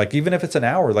little bit. Like even if it's an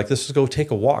hour, like let's just go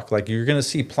take a walk. Like you're gonna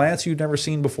see plants you've never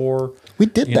seen before. We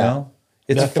did that.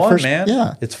 It's fun, man.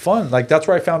 Yeah, it's fun. Like that's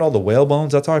where I found all the whale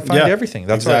bones. That's how I found everything.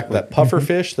 That's exactly that puffer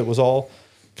fish that was all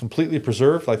completely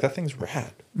preserved. Like that thing's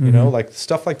rad. Like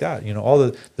stuff like that. All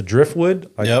the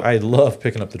driftwood. I love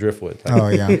picking up the driftwood.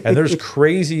 And there's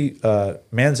crazy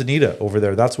manzanita over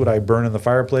there. That's what I burn in the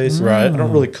fireplace. Right. I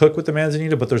don't really cook with the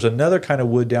manzanita, but there's another kind of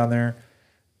wood down there.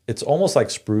 It's almost like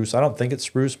spruce. I don't think it's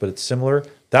spruce, but it's similar.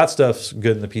 That stuff's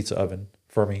good in the pizza oven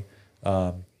for me.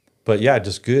 But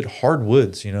just good hard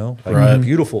woods,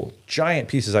 beautiful giant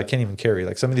pieces I can't even carry.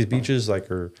 Like some of these beaches,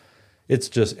 it's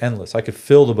just endless. I could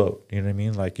fill the boat. You know what I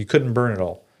mean? Like you couldn't burn it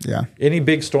all. Yeah. Any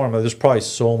big storm, there's probably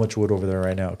so much wood over there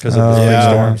right now because of the big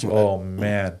storms. Oh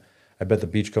man, I bet the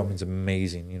beach combing's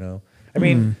amazing. I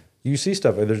mean, you see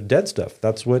stuff. There's dead stuff.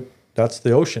 That's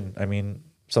the ocean. I mean.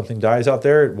 Something dies out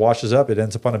there, it washes up, it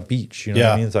ends up on a beach. You know what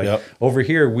I mean? It's like over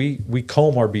here, we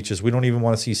comb our beaches. We don't even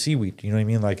want to see seaweed. You know what I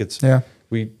mean? Like it's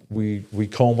we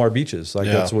comb our beaches. Like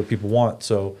that's what people want.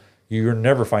 So you're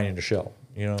never finding a shell,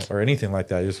 you know, or anything like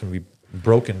that. It's going to be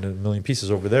broken to a million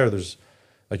pieces over there. There's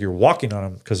like you're walking on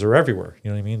them because they're everywhere. You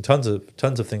know what I mean? Tons of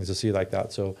things to see like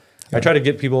that. So I try to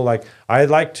get people like, I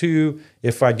like to,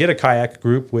 if I get a kayak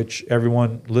group, which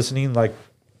everyone listening, like,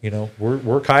 you know,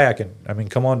 we're kayaking. I mean,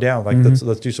 come on down. Like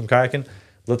let's do some kayaking.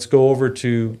 Let's go over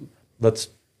let's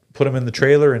put them in the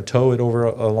trailer and tow it over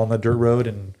along the dirt road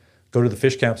and go to the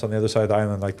fish camps on the other side of the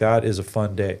island. Like that is a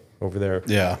fun day over there.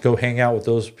 Yeah. Go hang out with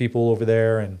those people over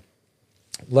there and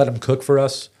let them cook for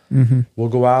us. We'll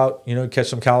go out, you know, catch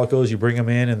some calicos, you bring them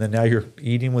in, and then now you're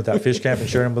eating with that fish camp and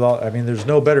sharing them with all. I mean, there's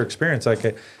no better experience.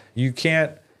 Like you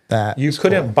couldn't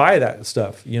buy that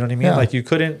stuff. You know what I mean? Yeah. Like you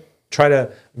couldn't try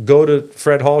to go to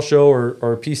Fred Hall show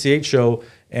or PCH show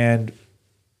and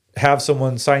have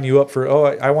someone sign you up for,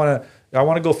 I want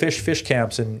to go fish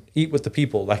camps and eat with the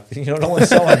people. Like, you know, no one's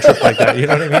selling a trip like that. You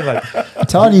know what I mean? Like, I'm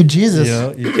telling you, Jesus, you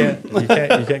know, you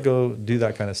can't go do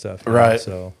that kind of stuff. Right. Know?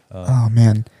 So, oh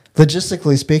man.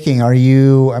 Logistically speaking, I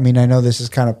mean, I know this is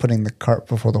kind of putting the cart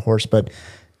before the horse, but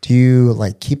do you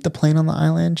like keep the plane on the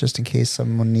island just in case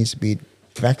someone needs to be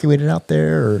evacuated out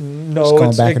there? Or no,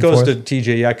 it goes to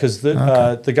TJ. Yeah. Cause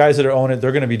the guys that own it,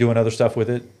 they're going to be doing other stuff with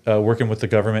it, working with the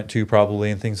government too,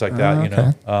 probably, and things like that. You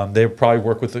know, they probably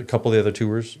work with a couple of the other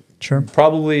tours. Sure.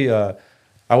 Probably, I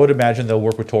would imagine they'll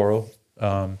work with Toro.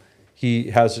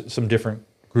 He has some different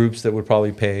groups that would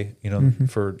probably pay, you know,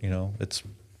 for, you know, it's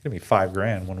going to be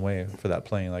 $5,000 one way for that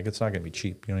plane. Like, it's not going to be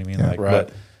cheap. You know what I mean? Yeah, like, right.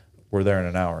 But we're there in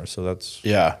an hour. So let's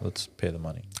pay the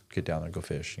money, get down there, go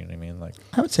fish. You know what I mean? Like,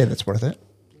 I would say that's worth it.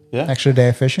 Yeah. Extra day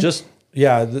of fishing.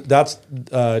 That's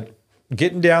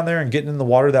getting down there and getting in the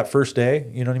water that first day.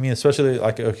 You know what I mean? Especially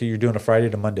like, okay, you're doing a Friday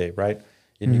to Monday, right?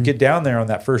 And you get down there on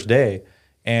that first day,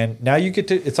 and now you get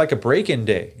to, it's like a break-in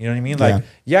day. You know what I mean? Like,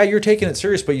 you're taking it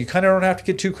serious, but you kind of don't have to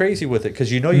get too crazy with it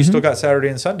because you know you still got Saturday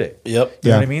and Sunday. Yep.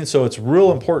 You know what I mean? So it's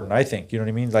real important, I think. You know what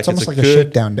I mean? Like, it's almost like a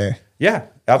shakedown day. Yeah,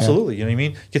 absolutely. You know what I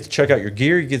mean? Get to check out your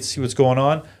gear. You get to see what's going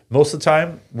on. Most of the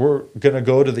time, we're going to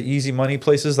go to the easy money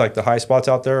places, like the high spots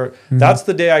out there. That's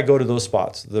the day I go to those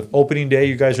spots. The opening day,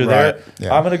 you guys are there.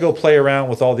 Yeah. I'm going to go play around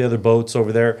with all the other boats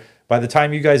over there. By the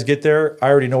time you guys get there, I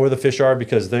already know where the fish are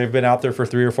because they've been out there for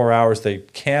 3 or 4 hours. They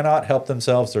cannot help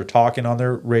themselves. They're talking on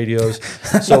their radios.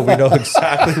 So we know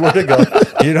exactly where to go.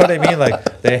 You know what I mean?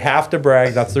 Like, they have to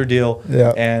brag. That's their deal.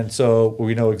 Yeah. And so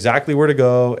we know exactly where to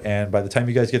go. And by the time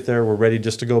you guys get there, we're ready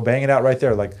just to go bang it out right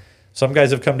there. Like, some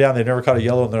guys have come down, they've never caught a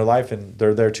yellow in their life, and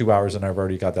they're there 2 hours, and I've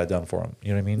already got that done for them. You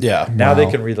know what I mean? Yeah. Now they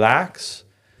can relax,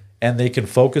 and they can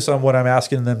focus on what I'm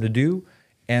asking them to do,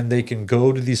 and they can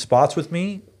go to these spots with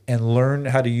me and learn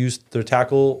how to use their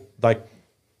tackle like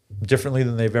differently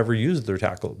than they've ever used their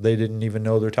tackle. They didn't even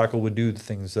know their tackle would do the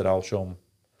things that I'll show them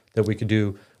that we could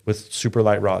do with super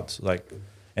light rods, like,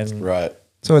 and right.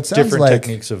 So it sounds different like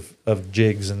techniques of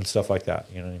jigs and stuff like that.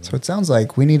 You know what I mean? So it sounds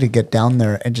like we need to get down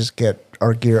there and just get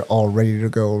our gear all ready to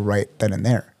go right then and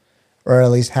there, or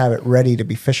at least have it ready to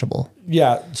be fishable.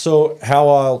 Yeah. So how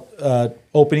I'll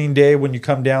opening day when you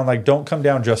come down, like, don't come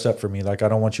down dressed up for me. Like, I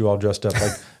don't want you all dressed up.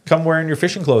 Like, come wearing your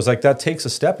fishing clothes. Like, that takes a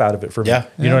step out of it for me. Yeah.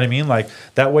 You know what I mean? Like,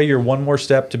 that way you're one more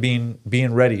step to being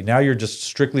ready. Now you're just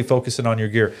strictly focusing on your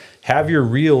gear. Have your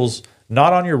reels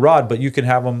not on your rod, but you can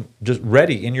have them just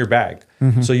ready in your bag.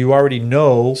 So you already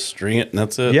know. String it and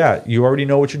that's it. Yeah. You already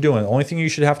know what you're doing. The only thing you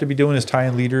should have to be doing is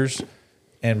tying leaders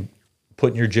and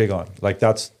putting your jig on. Like,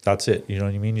 that's it. You know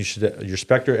what I mean? You should, your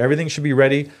specter, everything should be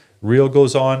ready. Reel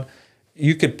goes on.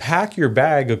 You could pack your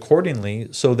bag accordingly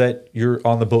so that you're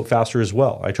on the boat faster as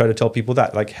well. I try to tell people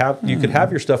that, like, you could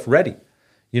have your stuff ready.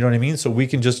 You know what I mean? So we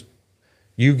can just,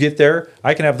 you get there,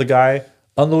 I can have the guy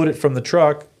unload it from the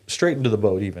truck straight into the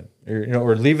boat, even,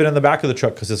 or leave it in the back of the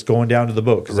truck because it's going down to the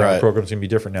boat because the program's gonna be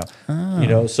different now. You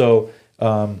know, so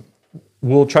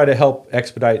we'll try to help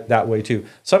expedite that way too.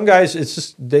 Some guys,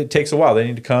 it takes a while. They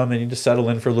need to come, they need to settle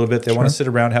in for a little bit. They want to sit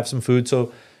around, have some food.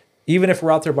 So even if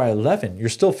we're out there by 11, you're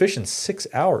still fishing 6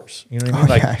 hours. You know what I mean?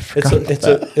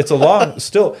 Like, it's a long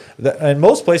still. And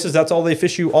most places, that's all they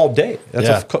fish you all day.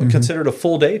 That's considered a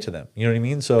full day to them. You know what I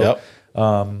mean? So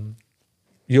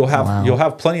you'll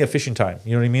have plenty of fishing time.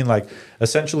 You know what I mean? Like,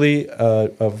 essentially a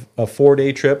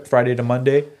 4-day trip, Friday to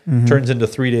Monday, turns into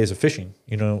 3 days of fishing.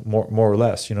 You know, more or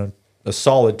less. You know, a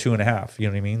solid 2.5. You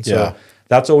know what I mean? So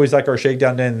that's always like our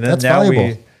shakedown day. And then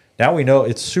now we know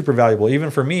it's super valuable, even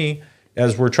for me,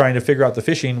 as we're trying to figure out the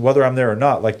fishing, whether I'm there or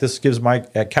not. Like, this gives my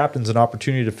captains an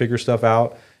opportunity to figure stuff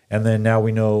out. And then now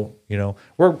we know, you know,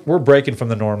 we're breaking from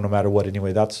the norm no matter what.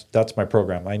 Anyway, that's my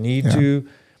program. I need to.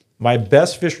 My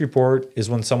best fish report is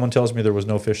when someone tells me there was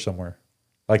no fish somewhere.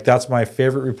 Like, that's my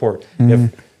favorite report.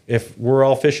 if we're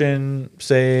all fishing,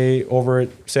 say over at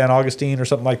San Augustine or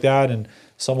something like that, and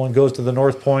someone goes to the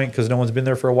North Point because no one's been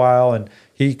there for a while, and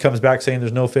he comes back saying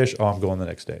there's no fish, I'm going the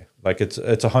next day. Like it's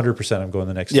 100% I'm going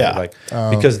the next day. Like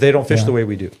because they don't fish the way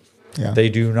we do. Yeah. They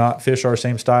do not fish our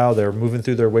same style. They're moving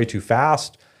through there way too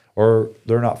fast, or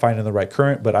they're not finding the right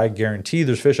current. But I guarantee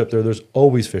there's fish up there. There's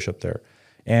always fish up there.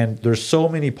 And there's so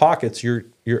many pockets, you're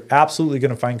absolutely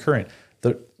going to find current.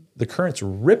 The current's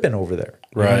ripping over there.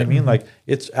 You know what I mean? Like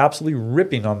it's absolutely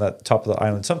ripping on that top of the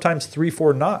island. Sometimes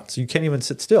 3-4 knots. You can't even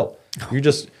sit still.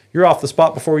 You're off the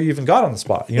spot before you even got on the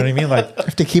spot. You know what I mean? Like you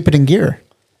have to keep it in gear.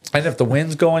 And if the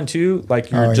wind's going too,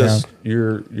 like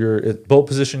your boat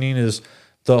positioning is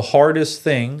the hardest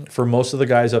thing for most of the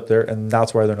guys up there, and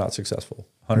that's why they're not successful.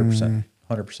 100%.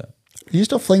 100%. Are you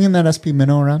still flinging that SP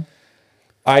minnow around?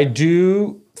 I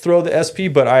do throw the SP,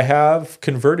 but I have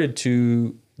converted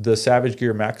to the Savage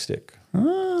Gear Max Stick.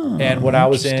 Oh, and when I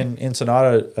was in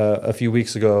Ensenada a few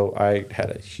weeks ago, I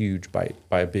had a huge bite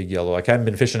by a big yellow. Like I hadn't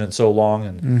been fishing in so long,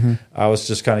 and I was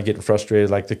just kind of getting frustrated.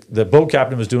 Like the boat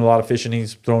captain was doing a lot of fishing.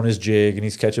 He's throwing his jig, and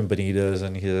he's catching bonitas,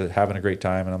 and he's having a great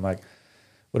time. And I'm like,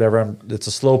 whatever. It's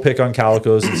a slow pick on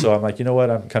calicos, and so I'm like, you know what?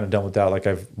 I'm kind of done with that. Like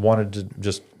I've wanted to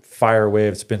just fire away.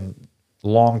 It's been a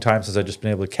long time since I've just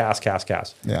been able to cast.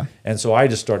 Yeah. And so I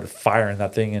just started firing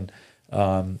that thing, and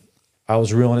I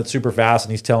was reeling it super fast,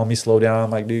 and he's telling me slow down.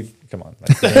 I'm like, dude, come on.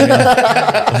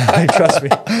 Like, trust me.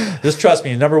 Just trust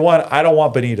me. Number one, I don't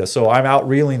want bonita, so I'm out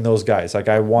reeling those guys. Like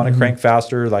I want to crank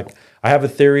faster. Like I have a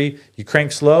theory. You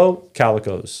crank slow,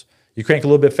 calicos. You crank a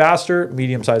little bit faster,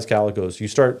 medium-sized calicos. You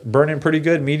start burning pretty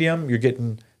good, medium, you're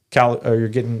getting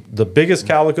the biggest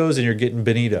calicos, and you're getting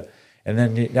bonita. And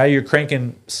then now you're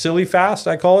cranking silly fast,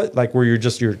 I call it, like where you're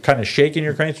kind of shaking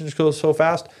your crankings so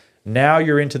fast. Now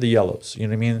you're into the yellows, you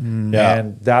know what I mean? Yeah.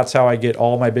 And that's how I get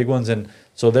all my big ones. And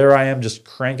so there I am just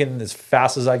cranking as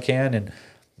fast as I can. And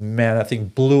man, that thing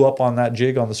blew up on that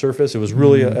jig on the surface. It was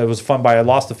really, it was fun. I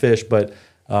lost the fish, but,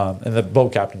 and the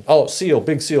boat captain,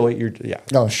 big seal ate your,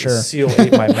 Oh, sure. Seal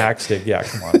ate my Max Stick. Yeah,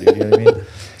 come on, dude. You know what I mean?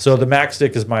 So the Max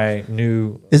Stick is my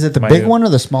new. Is it the big one or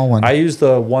the small one? I use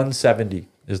the 170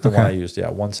 is the one I used. Yeah,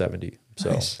 170.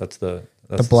 So nice. That's the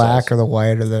black size. Or the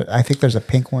white or I think there's a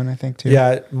pink one, I think too.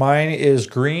 Yeah, mine is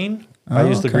green. I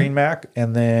use the green Mac,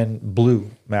 and then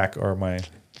blue Mac are my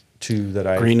two that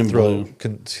I green and throw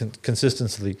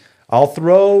consistently. I'll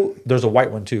throw, there's a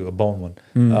white one too, a bone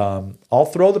one. I'll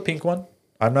throw the pink one.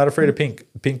 I'm not afraid of pink.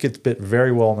 Pink gets bit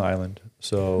very well on the island.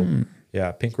 So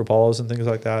yeah, pink Rapalas and things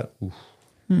like that.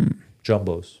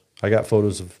 Jumbos. I got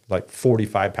photos of like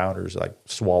 45 pounders like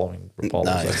swallowing Rapalas.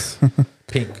 Nice. Like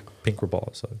pink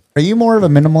Rapala. So. Are you more of a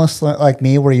minimalist like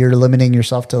me, where you're limiting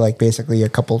yourself to like basically a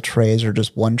couple trays or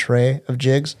just one tray of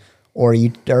jigs, or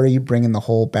are you bringing the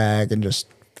whole bag and just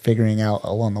figuring out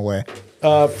along the way?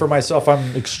 For myself,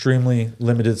 I'm extremely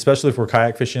limited, especially if we're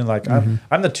kayak fishing. Like I'm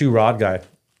the 2-rod guy,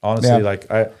 honestly. Yeah.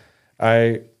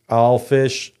 Like I'll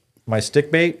fish my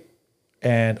stick bait,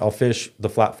 and I'll fish the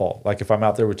flat fall. Like if I'm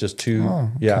out there with just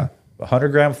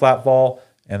 100-gram flat fall,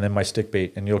 and then my stick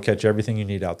bait, and you'll catch everything you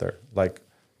need out there. Like.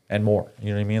 And more,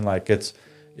 you know what I mean? Like if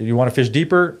you want to fish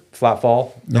deeper, flat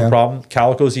fall, no problem.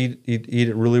 Calicos eat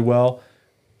it really well.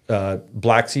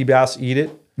 Black sea bass eat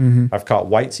it. I've caught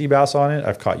white sea bass on it.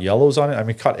 I've caught yellows on it. I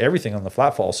mean, caught everything on the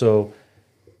flat fall. So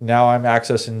now I'm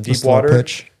accessing deep water.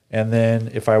 Pitch. And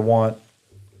then if I want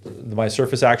my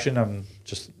surface action, I'm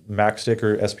just Max Stick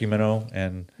or SP Minnow,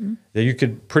 and you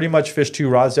could pretty much fish 2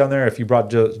 rods down there if you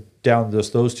brought down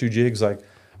just those 2 jigs. Like.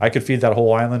 I could feed that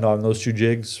whole island on those 2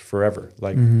 jigs forever.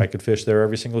 Like I could fish there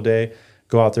every single day,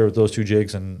 go out there with those 2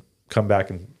 jigs, and come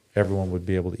back, and everyone would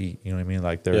be able to eat. You know what I mean?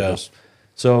 Like they're just.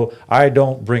 So I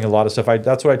don't bring a lot of stuff.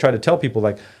 That's what I try to tell people.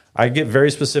 Like I get very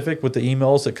specific with the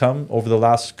emails that come over the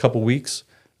last couple weeks.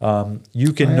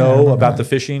 You can know about the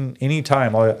fishing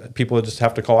anytime. People just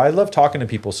have to call. I love talking to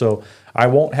people, so I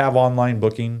won't have online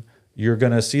booking. You're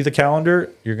going to see the calendar.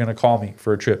 You're going to call me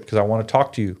for a trip because I want to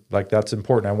talk to you. Like that's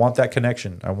important. I want that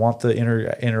connection. I want the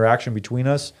interaction between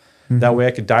us. That way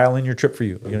I could dial in your trip for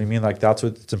you. You know what I mean? Like that's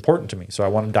what's important to me. So I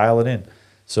want to dial it in.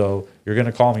 So you're going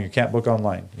to call me. You can't book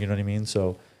online. You know what I mean?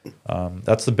 So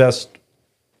that's the best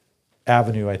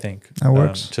avenue, I think, that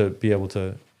works. To be able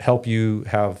to help you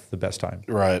have the best time.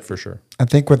 Right. For sure. I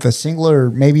think with a single or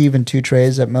maybe even 2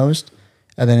 trays at most,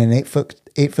 and then an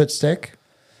 8-foot stick,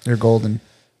 you're golden.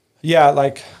 Yeah,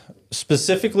 like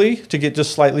specifically to get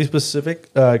just slightly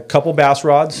specific, a couple bass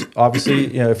rods.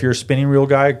 Obviously, if you're a spinning reel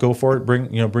guy, go for it.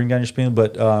 Bring down your spin.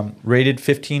 But rated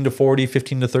 15 to 40,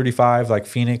 15 to 35, like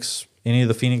Phoenix, any of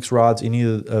the Phoenix rods, any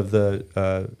of the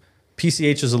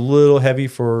PCH is a little heavy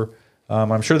for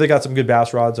I'm sure they got some good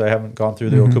bass rods. I haven't gone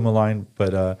through the Okuma line,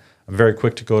 but I'm very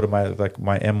quick to go to my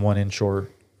M1 inshore,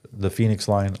 the Phoenix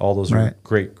line. All those are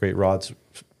great rods.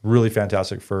 Really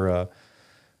fantastic for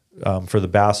the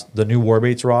bass. The new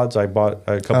Warbaits rods, I bought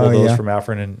a couple of those from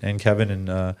Afrin and Kevin,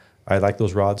 and I like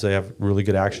those rods. They have really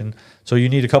good action. So you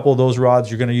need a couple of those rods.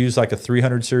 You're going to use like a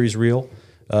 300 series reel,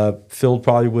 filled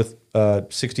probably with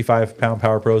 65-pound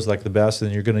Power Pros, like the best.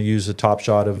 And you're going to use a top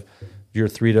shot of your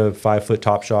 3 to 5 foot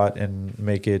top shot and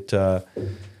make it.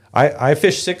 I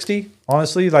fish 60,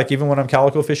 honestly. Like even when I'm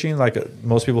calico fishing, like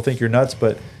most people think you're nuts,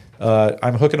 but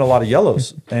I'm hooking a lot of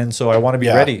yellows, and so I want to be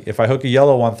ready. If I hook a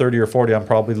yellow on 30 or 40, I'm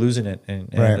probably losing it,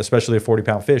 and especially a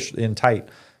 40-pound fish in tight.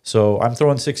 So I'm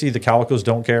throwing 60. The calicos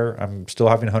don't care. I'm still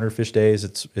having 100 fish days.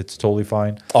 It's totally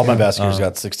fine. All my bass gear's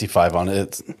got 65 on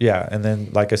it. Yeah, and then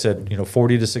like I said,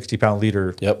 40 to 60-pound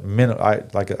leader. Yep.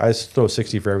 I throw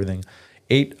 60 for everything.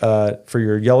 8 for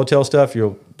your yellowtail stuff.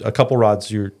 A couple rods.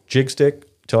 Your jig stick.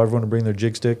 Tell everyone to bring their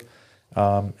jig stick,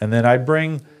 and then I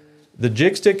bring the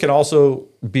jig stick. Can also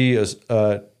be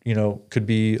could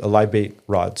be a live bait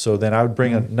rod. So then I would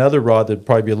bring another rod that'd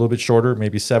probably be a little bit shorter,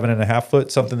 maybe 7.5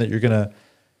 foot, something that you're gonna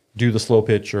do the slow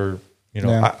pitch or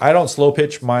I don't slow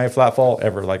pitch my flat fall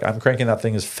ever. Like I'm cranking that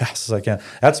thing as fast as I can.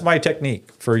 That's my technique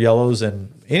for yellows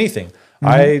and anything.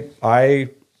 I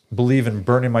believe in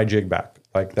burning my jig back.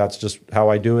 Like that's just how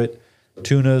I do it.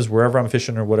 Tunas, wherever I'm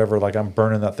fishing or whatever, like I'm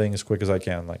burning that thing as quick as I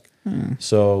can. Like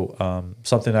so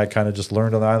something I kind of just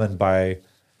learned on the island by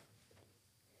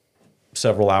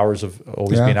several hours of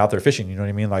always being out there fishing. You know what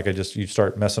I mean? Like you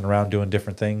start messing around doing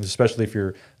different things, especially if you're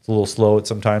a little slow at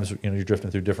sometimes, you're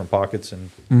drifting through different pockets, and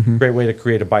great way to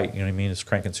create a bite. You know what I mean? It's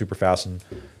cranking super fast and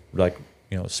like,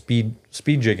 speed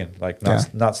jigging, like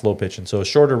not slow pitching. So a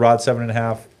shorter rod,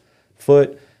 7.5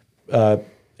 foot,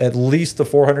 at least the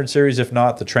 400 series, if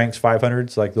not the Tranks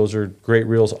 500s. Like those are great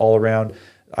reels all around.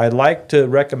 I like to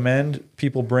recommend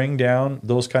people bring down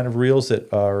those kind of reels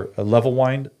that are a level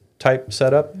wind type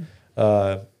setup.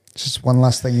 It's just one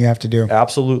less thing you have to do.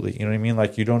 Absolutely. You know what I mean?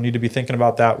 Like you don't need to be thinking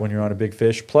about that when you're on a big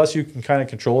fish. Plus you can kind of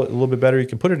control it a little bit better. You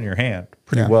can put it in your hand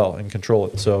pretty well and control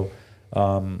it. So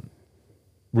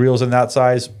reels in that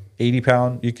size, 80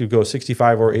 pound, you could go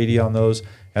 65 or 80 on those.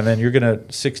 And then you're going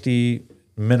to 60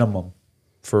 minimum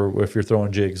for if you're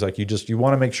throwing jigs. Like you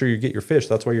want to make sure you get your fish.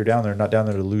 That's why you're down there, not down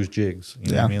there to lose jigs.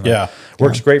 You know what I mean? Like,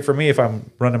 works great for me if I'm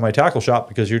running my tackle shop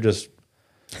because you're just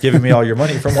giving me all your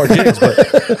money for more jigs,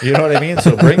 but you know what I mean?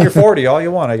 So bring your 40 all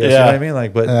you want, I guess. You know what I mean?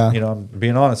 Like, but I'm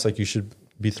being honest, like you should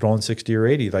be throwing 60 or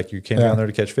 80. Like you came down there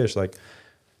to catch fish. Like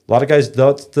a lot of guys,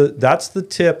 that's the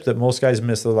tip that most guys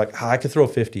miss. They're like, I could throw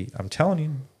 50. I'm telling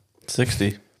you.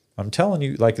 60. I'm telling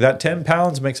you, like that 10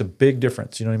 pounds makes a big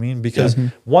difference. You know what I mean? Because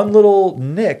one little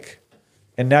nick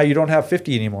and now you don't have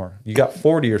 50 anymore. You got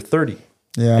 40 or 30.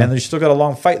 Yeah. And you still got a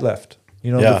long fight left.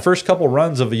 The first couple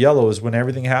runs of a yellow is when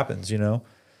everything happens,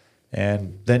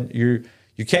 and then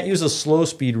you can't use a slow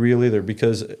speed reel either,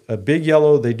 because a big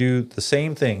yellow, they do the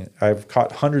same thing. I've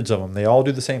caught hundreds of them. They all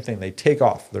do the same thing. They take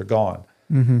off, they're gone.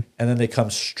 And then they come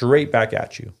straight back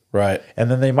at you. Right. And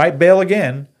then they might bail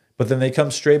again, but then they come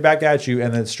straight back at you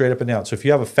and then straight up and down. So if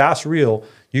you have a fast reel,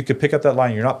 you could pick up that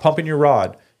line. You're not pumping your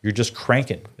rod. You're just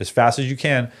cranking as fast as you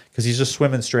can because he's just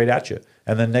swimming straight at you.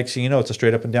 And then next thing you know, it's a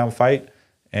straight up and down fight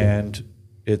and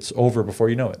it's over before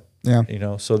you know it.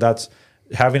 Yeah. So that's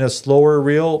having a slower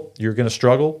reel, you're going to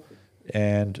struggle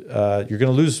and you're going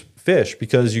to lose fish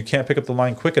because you can't pick up the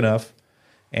line quick enough.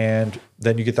 And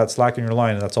then you get that slack in your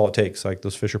line, and that's all it takes. Like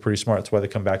those fish are pretty smart. That's why they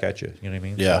come back at you. You know what I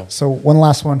mean? Yeah. So one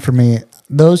last one for me.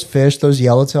 Those fish, those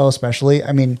yellowtail especially,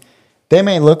 I mean, they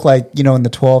may look like, in the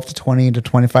 12 to 20 to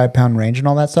 25 pound range and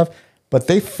all that stuff, but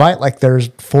they fight like there's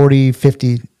 40,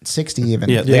 50, 60 even.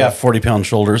 Yeah, they got 40-pound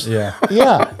shoulders. Yeah.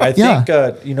 Yeah. I think,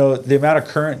 the amount of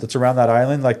current that's around that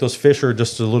island, like those fish are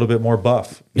just a little bit more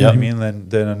buff. You know what I mean?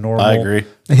 Than a normal. I agree.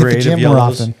 They hit the gym more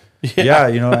often. Yeah.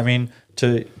 I mean,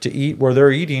 to eat where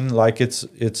they're eating, like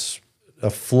it's a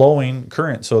flowing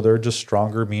current. So they're just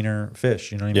stronger, meaner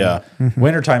fish. You know what I mean?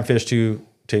 Wintertime fish too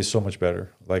taste so much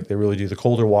better. Like they really do. The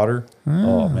colder water,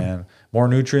 oh man, more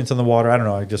nutrients in the water. I don't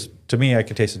know. To me, I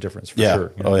can taste the difference for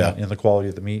sure. In the quality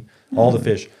of the meat, all the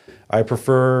fish. I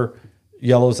prefer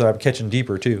yellows that I'm catching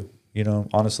deeper too.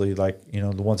 Honestly, like the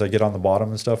ones I get on the bottom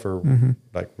and stuff are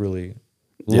like really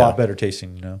a lot better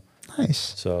tasting.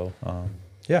 Nice. So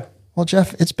yeah. Well,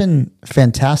 Jeff, it's been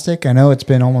fantastic. I know it's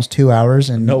been almost 2 hours,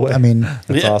 and no way. I mean,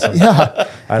 that's awesome. Yeah,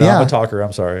 I know I'm a talker.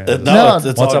 I'm sorry.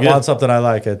 It's once I'm on something I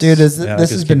like, dude, this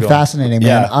has been fascinating,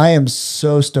 man. I am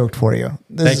so stoked for you.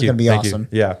 This is going to be awesome.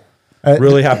 Yeah.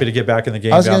 Really happy to get back in the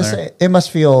game. I was going to say it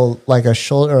must feel like a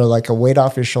shoulder or like a weight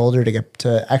off your shoulder to get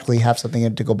to actually have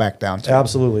something to go back down to.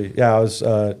 Absolutely, yeah. I was.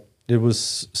 It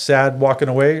was sad walking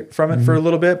away from it for a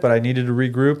little bit, but I needed to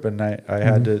regroup, and I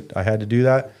had to do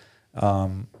that.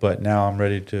 But now I'm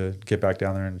ready to get back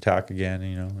down there and attack again.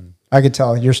 You know, and I could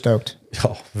tell you're stoked.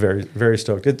 Oh, very, very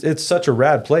stoked. It's such a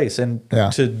rad place, and Yeah.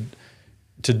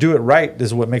 to do it right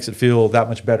is what makes it feel that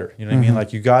much better. You know what I mean?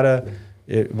 Like you gotta,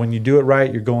 when you do it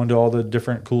right, you're going to all the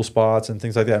different cool spots and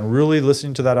things like that, and really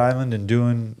listening to that island and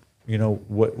doing, you know,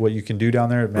 what you can do down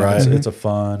there. Man, Right. it's a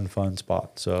fun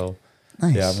spot. So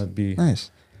Nice. yeah, I'm gonna be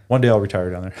Nice. one day I'll retire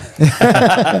down there.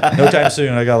 No time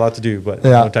soon. I got a lot to do, but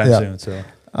Yeah, no time yeah. soon. So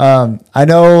I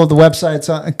know the website's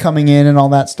coming in and all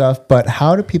that stuff, but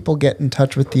how do people get in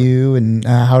touch with you, and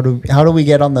how do we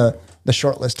get on the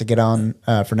short list to get on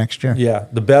for next year? yeah,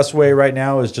 the best way right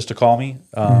now is just to call me.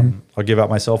 I'll give out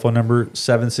my cell phone number,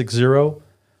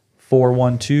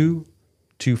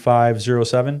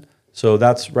 760-412-2507. So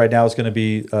that's right now, it's going to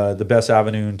be the best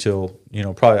avenue until, you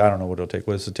know, probably, I don't know what it'll take.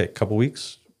 What does it take? A couple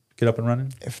weeks to get up and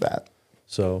running? If that.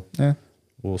 So Yeah.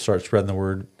 we'll start spreading the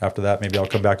word after that. Maybe I'll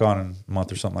come back on in a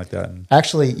month or something like that. And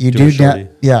Actually, you Do do a shorty.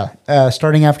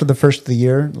 starting after the first of the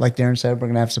year, like Darren said, we're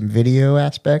going to have some video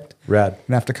aspect. rad. We're going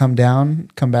to have to come down,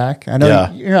 come back. I know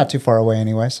Yeah. you're not too far away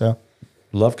anyway, so.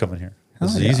 Love coming here.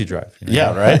 This is an yeah. easy drive. you know?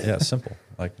 Yeah, right? Yeah, simple.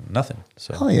 Like nothing.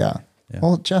 So Oh, yeah.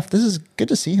 Well, Jeff, this is good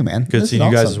to see you, man. good This seeing is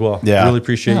you guys awesome. as well. Yeah. Really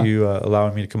appreciate Yeah. you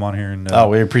allowing me to come on here and Oh,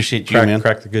 we appreciate you, man.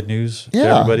 crack the good news to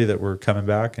Yeah. everybody that we're coming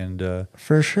back, and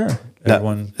For sure. Now,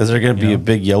 everyone. is there going to be you a know.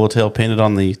 big yellowtail painted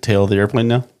on the tail of the airplane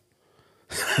now?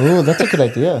 Ooh, that's a good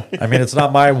idea. I mean, it's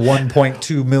not my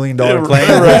 $1.2 million claim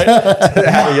to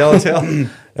have a yellowtail.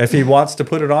 If he wants to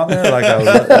put it on there, like I would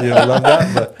love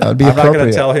that. But That would be I'm not going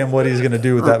appropriate. to tell him what he's going to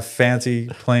do with that fancy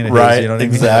plane of Right, his. You know what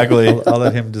exactly. I mean? I'll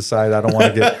let him decide. I don't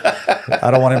want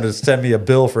him to send me a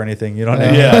bill for anything. You know what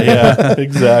I mean? Yeah,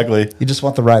 exactly. You just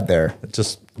want the ride there.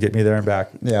 Just get me there and back.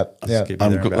 Yeah, Just yeah. get me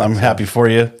there and back. I'm So, happy for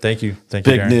you. Thank you. Thank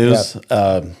Big you, Darren. news.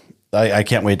 I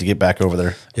can't wait to get back over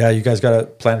there. Yeah, you guys got to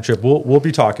plan a trip. We'll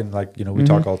be talking, like, you know, we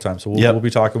talk all the time. So Yep. we'll be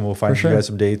talking. We'll find For sure. you guys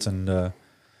some dates, and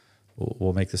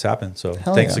we'll make this happen. So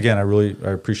Hell thanks yeah. again.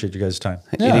 I appreciate you guys' time.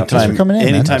 Yeah, thanks for coming in,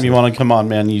 man. anytime you want to come on,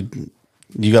 man,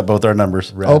 you got both our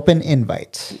numbers. Open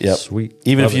invite. Yep. Sweet.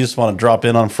 Even Love if you just want to drop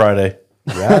in on Friday,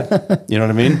 Rad. you know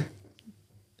what I mean?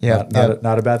 Yeah,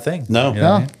 Not a bad thing. No, You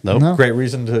know what I mean? no. No. Great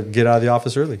reason to get out of the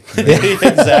office early.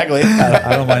 exactly.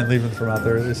 I don't mind leaving from out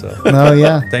there early. So No,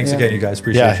 yeah. thanks yeah. again, you guys.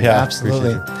 Appreciate Yeah, you. yeah.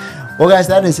 Absolutely. Well, guys,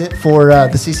 that is it for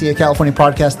the CCA California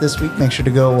podcast this week. Make sure to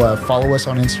go follow us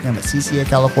on Instagram at CCA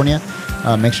California.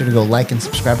 Make sure to go like and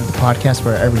subscribe to the podcast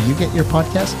wherever you get your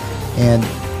podcast. And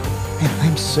man,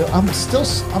 I'm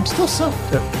still stoked.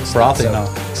 Frothing now.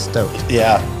 Stoked.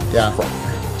 Yeah. Yeah.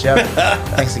 Jeff,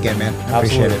 thanks again, man. I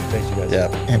appreciate Absolutely. it. Thanks, you guys.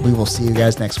 Yeah. And we will see you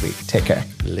guys next week. Take care.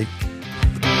 Late.